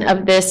development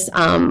of this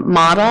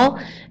model.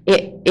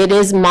 It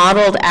is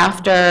modeled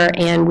after,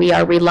 and we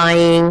are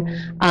relying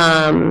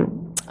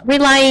on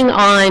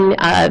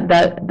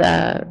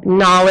the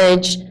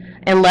knowledge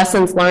and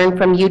lessons learned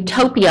from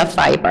Utopia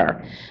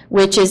Fiber,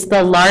 which is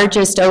the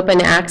largest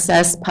open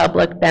access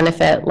public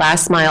benefit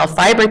last mile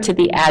fiber to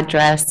the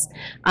address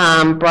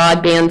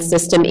broadband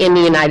system in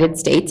the United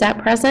States at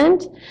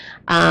present.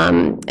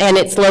 And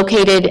it's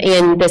located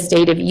in the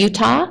state of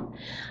Utah.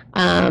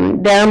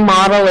 Their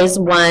model is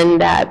one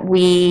that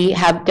we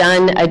have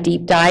done a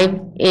deep dive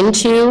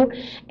into,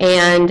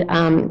 and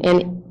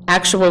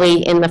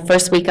actually in the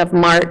first week of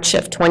March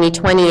of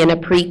 2020, in a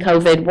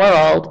pre-COVID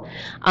world,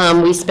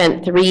 we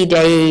spent 3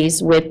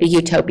 days with the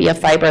Utopia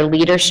Fiber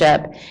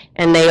leadership,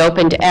 and they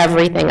opened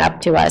everything up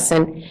to us.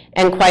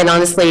 And quite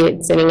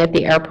honestly, sitting at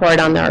the airport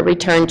on our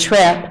return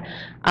trip,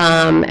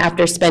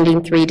 after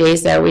spending 3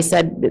 days there, we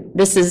said,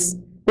 this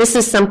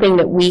is something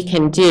that we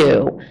can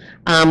do.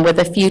 With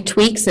a few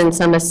tweaks and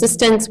some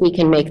assistance, we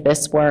can make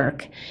this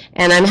work.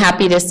 And I'm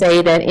happy to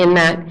say that in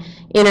that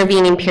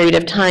intervening period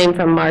of time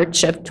from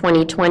March of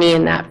 2020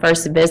 and that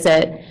first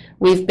visit,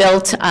 we've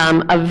built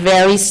a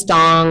very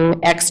strong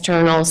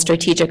external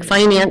strategic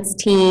finance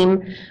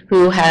team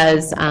who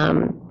has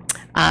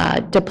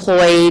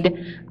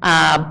deployed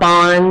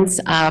bonds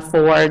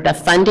for the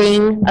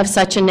funding of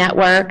such a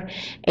network.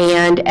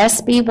 And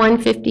SB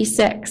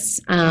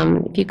 156,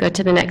 if you go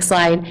to the next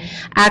slide,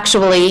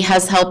 actually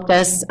has helped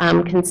us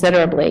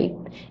considerably.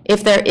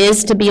 If there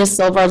is to be a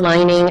silver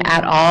lining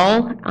at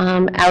all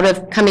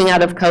coming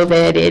out of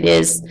COVID, it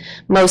is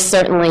most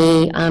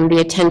certainly the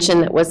attention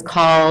that was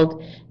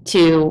called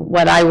to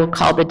what I will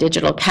call the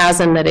digital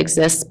chasm that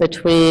exists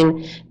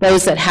between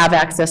those that have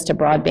access to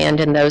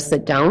broadband and those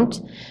that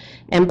don't.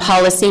 And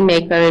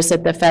policymakers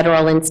at the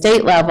federal and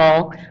state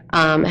level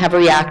have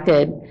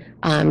reacted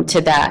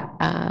to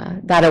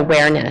that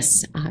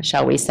awareness,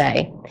 shall we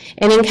say.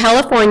 And in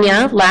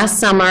California, last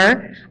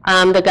summer,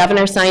 the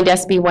governor signed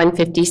SB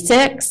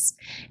 156,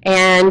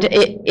 and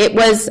it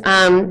was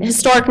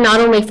historic not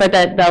only for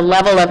the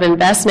level of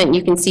investment.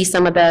 You can see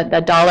some of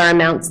the dollar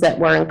amounts that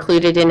were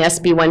included in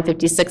SB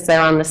 156 there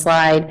on the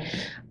slide,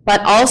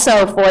 but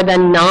also for the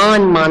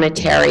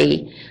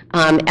non-monetary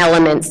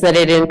elements that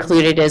it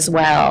included as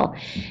well.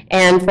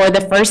 And for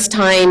the first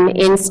time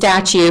in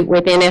statute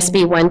within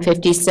SB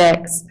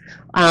 156,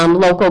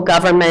 local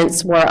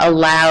governments were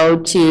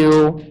allowed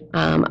to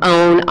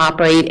own,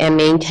 operate, and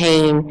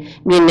maintain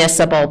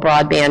municipal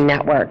broadband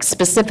networks,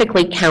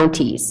 specifically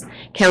counties.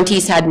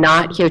 Counties had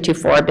not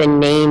heretofore been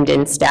named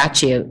in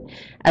statute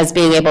as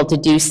being able to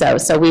do so.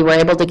 So we were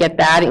able to get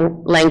that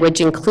language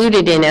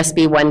included in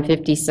SB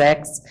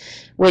 156,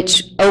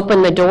 which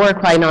opened the door,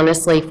 quite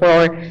honestly,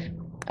 for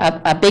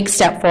a big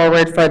step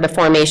forward for the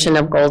formation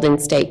of Golden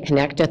State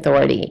Connect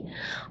Authority.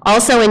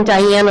 Also, and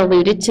Diane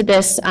alluded to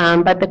this,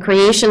 but the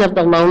creation of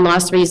the Loan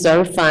Loss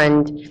Reserve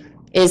Fund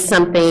is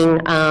something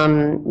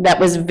that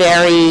was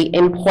very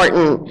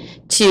important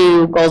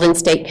to Golden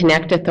State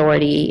Connect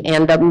Authority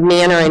and the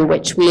manner in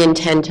which we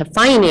intend to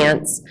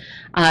finance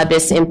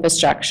this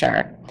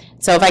infrastructure.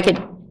 So if I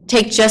could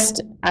take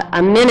just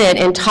a minute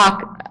and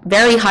talk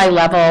very high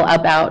level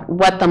about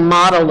what the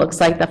model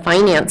looks like, the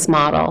finance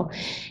model,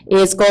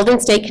 is Golden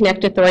State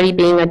Connect Authority,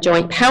 being a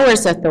joint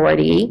powers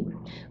authority,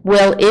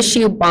 will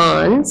issue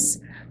bonds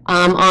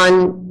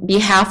on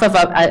behalf of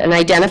an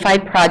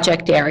identified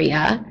project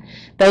area.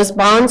 Those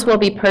bonds will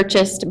be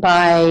purchased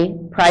by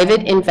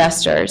private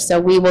investors, so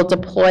we will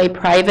deploy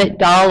private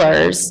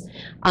dollars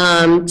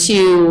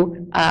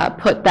to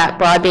put that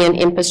broadband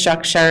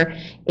infrastructure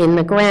in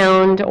the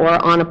ground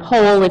or on a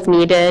pole if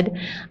needed,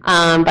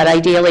 but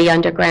ideally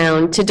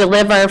underground, to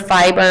deliver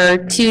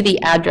fiber to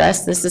the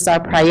address. This is our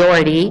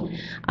priority,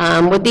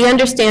 with the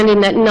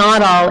understanding that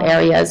not all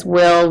areas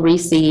will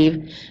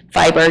receive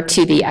fiber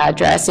to the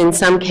address. In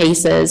some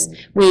cases,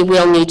 we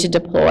will need to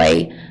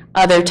deploy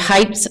other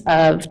types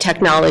of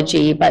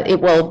technology, but it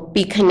will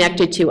be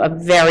connected to a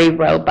very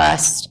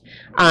robust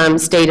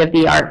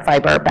state-of-the-art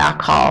fiber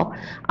backhaul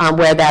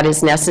where that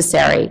is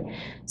necessary.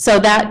 So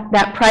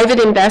that private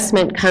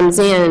investment comes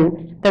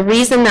in. The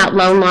reason that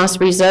loan loss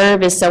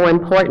reserve is so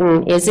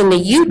important is in the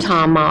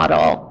Utah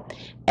model,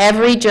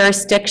 every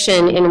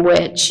jurisdiction in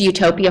which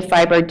Utopia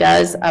Fiber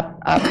does a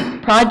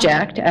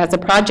project as a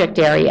project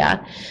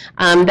area,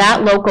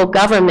 that local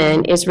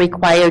government is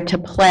required to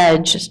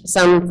pledge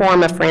some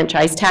form of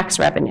franchise tax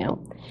revenue.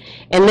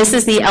 And this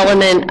is the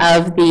element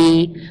of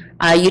the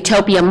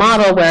utopia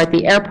model where at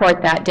the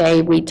airport that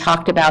day, we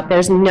talked about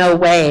there's no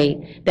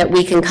way that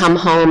we can come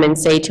home and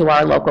say to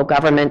our local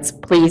governments,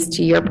 please,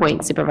 to your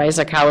point,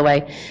 Supervisor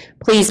Callaway,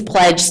 please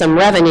pledge some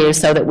revenue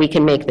so that we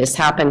can make this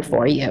happen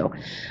for you.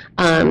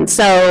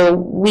 So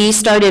we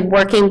started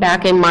working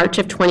back in March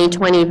of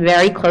 2020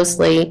 very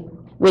closely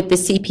with the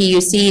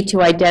CPUC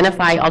to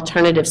identify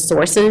alternative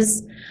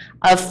sources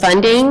of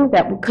funding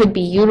that could be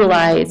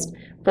utilized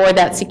for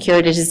that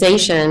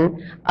securitization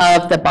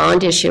of the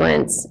bond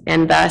issuance.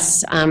 And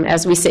thus,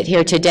 as we sit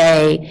here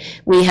today,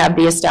 we have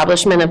the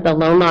establishment of the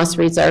Loan Loss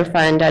Reserve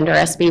Fund under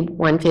SB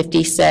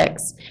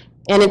 156.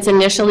 And it's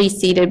initially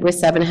seeded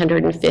with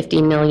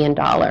 $750 million.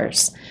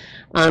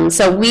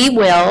 So we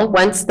will,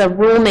 once the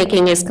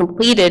rulemaking is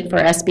completed for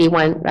SB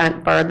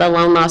 1, for the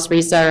Loan Loss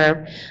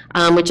Reserve,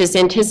 which is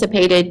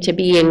anticipated to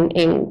be in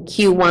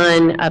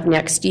Q1 of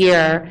next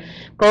year,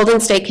 Golden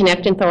State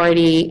Connect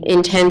Authority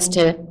intends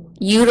to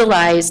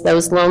utilize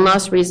those loan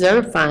loss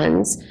reserve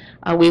funds.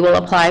 We will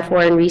apply for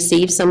and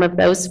receive some of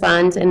those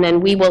funds, and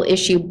then we will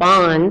issue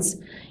bonds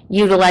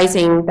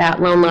utilizing that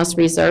loan loss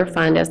reserve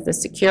fund as the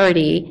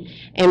security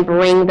and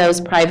bring those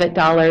private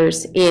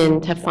dollars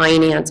in to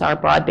finance our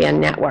broadband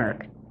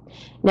network.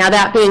 Now,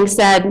 that being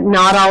said,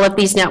 not all of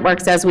these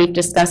networks, as we've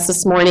discussed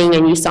this morning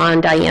and you saw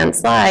on Diane's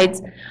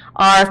slides,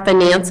 are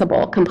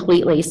financeable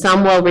completely.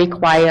 Some will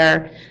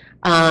require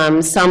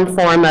some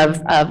form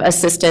of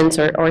assistance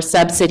or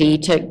subsidy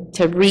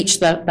to reach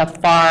the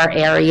far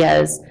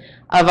areas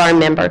of our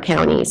member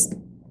counties.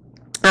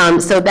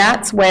 So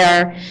that's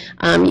where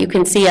you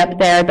can see up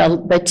there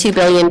the $2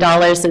 billion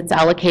that's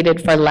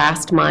allocated for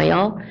last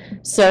mile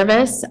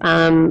service.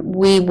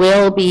 We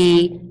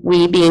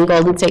being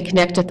Golden State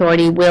Connect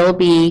Authority, will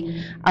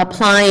be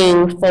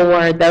applying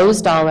for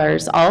those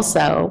dollars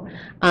also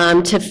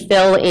to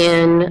fill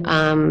in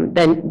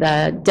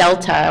the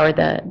delta or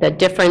the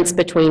difference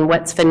between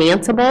what's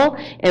financeable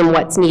and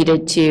what's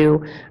needed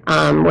to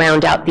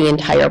round out the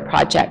entire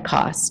project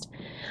cost.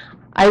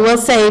 I will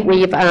say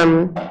we've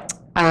gone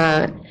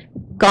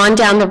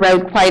down the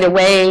road quite a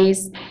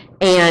ways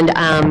and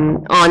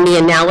on the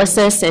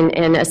analysis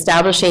and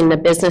establishing the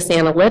business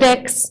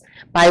analytics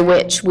by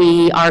which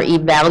we are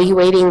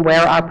evaluating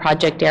where our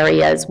project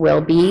areas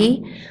will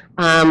be.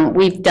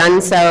 We've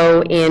done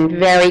so in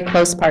very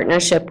close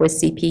partnership with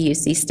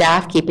CPUC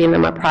staff, keeping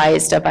them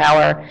apprised of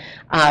our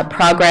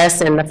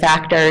progress and the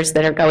factors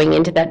that are going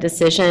into that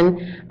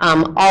decision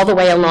all the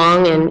way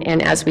along,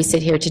 and as we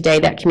sit here today,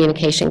 that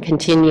communication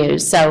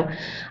continues. So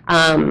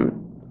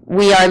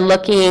we are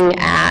looking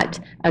at,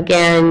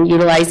 again,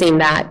 utilizing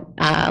that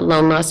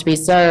loan loss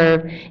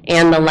reserve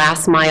and the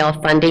last mile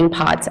funding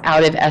pots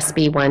out of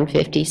SB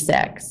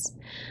 156.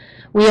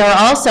 We are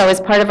also, as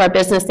part of our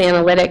business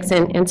analytics,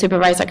 and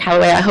Supervisor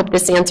Callaway, I hope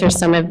this answers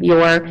some of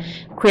your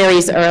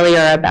queries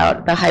earlier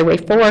about the Highway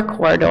 4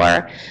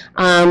 corridor.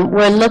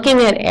 We're looking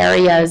at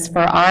areas for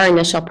our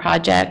initial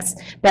projects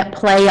that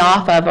play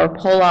off of or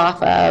pull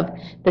off of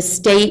the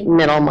state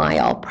middle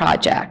mile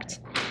project.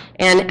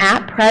 And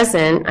at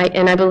present,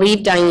 I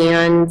believe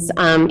Diane's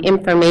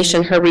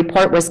information, her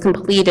report was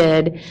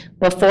completed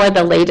before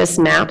the latest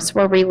maps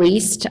were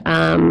released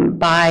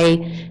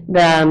by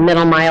the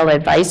Middle Mile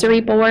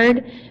Advisory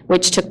Board,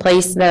 which took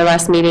place, their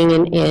last meeting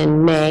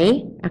in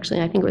May.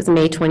 Actually, I think it was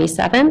May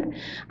 27th.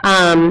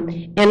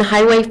 And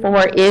Highway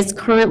 4 is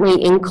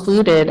currently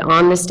included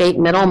on the state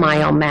middle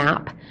mile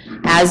map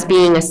as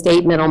being a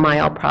state middle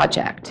mile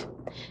project.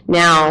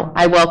 Now,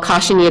 I will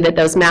caution you that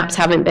those maps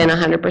haven't been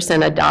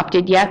 100%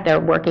 adopted yet. They're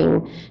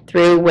working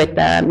through with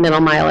the Middle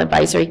Mile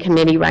Advisory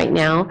Committee right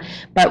now.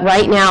 But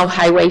right now,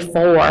 Highway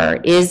 4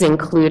 is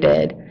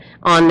included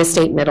on the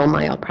State Middle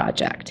Mile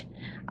project.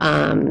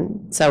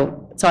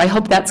 So I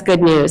hope that's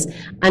good news.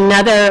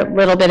 Another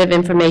little bit of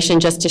information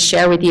just to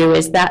share with you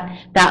is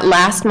that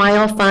last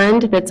mile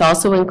fund that's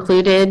also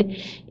included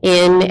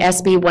in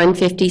SB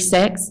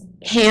 156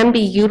 can be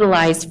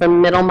utilized for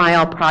middle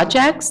mile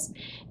projects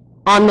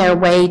on their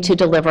way to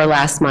deliver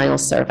last mile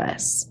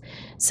service.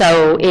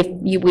 So if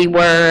we were,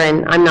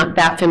 and I'm not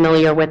that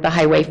familiar with the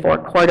Highway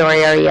 4 corridor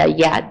area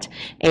yet,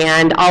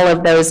 and all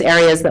of those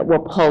areas that will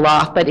pull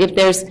off, but if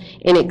there's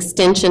an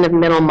extension of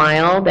middle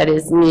mile that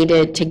is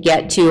needed to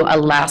get to a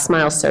last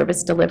mile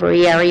service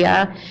delivery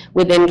area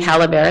within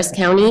Calaveras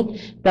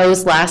County,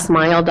 those last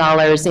mile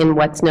dollars in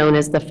what's known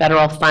as the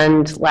federal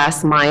fund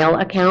last mile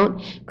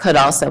account could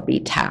also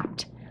be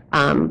tapped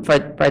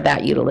for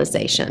that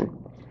utilization.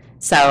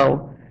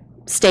 So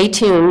stay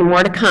tuned,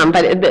 more to come,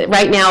 but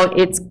right now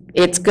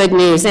it's good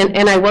news.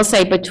 And I will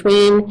say,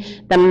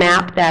 between the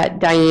map that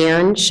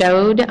Diane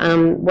showed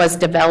was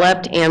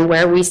developed and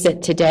where we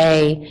sit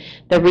today,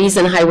 the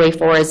reason Highway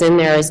 4 is in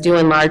there is due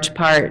in large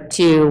part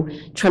to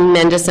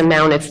tremendous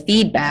amount of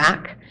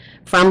feedback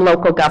from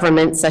local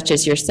governments such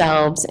as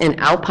yourselves. And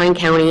Alpine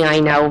County, I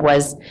know,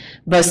 was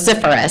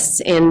vociferous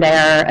in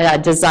their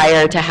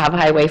desire to have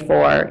Highway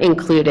 4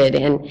 included,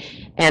 and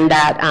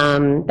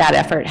that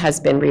effort has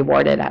been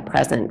rewarded at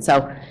present.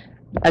 So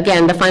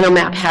again, the final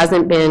map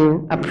hasn't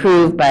been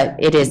approved, but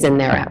it is in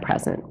there at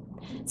present.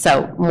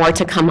 So more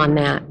to come on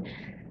that.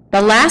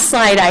 The last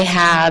slide I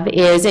have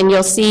is, and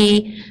you'll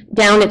see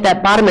down at the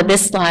bottom of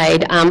this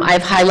slide,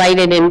 I've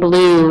highlighted in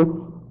blue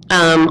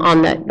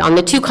on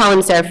the two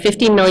columns there,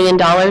 $50 million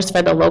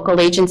for the local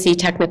agency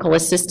technical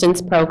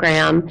assistance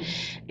program,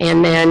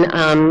 and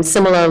then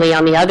similarly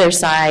on the other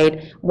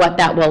side, what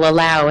that will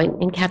allow.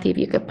 And Kathy, if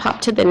you could pop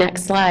to the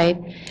next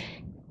slide.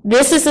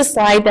 This is a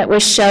slide that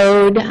was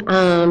shared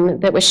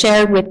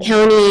with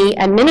county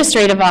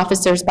administrative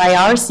officers by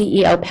our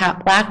CEO,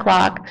 Pat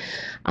Blacklock,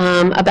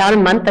 about a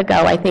month ago,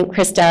 I think,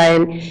 Krista,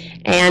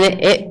 and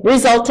it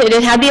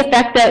had the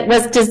effect that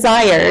was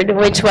desired,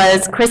 which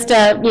was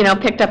Krista,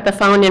 picked up the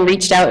phone and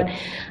reached out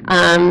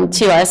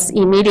to us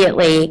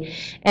immediately.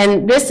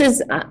 And this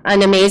is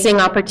an amazing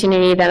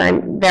opportunity that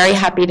I'm very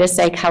happy to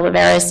say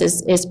Calaveras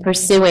is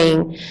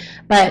pursuing.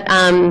 But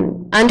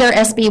under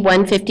SB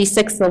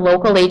 156, the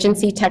Local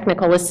Agency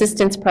Technical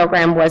Assistance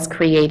Program was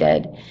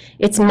created.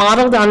 It's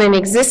modeled on an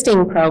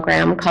existing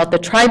program called the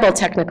Tribal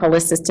Technical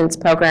Assistance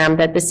Program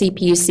that the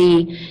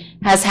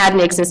CPUC has had in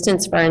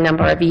existence for a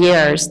number of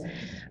years.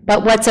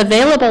 But what's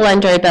available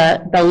under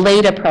the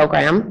LATA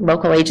program,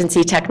 Local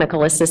Agency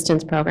Technical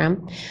Assistance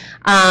Program,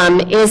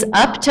 is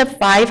up to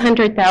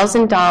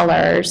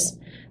 $500,000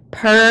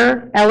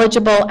 per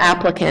eligible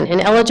applicant. And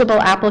eligible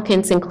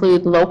applicants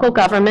include local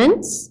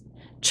governments,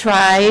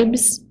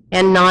 tribes,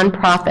 and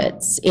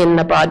nonprofits in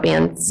the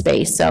broadband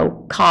space,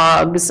 so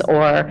COGS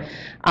or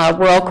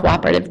rural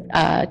cooperative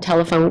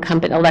telephone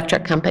company,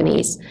 electric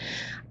companies.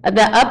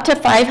 The up to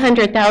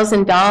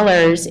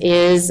 $500,000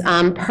 is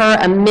per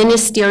a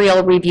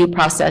ministerial review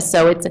process.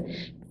 So it's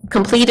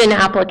complete an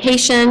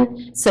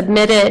application,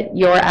 submit it,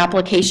 your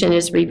application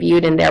is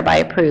reviewed and thereby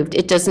approved.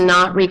 It does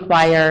not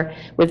require,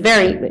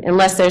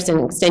 unless there's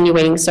an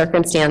extenuating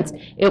circumstance,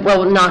 it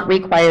will not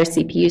require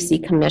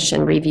CPUC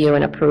commission review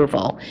and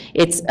approval.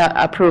 It's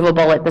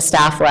approvable at the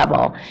staff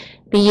level.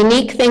 The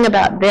unique thing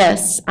about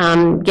this,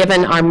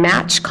 given our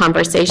match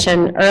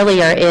conversation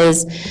earlier,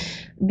 is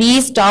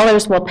these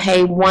dollars will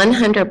pay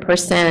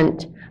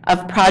 100%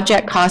 of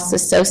project costs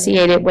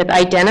associated with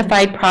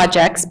identified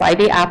projects by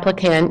the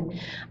applicant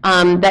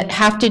that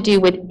have to do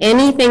with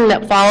anything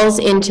that falls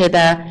into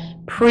the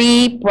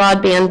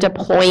pre-broadband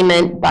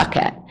deployment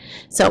bucket.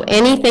 So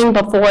anything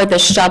before the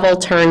shovel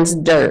turns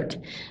dirt,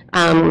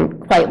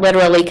 quite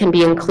literally can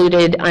be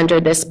included under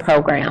this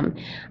program.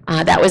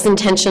 That was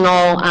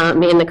intentional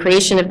in the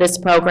creation of this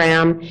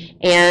program,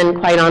 and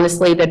quite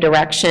honestly, the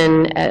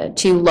direction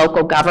to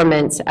local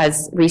governments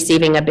as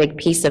receiving a big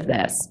piece of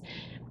this.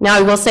 Now,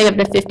 I will say of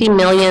the $50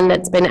 million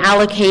that's been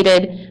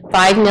allocated,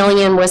 $5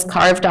 million was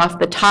carved off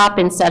the top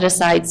and set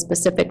aside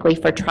specifically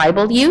for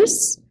tribal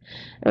use,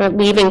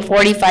 leaving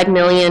 $45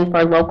 million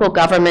for local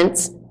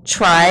governments,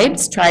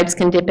 tribes. Tribes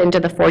can dip into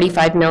the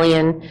 $45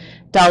 million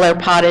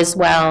pot as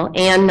well,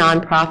 and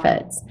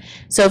nonprofits.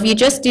 So if you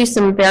just do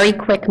some very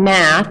quick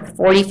math,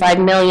 45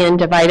 million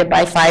divided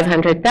by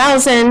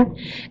 500,000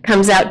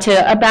 comes out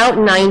to about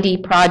 90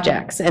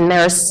 projects, and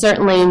there are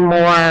certainly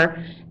more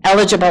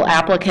eligible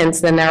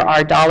applicants than there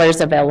are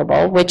dollars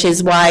available, which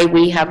is why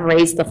we have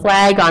raised the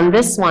flag on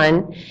this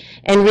one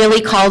and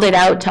really called it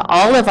out to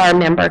all of our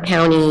member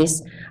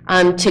counties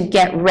to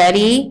get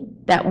ready,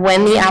 that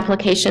when the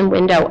application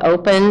window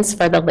opens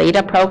for the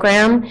LATA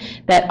program,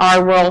 that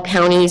our rural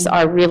counties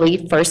are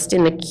really first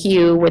in the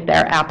queue with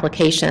their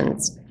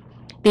applications.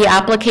 The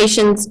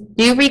applications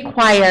do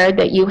require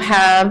that you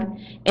have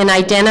an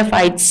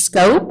identified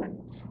scope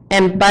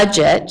and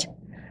budget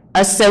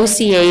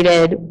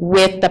associated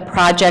with the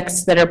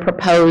projects that are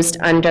proposed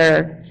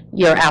under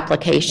your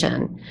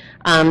application.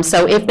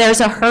 So if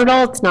there's a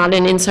hurdle, it's not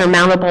an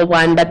insurmountable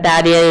one, but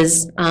that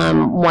is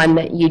one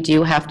that you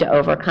do have to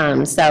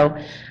overcome. So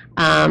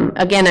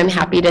again, I'm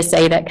happy to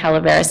say that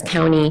Calaveras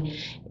County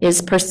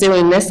is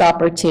pursuing this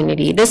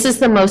opportunity. This is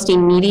the most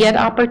immediate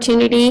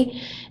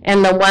opportunity,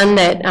 and the one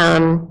that,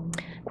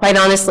 quite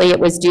honestly, it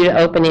was due to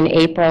open in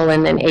April,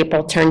 and then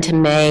April turned to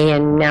May,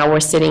 and now we're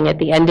sitting at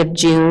the end of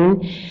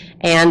June.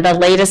 And the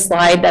latest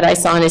slide that I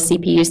saw in a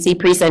CPUC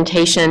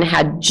presentation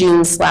had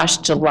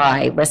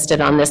June/July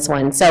listed on this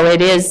one. So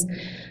it is,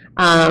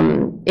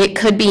 it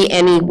could be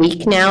any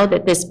week now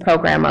that this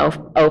program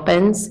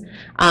opens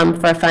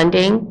for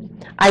funding.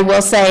 I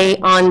will say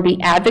on the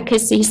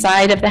advocacy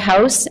side of the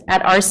house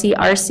at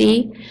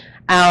RCRC,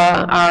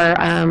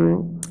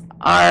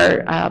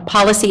 our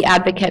policy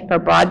advocate for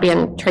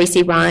broadband,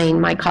 Tracy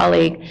Ryan, my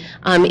colleague,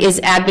 is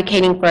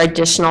advocating for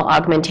additional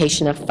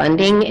augmentation of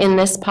funding in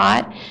this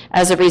pot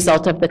as a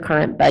result of the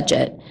current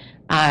budget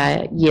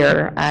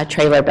year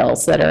trailer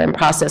bills that are in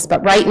process.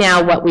 But right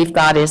now, what we've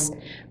got is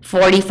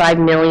 45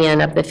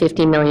 million of the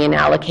 50 million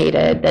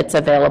allocated that's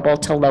available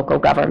to local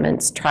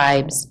governments,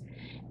 tribes,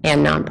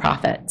 and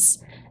nonprofits.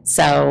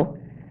 So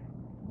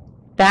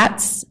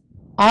that's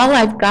all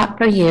I've got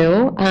for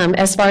you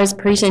as far as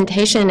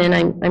presentation, and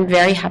I'm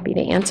very happy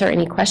to answer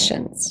any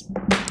questions.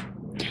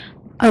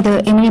 Are there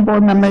any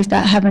board members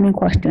that have any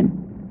question?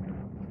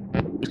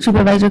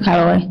 Supervisor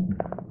Callaway.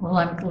 Well,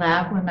 I'm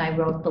glad when I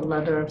wrote the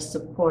letter of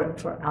support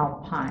for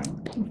Alpine.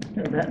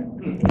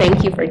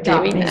 Thank you for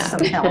Got doing me that.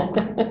 some help.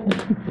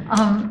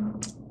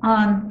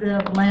 On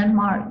the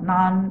landmark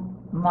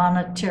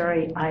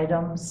non-monetary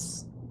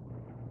items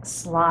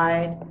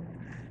slide,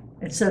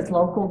 it says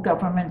local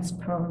governments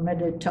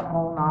permitted to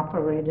own,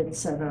 operate, et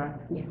cetera.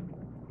 Yeah.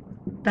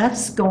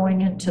 That's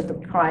going into the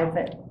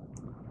private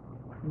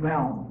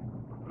realm.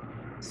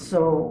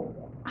 So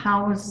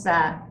how is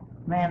that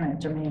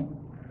managed? I mean,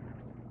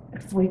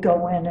 if we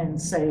go in and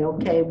say,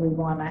 okay, we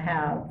want to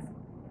have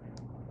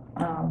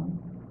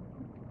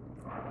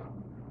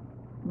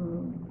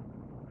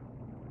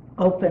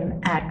open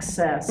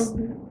access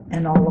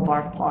in all of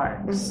our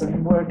parks,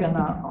 and we're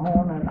gonna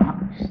own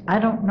it, I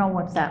don't know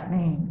what that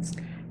means.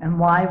 And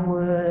why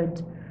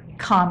would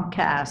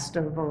Comcast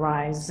or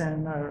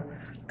Verizon or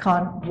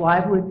why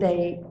would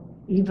they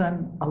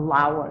even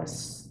allow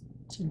us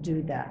to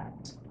do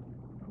that?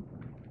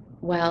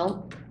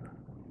 Well,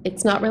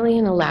 it's not really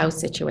an allow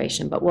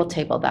situation, but we'll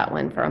table that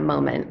one for a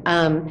moment.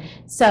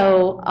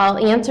 So I'll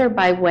answer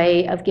by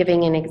way of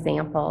giving an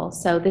example.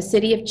 So the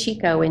city of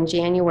Chico in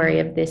January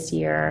of this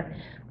year,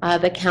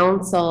 the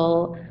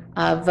council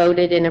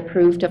voted and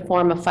approved to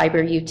form a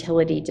fiber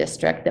utility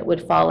district that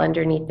would fall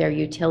underneath their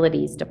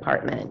utilities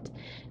department.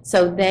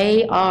 So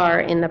they are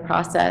in the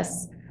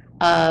process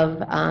of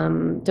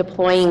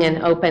deploying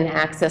an open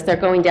access. They're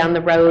going down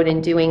the road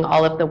and doing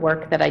all of the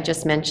work that I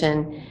just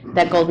mentioned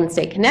that Golden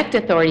State Connect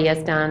Authority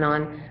has done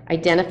on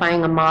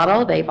identifying a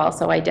model. They've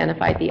also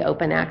identified the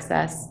open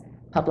access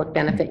public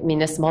benefit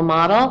municipal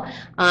model.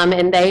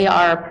 And they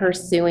are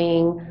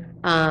pursuing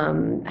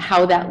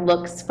how that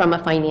looks from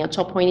a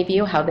financial point of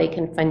view, how they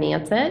can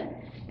finance it.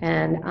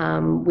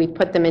 And we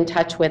put them in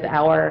touch with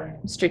our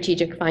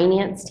strategic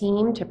finance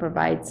team to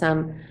provide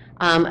some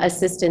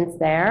assistance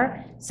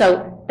there.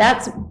 So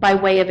that's, by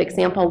way of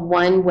example,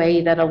 one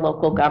way that a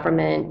local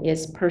government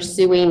is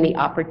pursuing the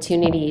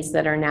opportunities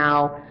that are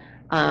now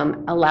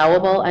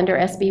allowable under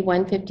SB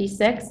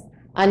 156.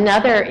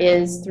 Another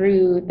is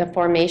through the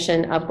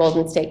formation of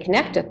Golden State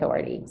Connect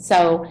Authority.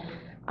 So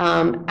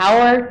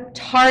our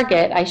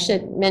target, I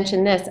should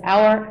mention this,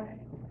 our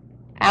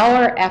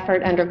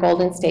effort under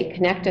Golden State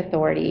Connect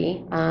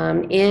Authority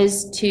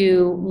is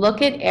to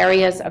look at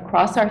areas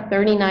across our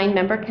 39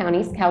 member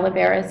counties.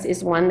 Calaveras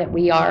is one that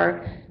we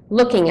are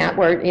looking at.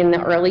 We're in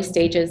the early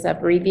stages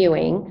of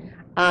reviewing,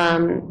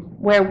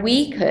 where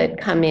we could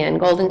come in,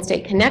 Golden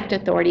State Connect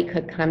Authority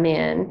could come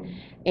in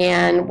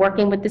and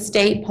working with the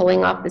state,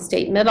 pulling off the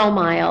state middle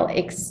mile,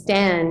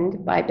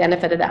 extend by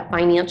benefit of that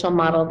financial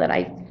model that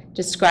I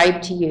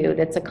described to you,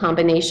 that's a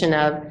combination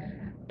of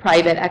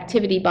private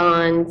activity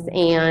bonds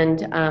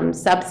and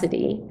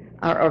subsidy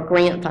or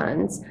grant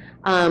funds.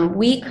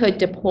 We could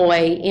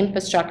deploy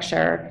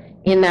infrastructure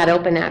in that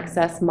open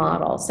access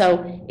model.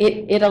 So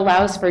it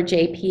allows for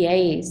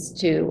JPAs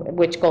to,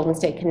 which Golden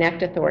State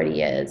Connect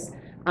Authority is,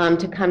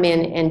 to come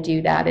in and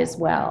do that as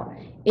well.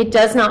 It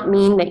does not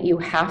mean that you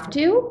have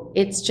to.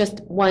 It's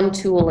just one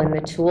tool in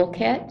the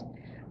toolkit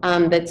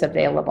that's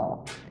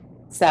available.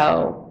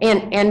 So,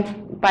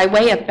 and by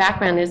way of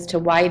background as to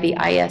why the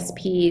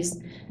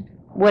ISPs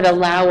would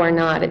allow or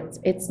not,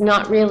 it's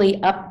not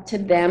really up to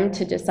them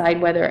to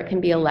decide whether it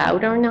can be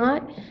allowed or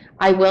not.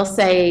 I will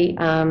say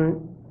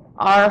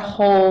our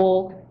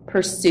whole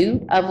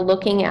pursuit of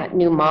looking at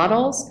new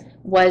models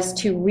was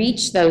to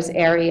reach those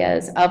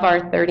areas of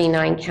our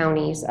 39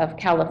 counties of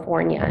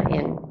California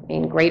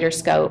in greater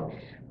scope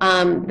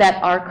that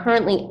are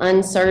currently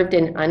unserved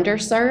and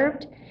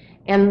underserved.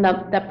 And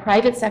the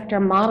private sector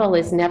model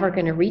is never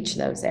going to reach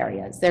those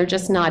areas. They're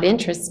just not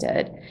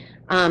interested.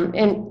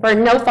 And for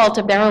no fault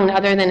of their own,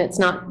 other than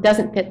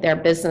doesn't fit their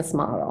business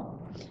model.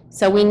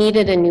 So we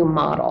needed a new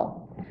model.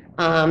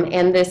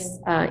 And this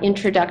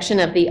introduction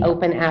of the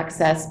open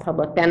access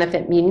public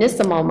benefit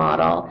municipal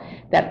model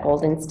that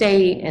Golden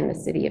State and the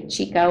city of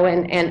Chico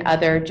and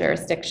other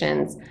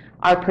jurisdictions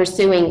are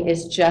pursuing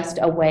is just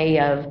a way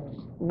of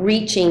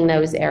reaching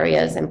those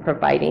areas and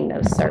providing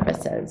those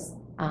services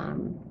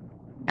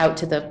out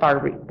to the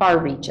far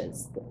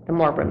reaches, the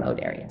more remote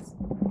areas.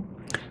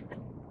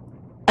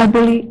 I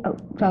believe, oh,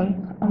 sorry.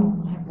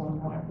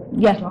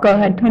 Yes, go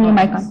ahead, turn your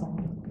mic on.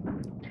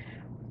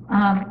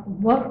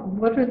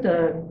 What are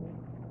the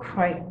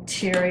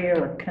criteria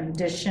or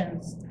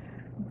conditions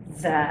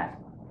that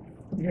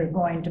you're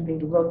going to be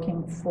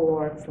looking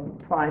for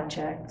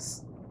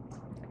projects?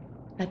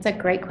 That's a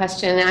great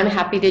question, and I'm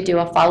happy to do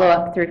a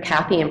follow-up through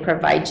Kathy and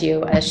provide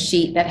you a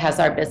sheet that has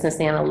our business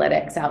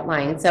analytics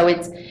outlined. So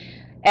it's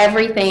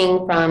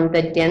everything from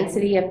the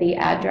density of the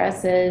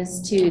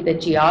addresses to the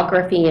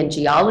geography and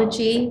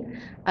geology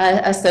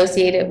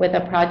associated with a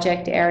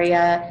project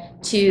area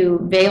to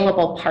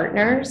available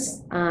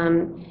partners.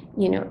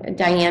 You know,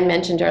 Diane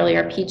mentioned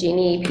earlier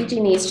PG&E.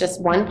 PG&E is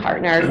just one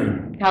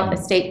partner.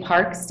 State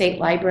parks, state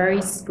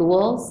libraries,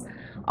 schools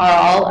are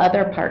all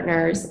other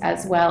partners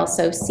as well.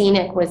 So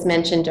Scenic was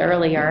mentioned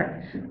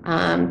earlier.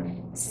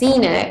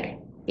 Scenic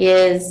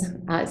is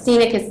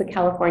the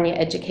California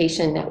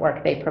Education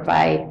Network. They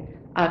provide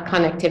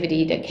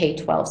connectivity to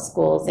K-12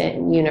 schools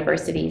and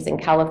universities in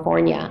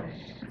California.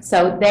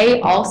 So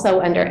they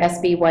also, under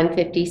SB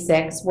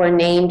 156, were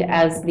named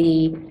as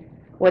the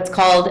what's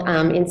called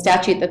in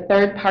statute the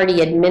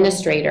third-party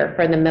administrator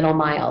for the middle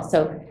mile.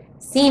 So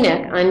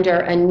Scenic,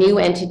 under a new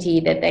entity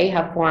that they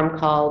have formed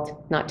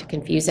called, not to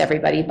confuse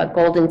everybody, but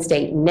Golden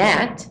State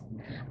Net,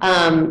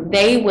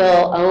 they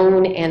will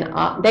own and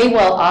they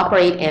will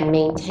operate and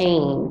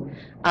maintain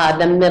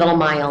the middle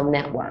mile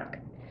network.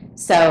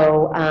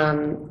 So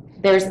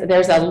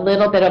there's a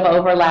little bit of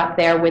overlap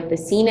there with the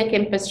Scenic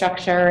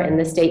infrastructure and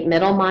the state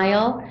middle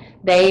mile.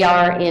 They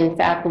are in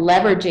fact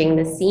leveraging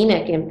the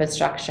Scenic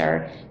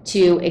infrastructure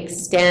to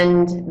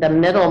extend the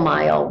middle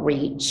mile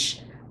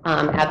reach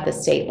at the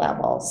state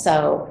level.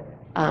 So,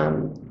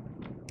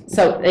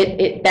 so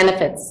it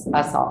benefits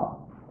us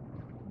all.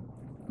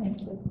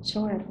 Thank you.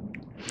 Sure.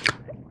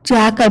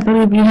 Jack, I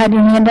believe you had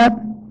your hand up.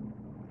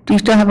 Do you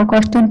still have a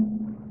question?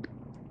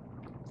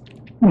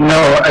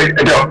 No, I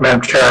don't,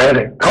 Madam Chair. I had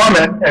a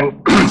comment,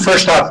 and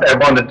first off, I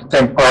wanted to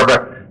thank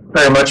Barbara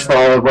very much for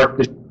all the work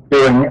that she's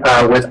doing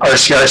with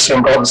RCRC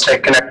and Golden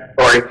State Connect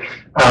Authority.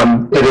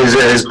 It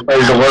is a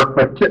pleasure to work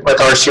with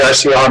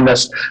RCRC on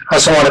this. I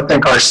also want to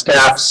thank our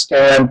staff,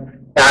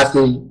 Stan,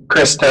 Kathy,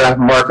 Krista,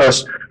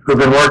 Marcos, who've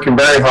been working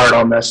very hard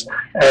on this.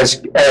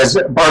 As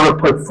Barbara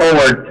put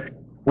forward,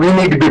 we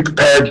need to be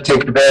prepared to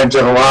take advantage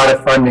of a lot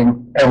of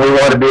funding, and we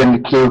want to be in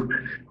the queue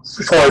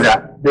for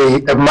that.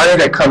 The money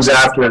that comes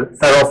after the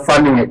federal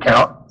funding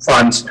account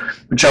funds,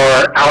 which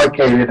are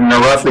allocated in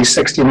roughly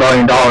 $60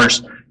 million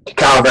to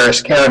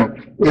Calaveras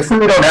County, if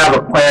we don't have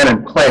a plan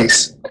in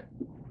place,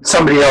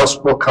 somebody else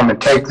will come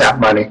and take that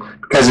money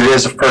because it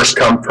is a first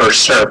come,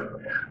 first serve.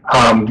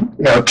 You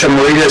know, to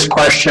Marita's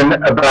question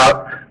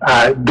about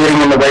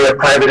getting in the way of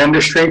private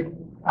industry,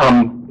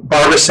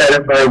 Barbara said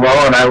it very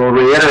well, and I will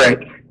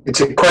reiterate,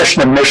 it's a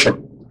question of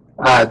mission.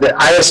 The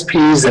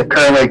ISPs that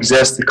currently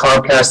exist, the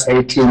Comcast,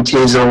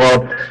 AT&Ts of the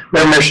world,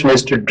 their mission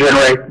is to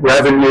generate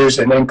revenues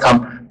and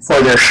income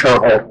for their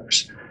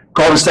shareholders.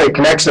 Golden State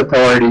Connect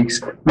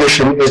Authority's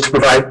mission is to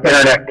provide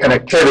internet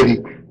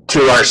connectivity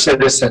to our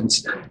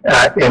citizens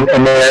in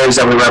the areas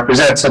that we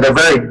represent. So they're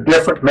very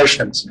different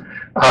missions.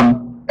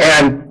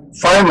 And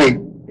finally,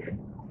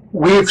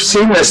 we've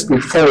seen this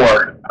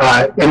before.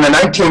 In the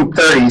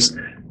 1930s,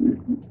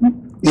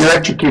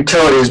 electric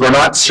utilities were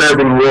not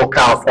serving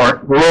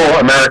rural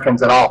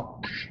Americans at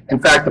all. In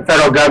fact, the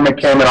federal government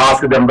came and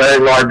offered them very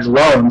large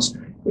loans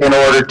in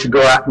order to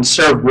go out and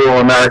serve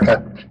rural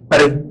America.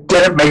 But it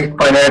didn't make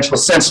financial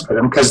sense for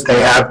them because they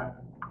have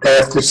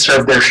to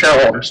serve their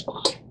shareholders.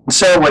 And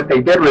so what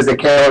they did was they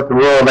came out with the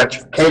Rural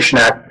Electrification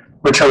Act,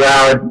 which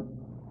allowed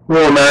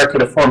rural America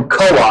to form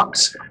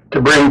co-ops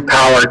to bring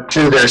power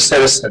to their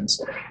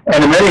citizens.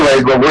 And in many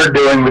ways, what we're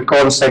doing with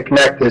Golden State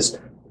Connect is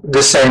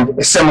a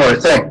similar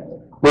thing.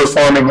 We're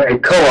forming a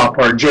co-op,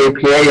 or a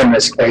JPA in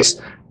this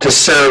case, to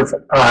serve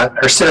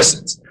our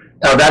citizens.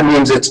 Now that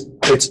means it's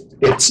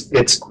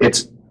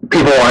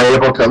people are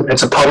able to,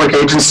 it's a public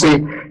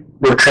agency,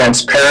 we're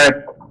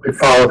transparent, we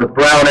follow the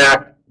Brown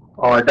Act,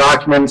 all our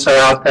documents are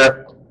out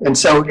there, and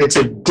so it's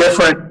a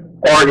different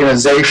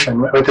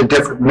organization with a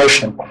different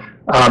mission.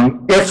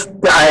 If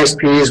the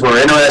ISPs were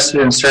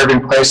interested in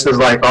serving places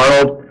like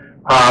Arnold,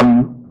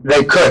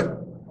 they could.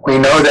 We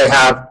know they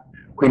have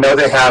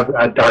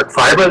dark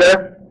fiber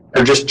there.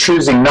 They're just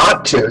choosing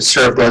not to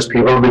serve those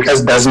people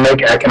because it doesn't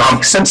make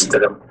economic sense to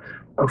them.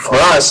 But for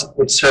us,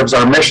 it serves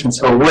our mission,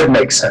 so it would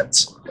make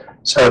sense.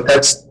 So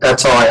that's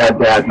all I had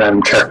to add,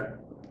 Madam Chair.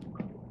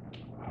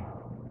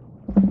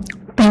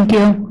 Thank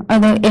you. Are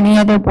there any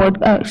other board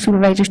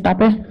supervisors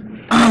topics?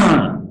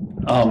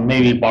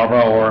 Maybe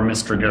Barbara or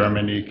Mr.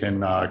 Garamendi can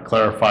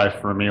clarify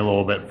for me a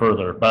little bit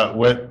further. But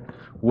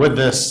with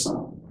this,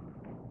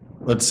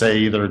 let's say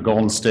either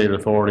Golden State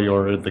Authority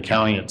or the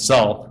county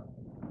itself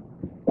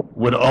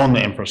would own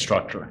the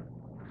infrastructure.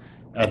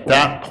 At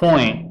that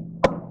point,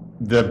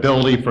 the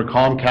ability for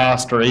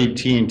Comcast or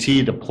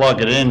AT&T to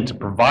plug it in to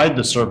provide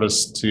the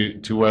service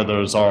to where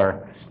those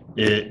are,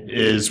 it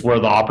is where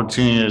the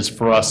opportunity is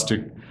for us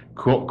to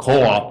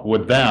co-op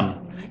with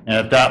them. And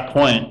at that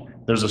point,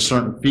 there's a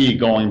certain fee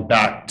going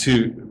back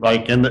to,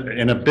 like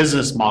in a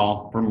business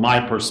model, from my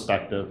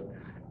perspective,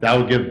 that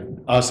would give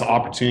us the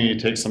opportunity to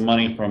take some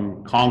money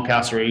from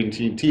Comcast or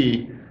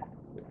AT&T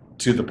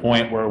to the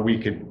point where we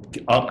could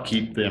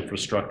upkeep the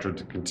infrastructure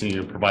to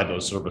continue to provide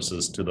those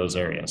services to those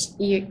areas.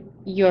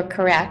 You're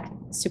correct,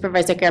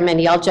 Supervisor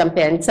Garamendi. I'll jump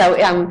in. So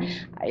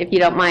if you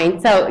don't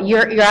mind. So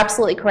you're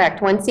absolutely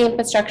correct. Once the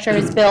infrastructure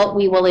is built,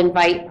 we will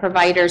invite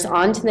providers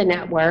onto the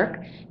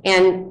network,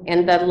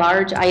 and the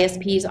large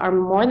ISPs are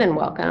more than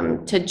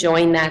welcome to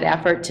join that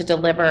effort to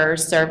deliver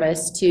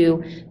service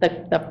to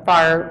the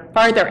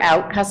farther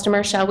out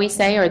customers, shall we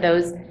say, or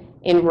those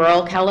in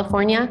rural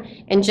California.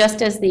 And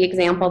just as the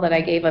example that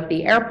I gave of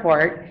the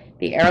airport,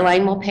 the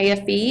airline will pay a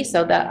fee,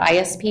 so the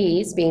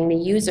ISPs, being the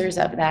users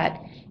of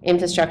that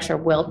infrastructure,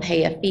 will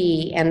pay a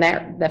fee, and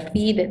the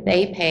fee that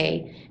they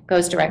pay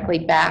goes directly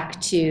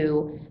back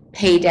to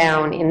pay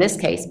down, in this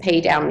case, pay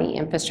down the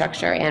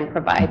infrastructure and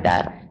provide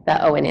the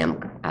O&M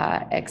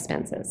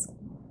expenses.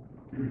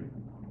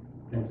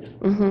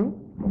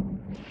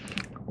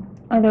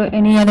 Are there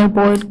any other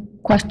board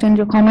questions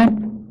or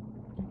comments?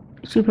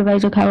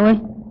 Supervisor Callaway?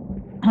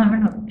 I'm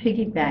going to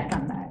piggyback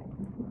on that.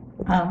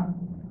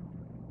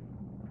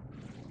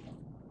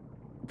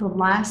 The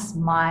last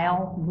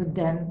mile would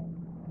then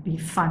be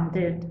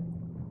funded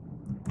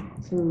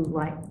through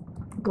like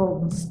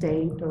Golden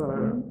State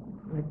or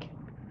the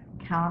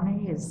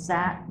county? Is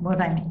that what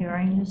I'm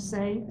hearing you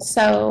say?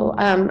 So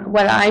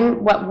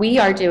what we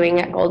are doing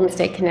at Golden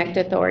State Connect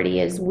Authority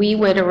is we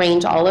would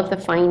arrange all of the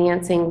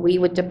financing, we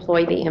would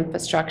deploy the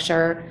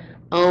infrastructure,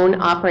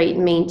 own, operate,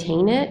 and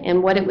maintain it.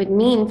 And what it would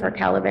mean for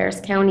Calaveras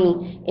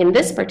County in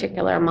this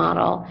particular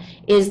model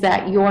is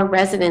that your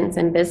residents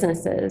and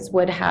businesses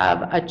would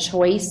have a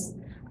choice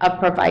of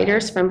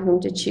providers from whom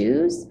to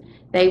choose.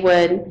 They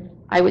would,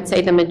 I would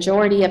say the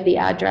majority of the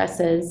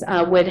addresses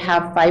would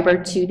have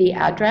fiber to the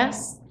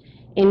address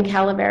in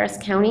Calaveras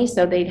County,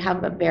 so they'd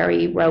have a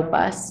very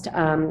robust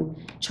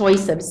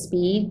choice of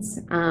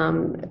speeds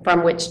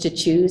from which to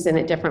choose and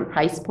at different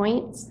price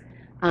points.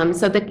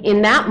 So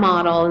in that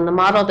model, in the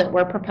model that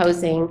we're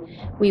proposing,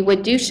 we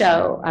would do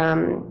so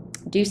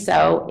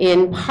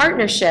in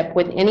partnership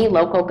with any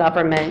local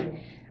government,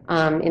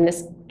 in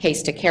this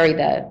case to carry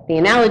the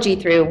analogy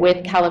through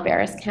with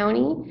Calaveras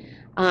County,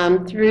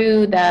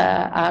 through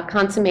the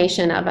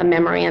consummation of a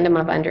memorandum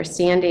of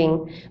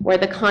understanding where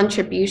the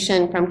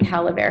contribution from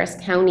Calaveras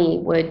County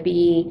would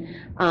be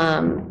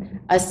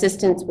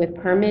assistance with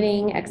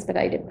permitting,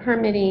 expedited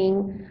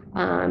permitting.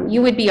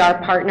 You would be our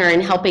partner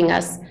in helping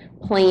us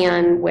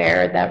plan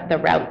where the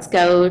routes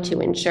go to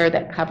ensure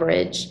that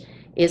coverage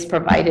is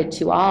provided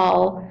to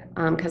all,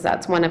 because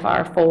that's one of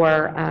our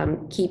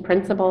 4 key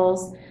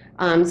principles.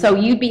 So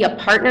you'd be a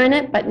partner in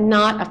it, but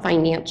not a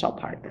financial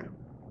partner.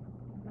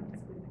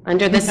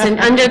 Under the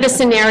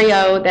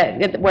scenario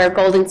where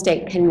Golden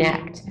State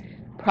Connect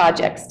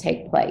projects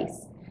take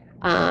place.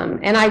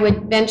 And I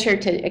would venture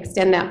to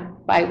extend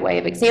that by way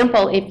of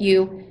example. If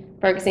you,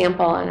 for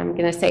example, and I'm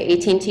going to say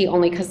AT&T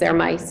only because they're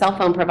my cell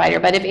phone provider,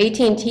 but if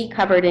AT&T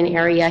covered an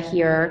area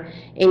here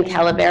in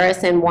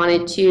Calaveras and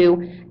wanted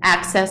to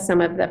access some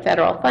of the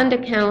federal fund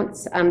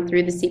accounts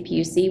through the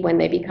CPUC when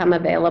they become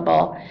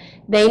available,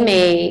 they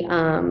may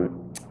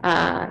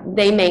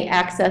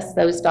access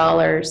those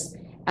dollars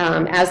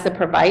as the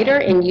provider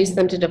and use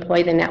them to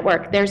deploy the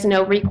network. There's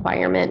no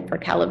requirement for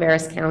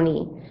Calaveras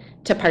County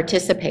to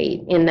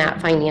participate in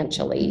that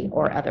financially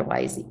or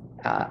otherwise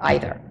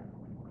either.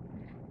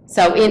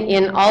 So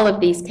in all of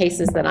these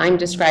cases that I'm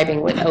describing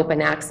with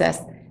open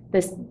access,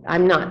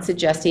 I'm not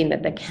suggesting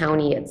that the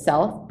county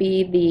itself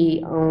be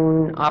the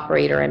own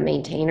operator and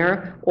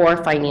maintainer or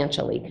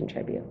financially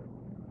contribute.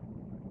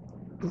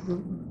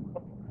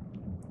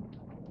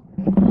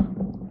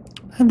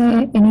 Are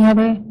there any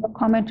other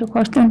comments or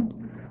questions?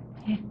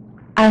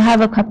 I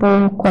have a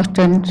couple of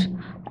questions.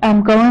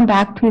 Going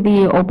back to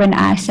the open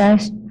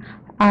access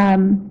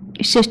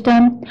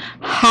system,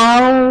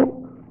 how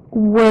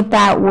would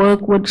that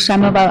work with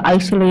some of our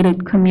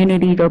isolated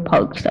communities or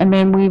parks? I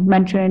mean, we've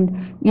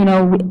mentioned, you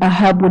know, a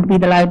hub would be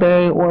the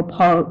library or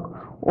park,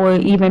 or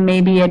even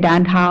maybe a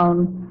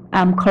downtown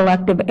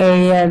collective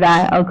area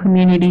that our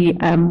community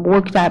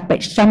works at,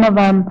 but some of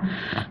them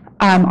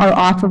are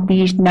off of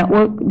these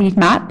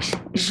maps.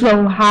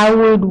 So how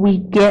would we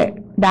get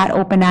that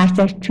open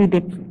access to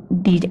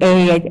these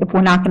areas if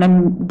we're not going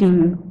to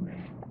do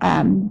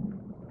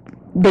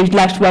there's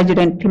less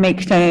residents to make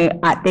sure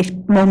at this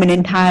moment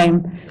in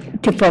time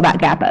to fill that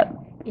gap up?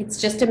 It's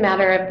just a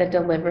matter of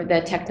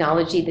the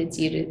technology that's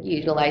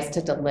utilized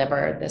to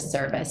deliver the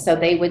service. So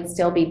they would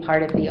still be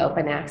part of the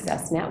open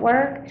access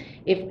network.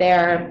 If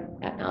they're,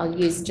 I'll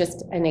use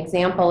just an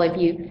example,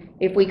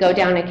 if we go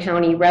down a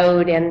county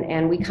road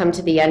and we come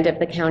to the end of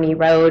the county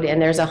road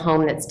and there's a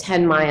home that's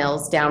 10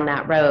 miles down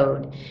that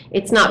road,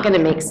 it's not going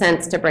to make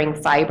sense to bring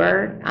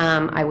fiber,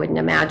 I wouldn't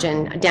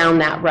imagine, down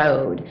that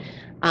road.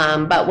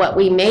 But what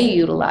we may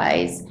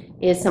utilize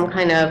is some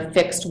kind of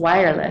fixed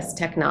wireless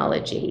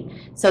technology.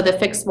 So the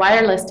fixed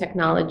wireless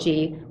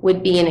technology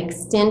would be an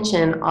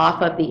extension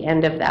off of the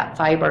end of that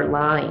fiber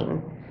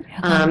line.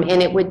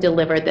 And it would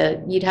deliver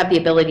you'd have the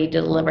ability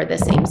to deliver the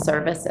same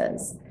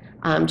services,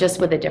 just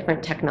with a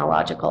different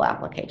technological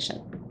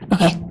application.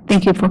 Okay,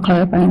 thank you for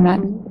clarifying that.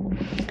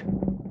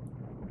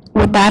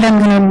 With that, I'm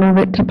going to move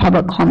it to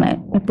public comment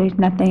if there's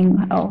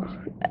nothing else.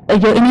 Is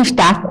there any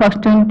staff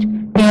questions?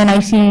 Dan, I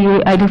see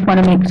you. I just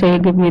want to make sure I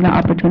give you the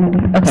opportunity.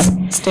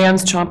 Okay.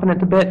 Stan's chomping at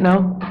the bit,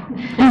 no?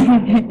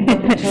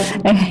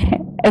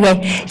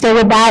 Okay, so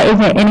with that, is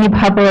there any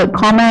public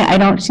comment? I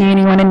don't see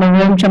anyone in the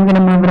room, so I'm going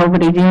to move it over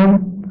to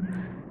Zoom.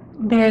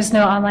 There is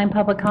no online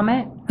public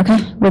comment. Okay,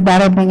 with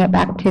that, I'll bring it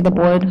back to the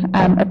board.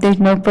 If there's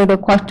no further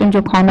questions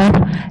or comments,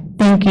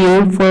 thank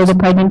you for the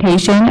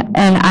presentation,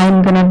 and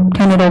I'm going to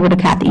turn it over to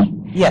Kathy.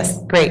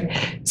 Yes, great.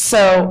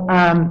 So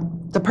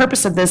the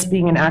purpose of this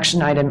being an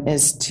action item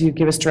is to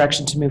give us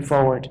direction to move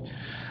forward.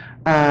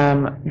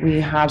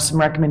 We have some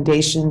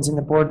recommendations in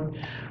the board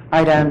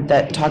item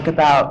that talk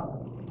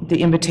about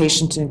the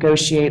invitation to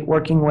negotiate,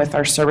 working with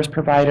our service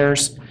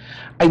providers,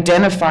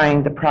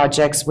 identifying the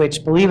projects,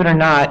 which, believe it or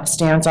not,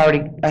 Stan's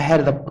already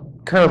ahead of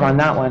curve on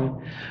that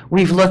one.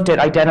 We've looked at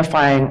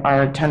identifying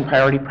our 10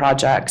 priority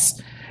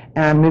projects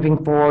and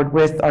moving forward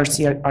with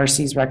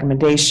RC's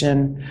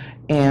recommendation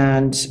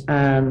and,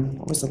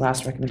 what was the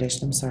last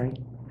recommendation? I'm sorry.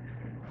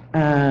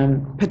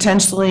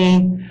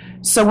 Potentially,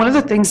 so one of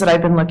the things that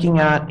I've been looking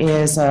at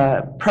is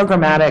a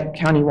programmatic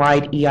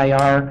countywide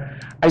EIR.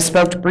 I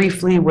spoke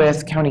briefly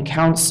with county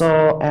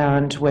council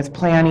and with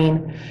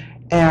planning,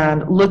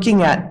 and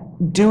looking at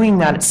doing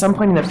that at some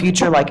point in the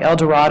future, like El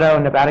Dorado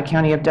and Nevada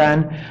County have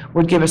done,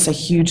 would give us a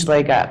huge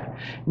leg up.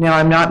 Now,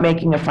 I'm not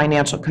making a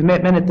financial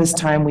commitment at this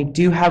time. We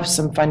do have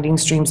some funding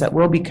streams that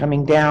will be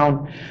coming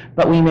down,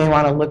 but we may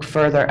want to look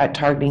further at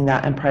targeting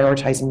that and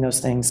prioritizing those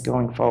things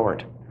going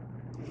forward.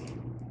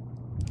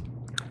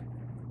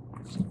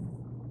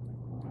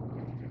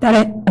 Got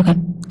it? Okay,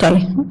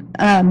 sorry.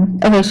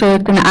 Okay, so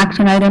it's an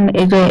action item.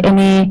 Is there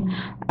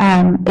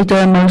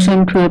a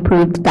motion to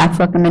approve staff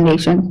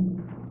recommendation?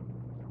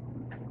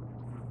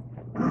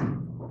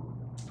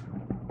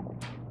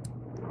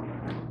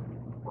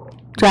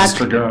 Jack?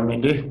 Mr.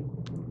 Garamendi?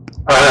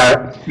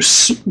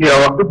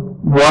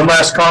 One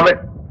last comment.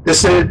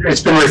 It's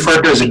been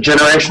referred to as a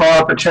generational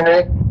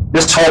opportunity.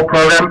 This whole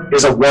program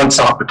is a once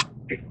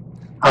opportunity.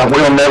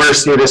 We'll never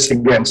see this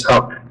again.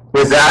 So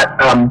with that,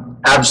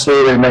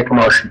 absolutely make a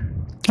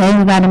motion. Okay,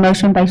 we got a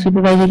motion by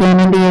Supervisor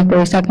Garamendi. Is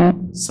there a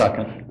second?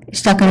 Second.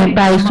 Seconded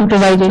by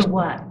Supervisor.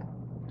 What?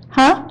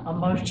 Huh? A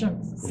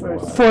motion for?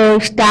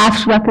 For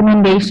staff's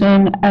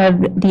recommendation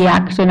of the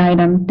action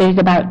item. There's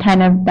about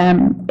 10 of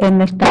them in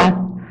the staff.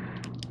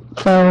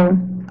 So.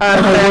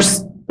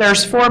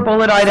 There's 4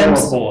 bullet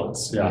items. 4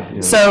 bullets, yeah.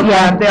 So,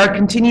 they are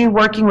continue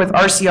working with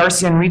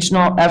RCRC on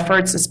regional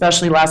efforts,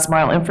 especially last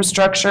mile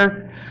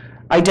infrastructure.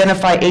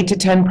 Identify 8 to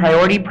 10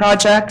 priority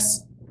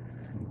projects.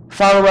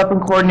 Follow up and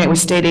coordinate with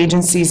state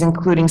agencies,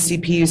 including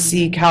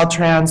CPUC,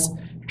 Caltrans,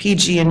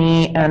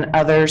 PG&E, and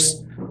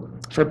others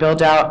for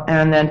build out.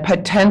 And then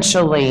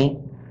potentially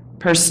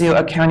pursue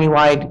a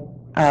countywide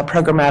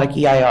programmatic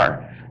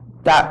EIR.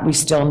 That we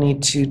still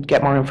need to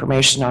get more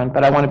information on,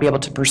 but I want to be able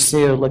to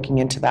pursue looking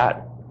into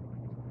that.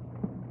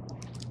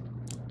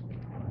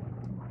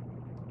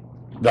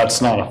 That's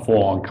not a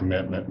full-on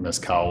commitment, Ms.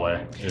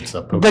 Callaway. It's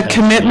a The potential.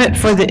 commitment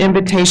for the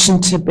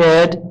invitation to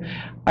bid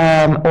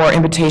or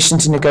invitation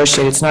to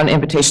negotiate, it's not an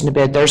invitation to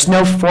bid. There's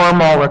no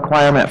formal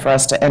requirement for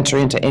us to enter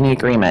into any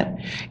agreement.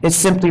 It's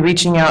simply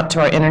reaching out to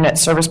our internet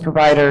service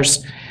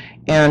providers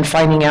and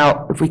finding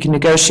out if we can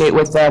negotiate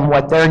with them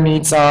what their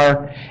needs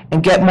are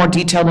and get more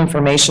detailed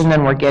information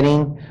than we're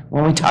getting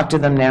when we talk to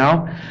them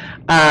now.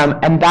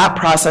 And that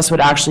process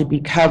would actually be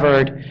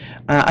covered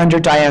under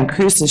Diane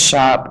Cruz's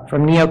shop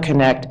from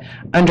NeoConnect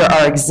under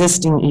our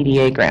existing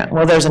EDA grant.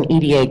 Well, there's an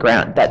EDA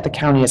grant that the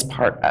county is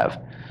part of.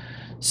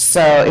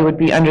 So it would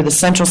be under the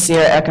Central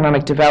Sierra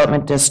Economic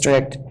Development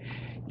District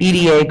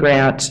EDA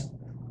grant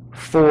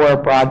for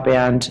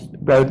broadband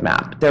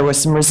roadmap. There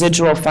was some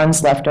residual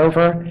funds left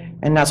over,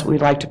 and that's what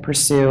we'd like to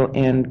pursue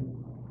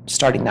in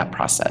starting that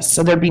process.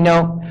 So there'd be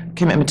no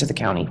commitment to the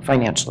county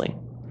financially.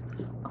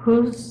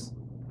 Whose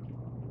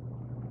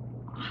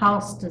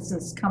house does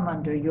this come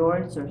under,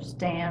 yours or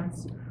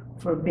Stan's,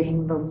 for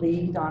being the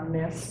lead on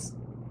this?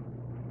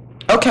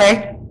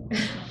 Okay.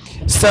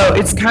 So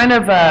it's kind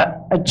of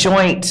a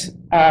joint,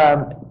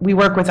 we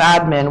work with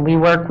admin, we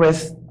work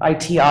with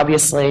IT,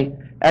 obviously,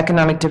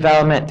 economic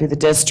development through the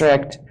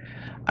district.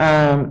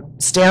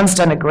 Stan's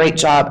done a great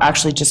job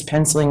actually just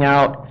penciling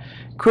out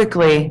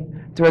quickly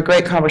through a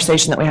great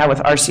conversation that we had with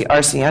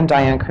RC and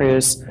Diane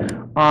Cruz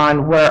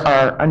on where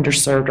our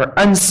underserved or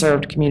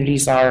unserved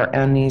communities are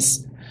and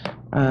these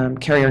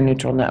carrier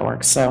neutral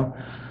networks. So,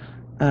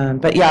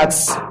 but yeah,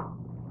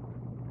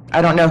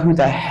 I don't know who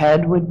the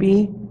head would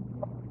be.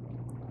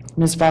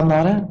 Ms. Von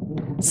Lotta,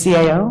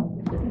 CAO?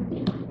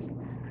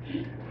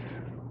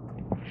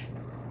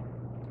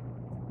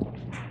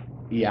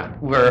 Yeah,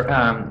 we're,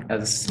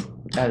 as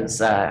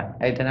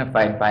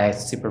identified by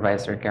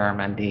Supervisor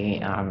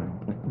Garamendi,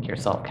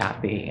 yourself,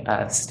 Kathy,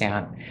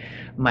 Stan,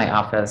 my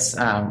office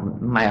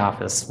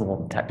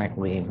will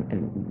technically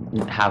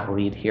have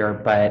lead here,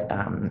 but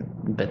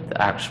the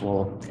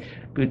actual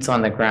boots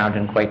on the ground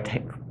and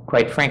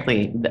quite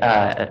frankly,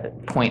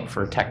 point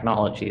for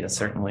technology is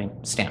certainly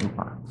Stan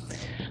Moore.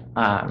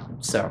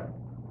 So.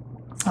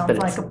 Sounds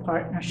like a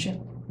partnership.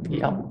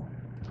 Yep.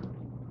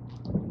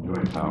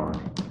 Joint power.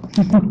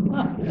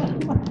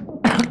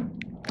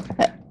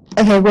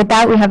 Okay, with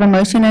that, we have a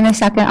motion and a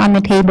second on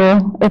the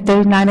table. If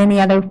there's not any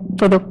other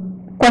further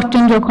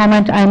questions or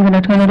comments, I'm going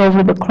to turn it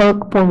over to the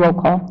clerk for roll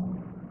call.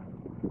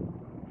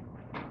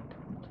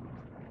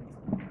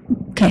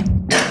 Okay.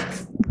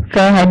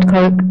 Go ahead,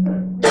 clerk.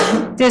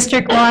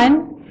 District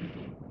 1,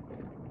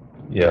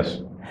 Yes.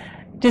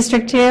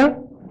 District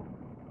 2,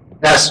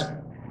 Yes.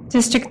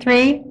 District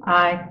 3,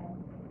 Aye.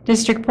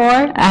 District 4,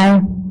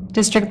 Aye.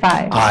 District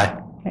 5. Aye.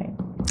 Okay.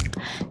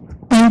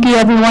 Thank you,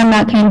 everyone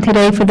that came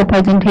today for the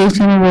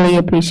presentation. I really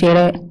appreciate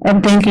it.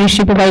 And thank you,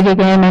 Supervisor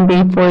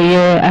Garamendi, for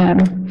your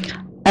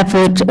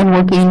efforts in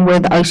working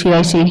with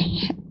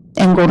RCIC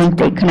and Golden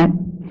State Connect.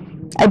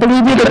 I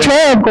believe you're the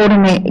chair of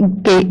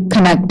Golden Gate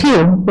Connect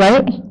too,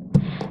 right?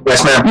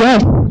 Yes, ma'am.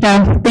 Yes,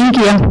 so, thank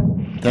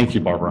you. Thank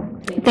you, Barbara.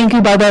 Thank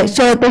you, Barbara.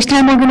 So at this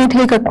time, we're going to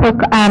take a quick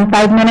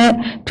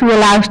 5-minute to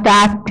allow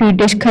staff to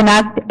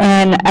disconnect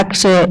and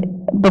exit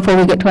before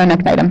we get to our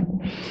next item.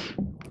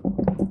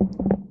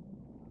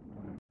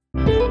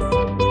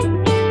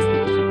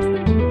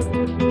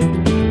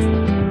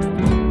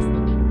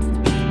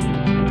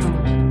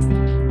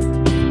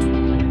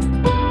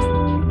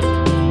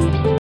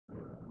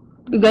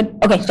 You good?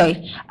 Okay,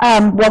 sorry.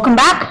 Welcome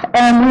back,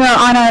 and we are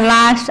on our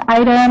last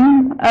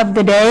item of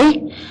the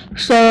day.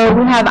 So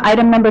we have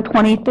item number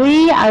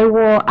 23. I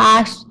will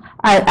ask,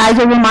 as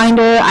a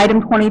reminder,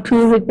 item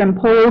 22 has been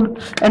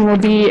pulled and will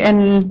be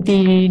in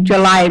the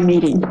July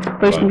meeting,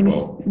 first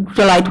meeting,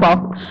 July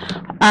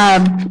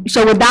 12th.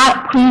 So with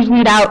that, please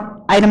read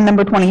out item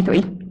number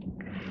 23.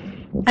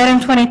 Item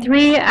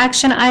 23,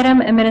 action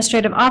item,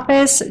 Administrative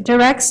Office,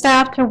 direct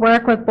staff to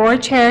work with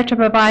board chair to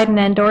provide an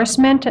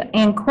endorsement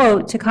and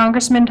quote to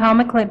Congressman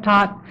Tom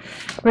McClintock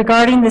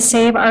regarding the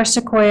Save Our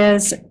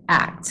Sequoias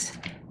Act.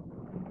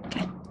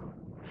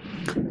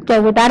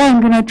 So with that, I'm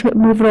going to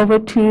move it over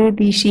to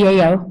the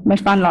CAO,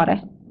 Ms. Von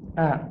Laude.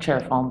 Chair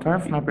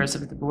Fallendorf, members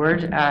of the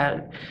board.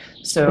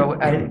 So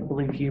I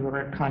believe you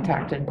were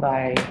contacted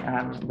by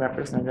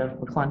Representative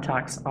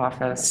McClintock's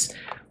office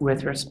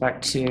with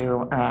respect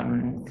to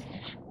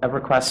a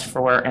request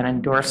for an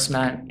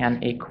endorsement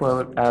and a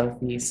quote of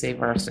the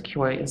Save Our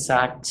Sequoias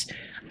Act.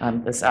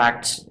 This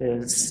act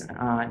is,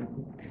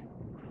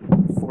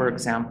 for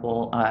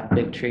example,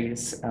 big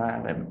trees.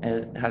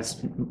 It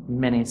has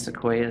many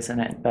sequoias in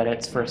it, but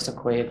it's for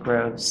sequoia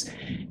groves.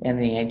 And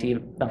the idea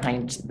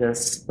behind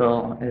this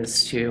bill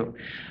is to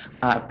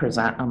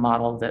present a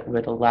model that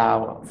would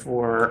allow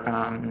for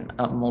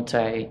a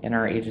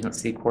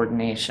multi-interagency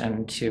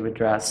coordination to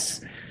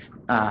address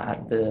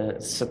the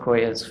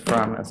sequoias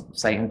from a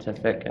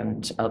scientific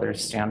and other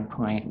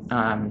standpoint,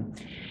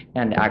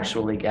 and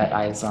actually get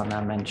eyes on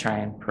them and try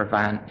and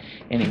prevent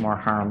any more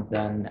harm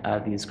than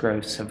these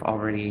groves have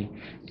already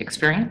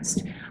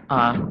experienced.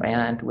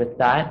 And with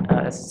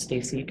that,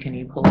 Stacy, can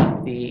you pull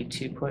up the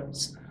 2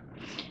 quotes?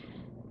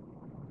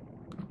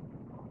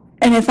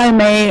 And if I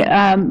may,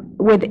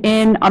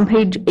 on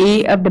page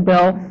 8 of the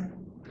bill,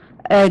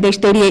 there's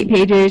 38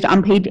 pages.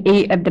 On page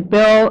 8 of the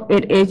bill,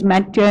 it is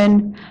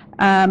mentioned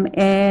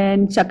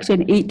in section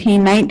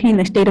 1819,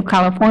 the state of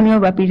California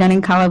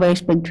representing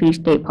Calaveras Big Tree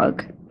State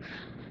Park.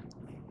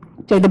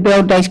 So the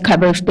bill does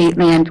cover state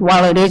land.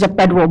 While it is a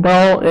federal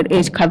bill, it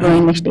is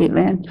covering the state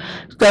land.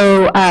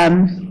 So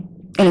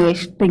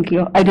anyways, thank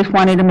you. I just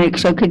wanted to make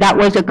sure, because that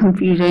was a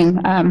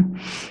confusing,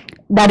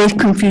 that is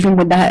confusing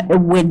with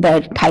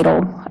the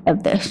title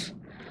of this.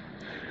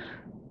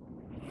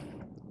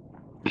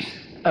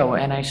 Oh,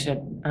 and I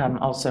should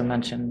also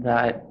mention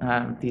that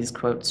these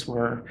quotes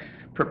were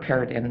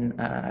prepared in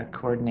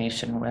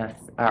coordination with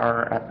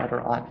our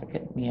federal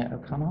advocate, Mia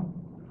O'Connell,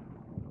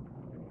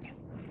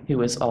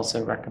 who is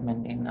also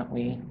recommending that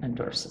we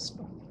endorse this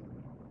bill.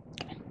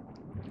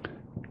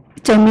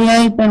 So Mia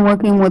has been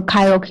working with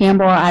Kyle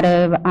Campbell out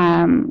of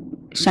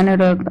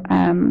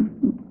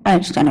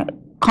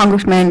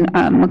Congressman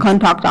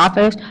McClintock's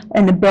office,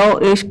 and the bill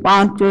is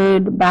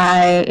sponsored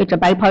by, it's a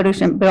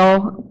bipartisan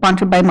bill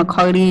sponsored by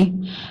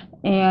McCarty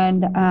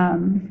and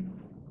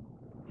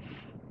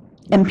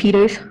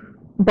Peters,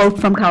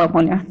 both from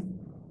California.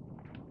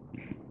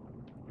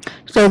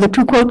 So the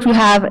 2 quotes you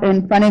have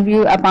in front of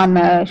you up on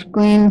the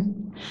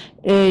screen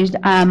is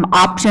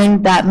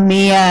options that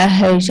Mia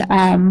has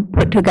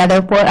put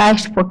together for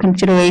us for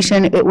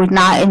consideration. It was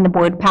not in the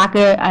board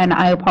packet, and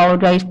I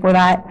apologize for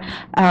that.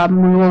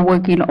 We were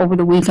working over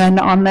the weekend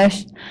on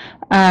this.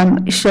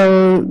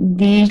 So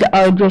these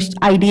are just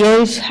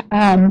ideas,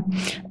 and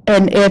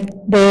if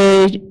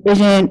there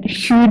isn't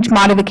huge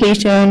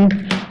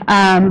modification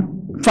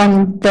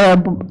from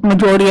the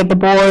majority of the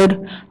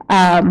board,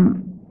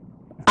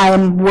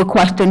 I'm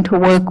requesting to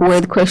work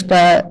with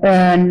Krista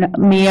and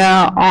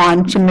Mia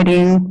on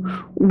submitting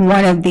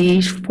one of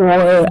these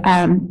for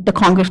the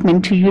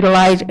congressman to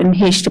utilize in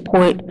his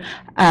support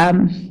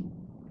on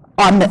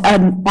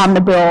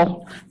the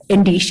bill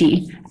in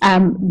DC.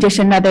 Just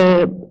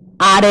another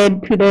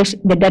added to this,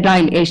 the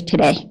deadline is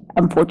today,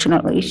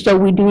 unfortunately. So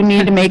we do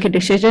need to make a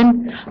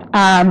decision.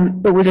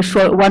 It was a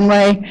short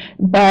one-way,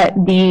 but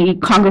the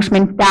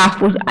congressman staff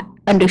was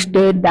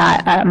understood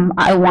that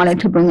I wanted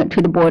to bring it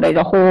to the board as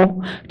a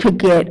whole to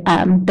get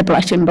the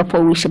blessing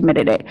before we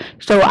submitted it.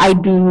 So I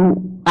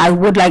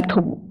would like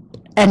to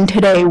end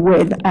today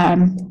with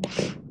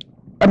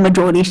a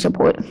majority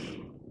support.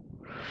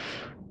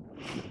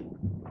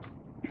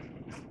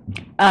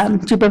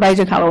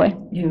 Supervisor Callaway.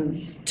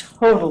 You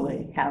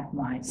totally have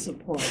my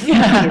support.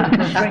 Thank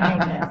you for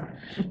bringing it.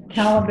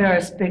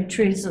 Calaveras Big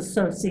Trees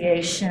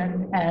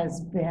Association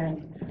has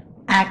been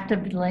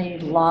actively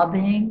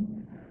lobbying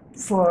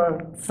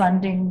for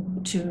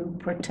funding to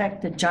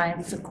protect the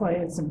giant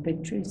sequoias in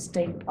Big Tree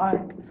State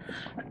Park.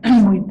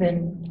 We've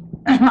been,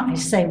 I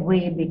say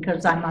we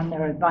because I'm on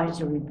their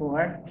advisory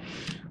board.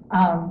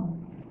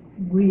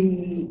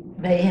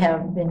 they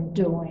have been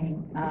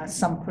doing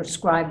some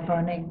prescribed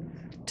burning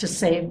to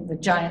save the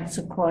giant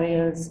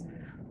sequoias.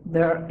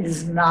 There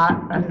is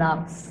not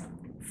enough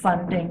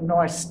funding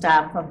nor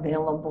staff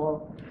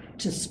available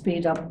to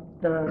speed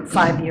up the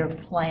 5-year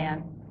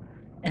plan.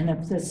 And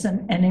if this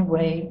in any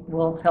way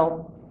will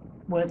help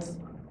with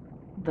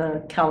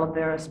the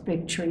Calaveras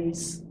big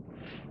trees,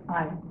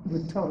 I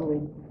would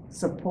totally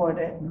support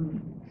it,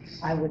 and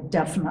I would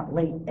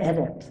definitely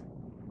edit.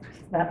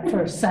 That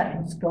first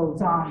sentence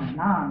goes on and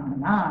on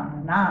and on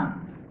and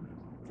on.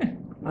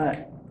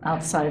 But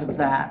outside of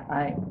that,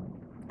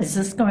 is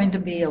this going to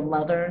be a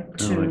letter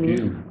to?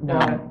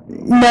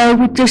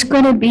 No, it's just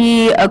going to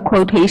be a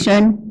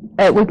quotation.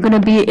 We're going to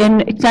be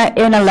it's not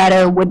in a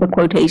letter with the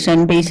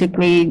quotation,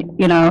 basically,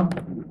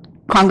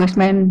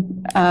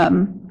 Congressman,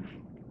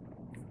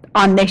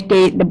 on this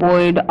date, the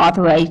board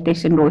authorized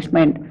this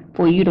endorsement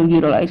for you to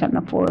utilize on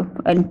the floor.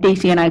 And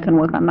Stacy and I can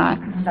work on that.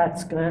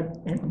 That's good.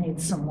 It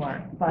needs some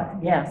work, but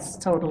yes,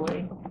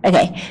 totally.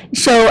 Okay,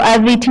 so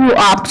of the two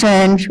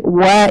options,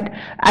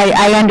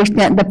 I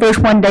understand, the first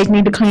one does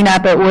need to clean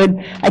up.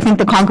 I think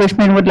the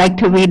congressman would like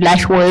to read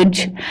less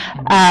words,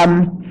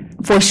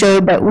 for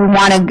sure, but we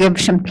want to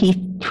give some teeth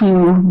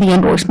to the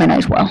endorsement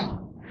as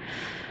well.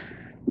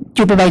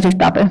 Supervisor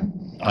Stopper.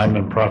 I'm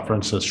in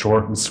preference as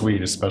short and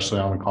sweet, especially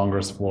on the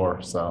Congress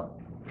floor, so.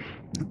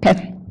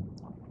 Okay.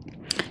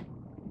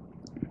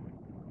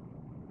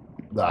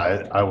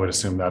 I would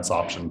assume that's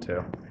option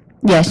 2.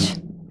 Yes.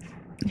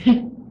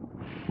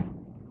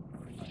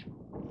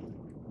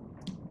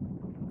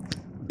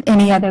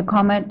 Any other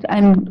comments?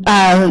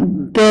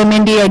 Bill,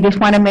 Mindy, I just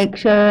want to make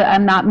sure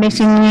I'm not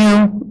missing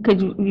you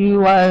because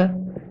you are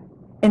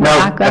in the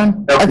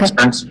background. No Okay.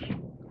 concerns.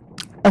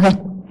 Okay.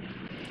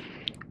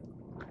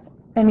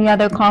 Any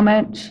other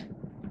comments?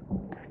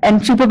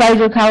 And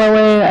Supervisor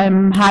Callaway,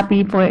 I'm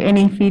happy for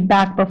any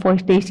feedback before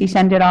Stacy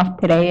sends it off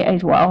today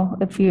as well,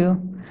 if you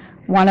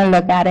want to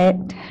look at it.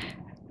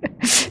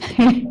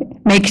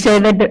 Make sure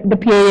that the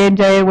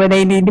periods are where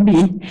they need to be.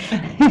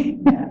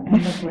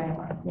 And the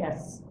grammar,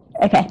 yes.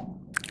 Okay.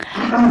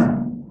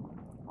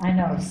 I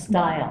know,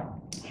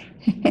 style.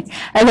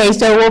 Okay,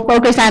 so we'll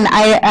focus on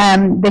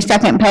the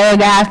second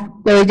paragraph.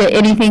 So is there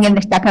anything in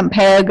the second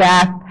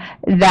paragraph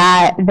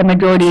that the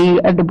majority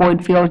of the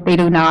board feels they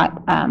do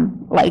not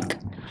like?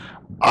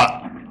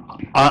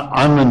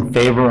 I'm in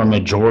favor of a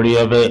majority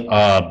of it,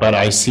 but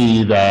I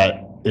see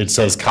that it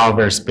says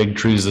Calaveras Big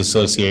Trees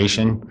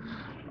Association,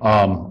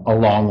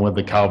 along with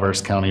the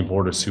Calaveras County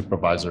Board of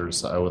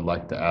Supervisors. I would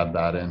like to add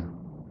that in.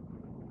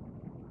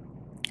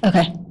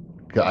 Okay.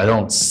 I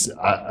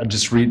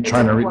just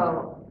trying to read.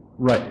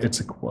 Right, it's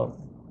a quote.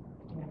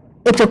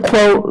 It's a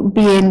quote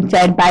being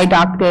said by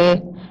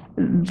Dr.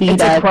 Vida.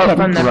 It's a quote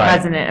from the Right.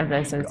 president of the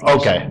association.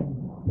 Okay,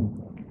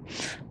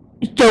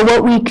 So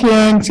what we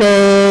can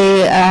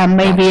say,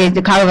 maybe is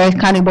the Calaveras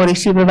County Board of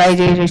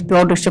Supervisors is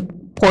thrilled to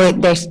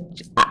support this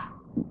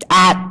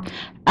at,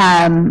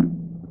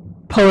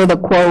 per the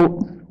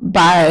quote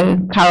by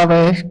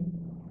Calaveras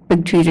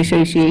Big Trees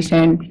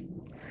Association.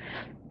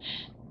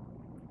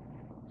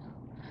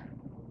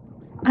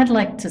 I'd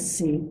like to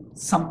see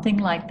something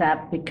like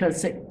that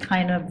because it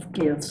kind of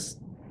gives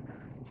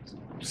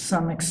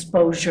some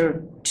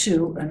exposure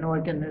to an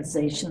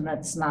organization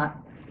that's not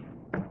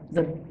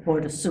the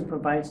Board of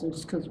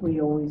Supervisors, because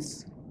we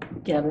always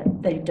get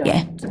it, they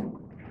Yeah. don't.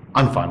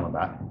 I'm fine with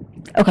that.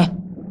 Okay,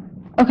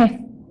 okay.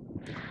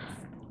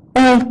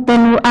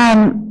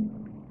 Then,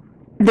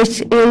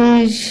 this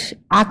is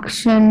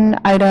action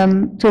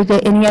item, so is there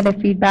any other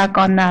feedback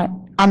on that,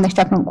 on the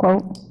second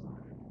quote?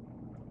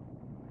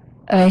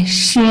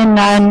 Seeing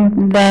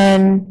none,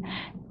 then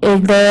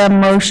is there a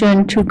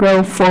motion to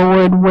go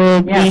forward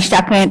with the Yes.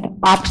 second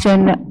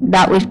option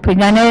that was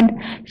presented?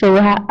 So,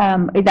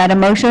 is that a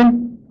motion?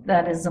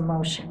 That is a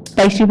motion.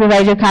 By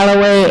Supervisor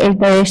Callaway, is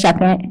there a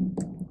second?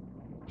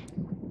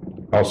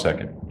 I'll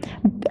second.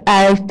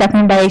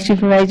 Second by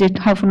Supervisor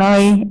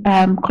Toffenali.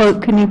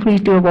 Clerk, can you please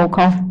do a roll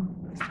call?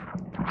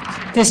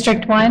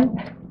 District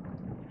 1,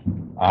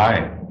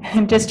 Aye.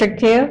 District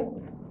 2,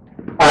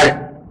 Aye.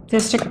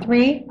 District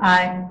 3,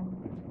 Aye.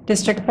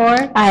 District 4,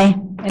 Aye.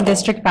 and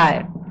District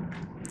 5.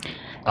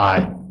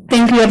 Aye.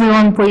 Thank you,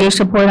 everyone, for your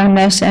support on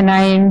this, and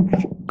I am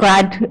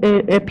glad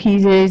it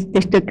appeases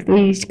District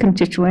 3's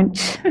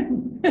constituents.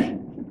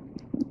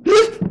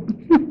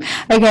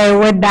 Okay,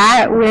 with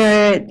that,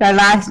 we're at the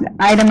last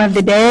item of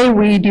the day.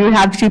 We do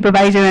have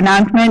supervisor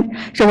announcement.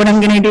 So what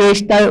I'm going to do is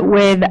start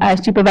with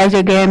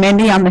Supervisor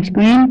Garamendi on the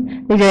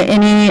screen. Is there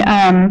any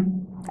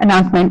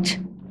announcements?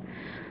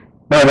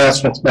 No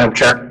announcements, Madam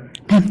Chair.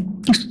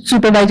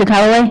 Supervisor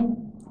Callaway?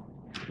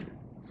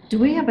 Do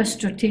we have a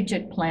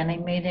strategic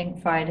planning meeting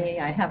Friday?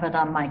 I have it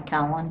on my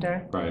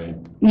calendar. Right.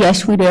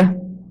 Yes, we do.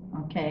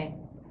 Okay.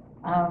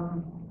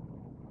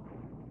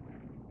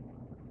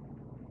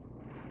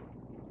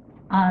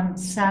 On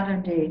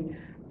Saturday,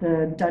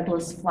 the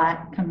Douglas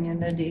Flat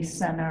Community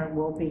Center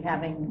will be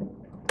having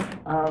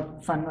a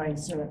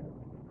fundraiser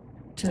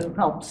to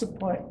help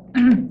support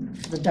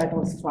the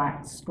Douglas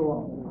Flat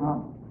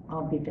School.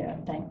 I'll be there,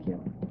 thank you.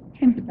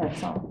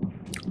 That's all.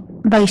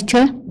 Vice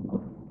Chair?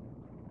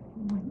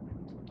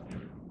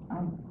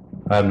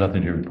 I have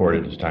nothing to report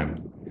at this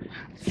time.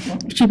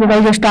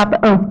 Supervisor Stop,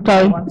 oh,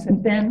 sorry. Once it's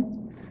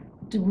been,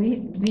 do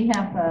we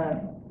have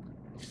a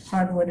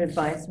Hardwood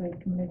Advisory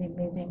Committee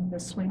meeting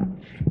this week?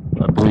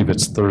 I believe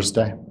it's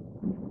Thursday.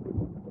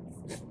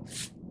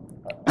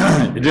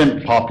 It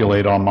didn't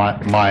populate on my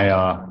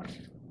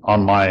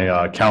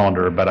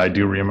calendar, but I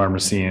do remember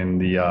seeing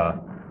the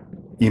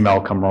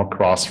email come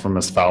across from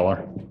Ms.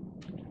 Fowler.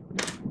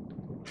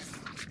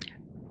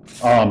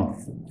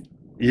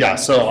 Yeah,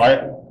 so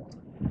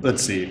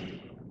let's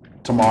see,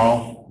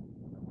 tomorrow,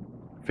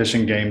 Fish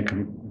and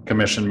Game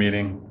Commission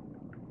meeting.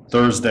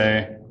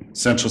 Thursday,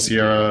 Central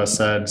Sierra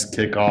SEDS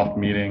kickoff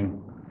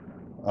meeting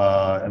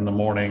in the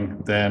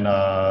morning, then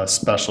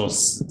special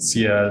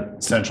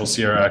Central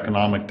Sierra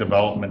Economic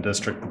Development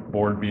District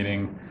Board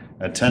meeting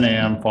at 10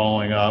 a.m.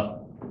 following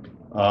up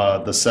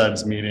the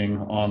SEDS meeting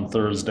on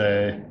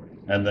Thursday,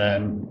 and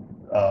then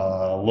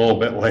a little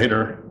bit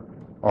later,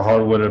 our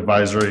Hardwood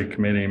Advisory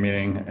Committee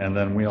meeting, and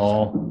then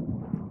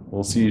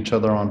we'll see each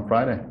other on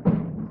Friday.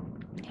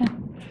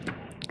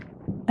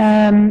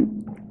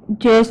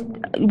 Just,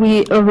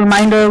 a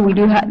reminder, we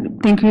do have,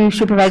 thank you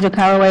Supervisor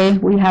Callaway,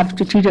 we have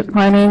strategic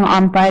planning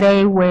on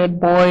Friday with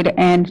board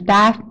and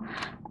staff.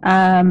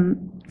 For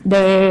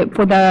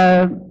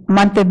the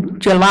month of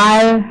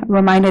July,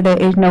 reminder there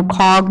is no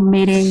COG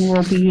meeting,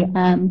 will be,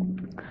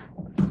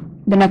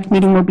 the next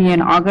meeting will be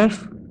in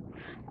August.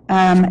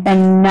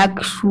 And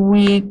next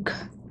week,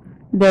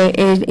 there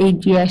is a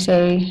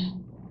GSA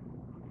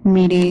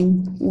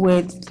meeting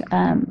with,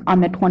 on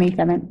the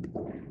 27th,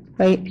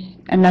 right?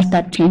 Unless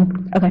that changed,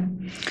 okay.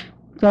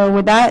 So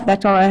with that,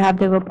 that's all I have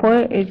to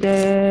report. With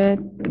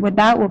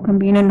that, we'll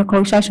convene in the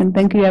closed session.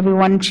 Thank you,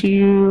 everyone. See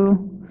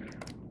you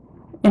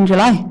in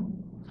July.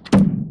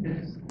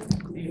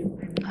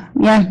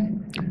 Yeah,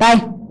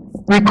 bye.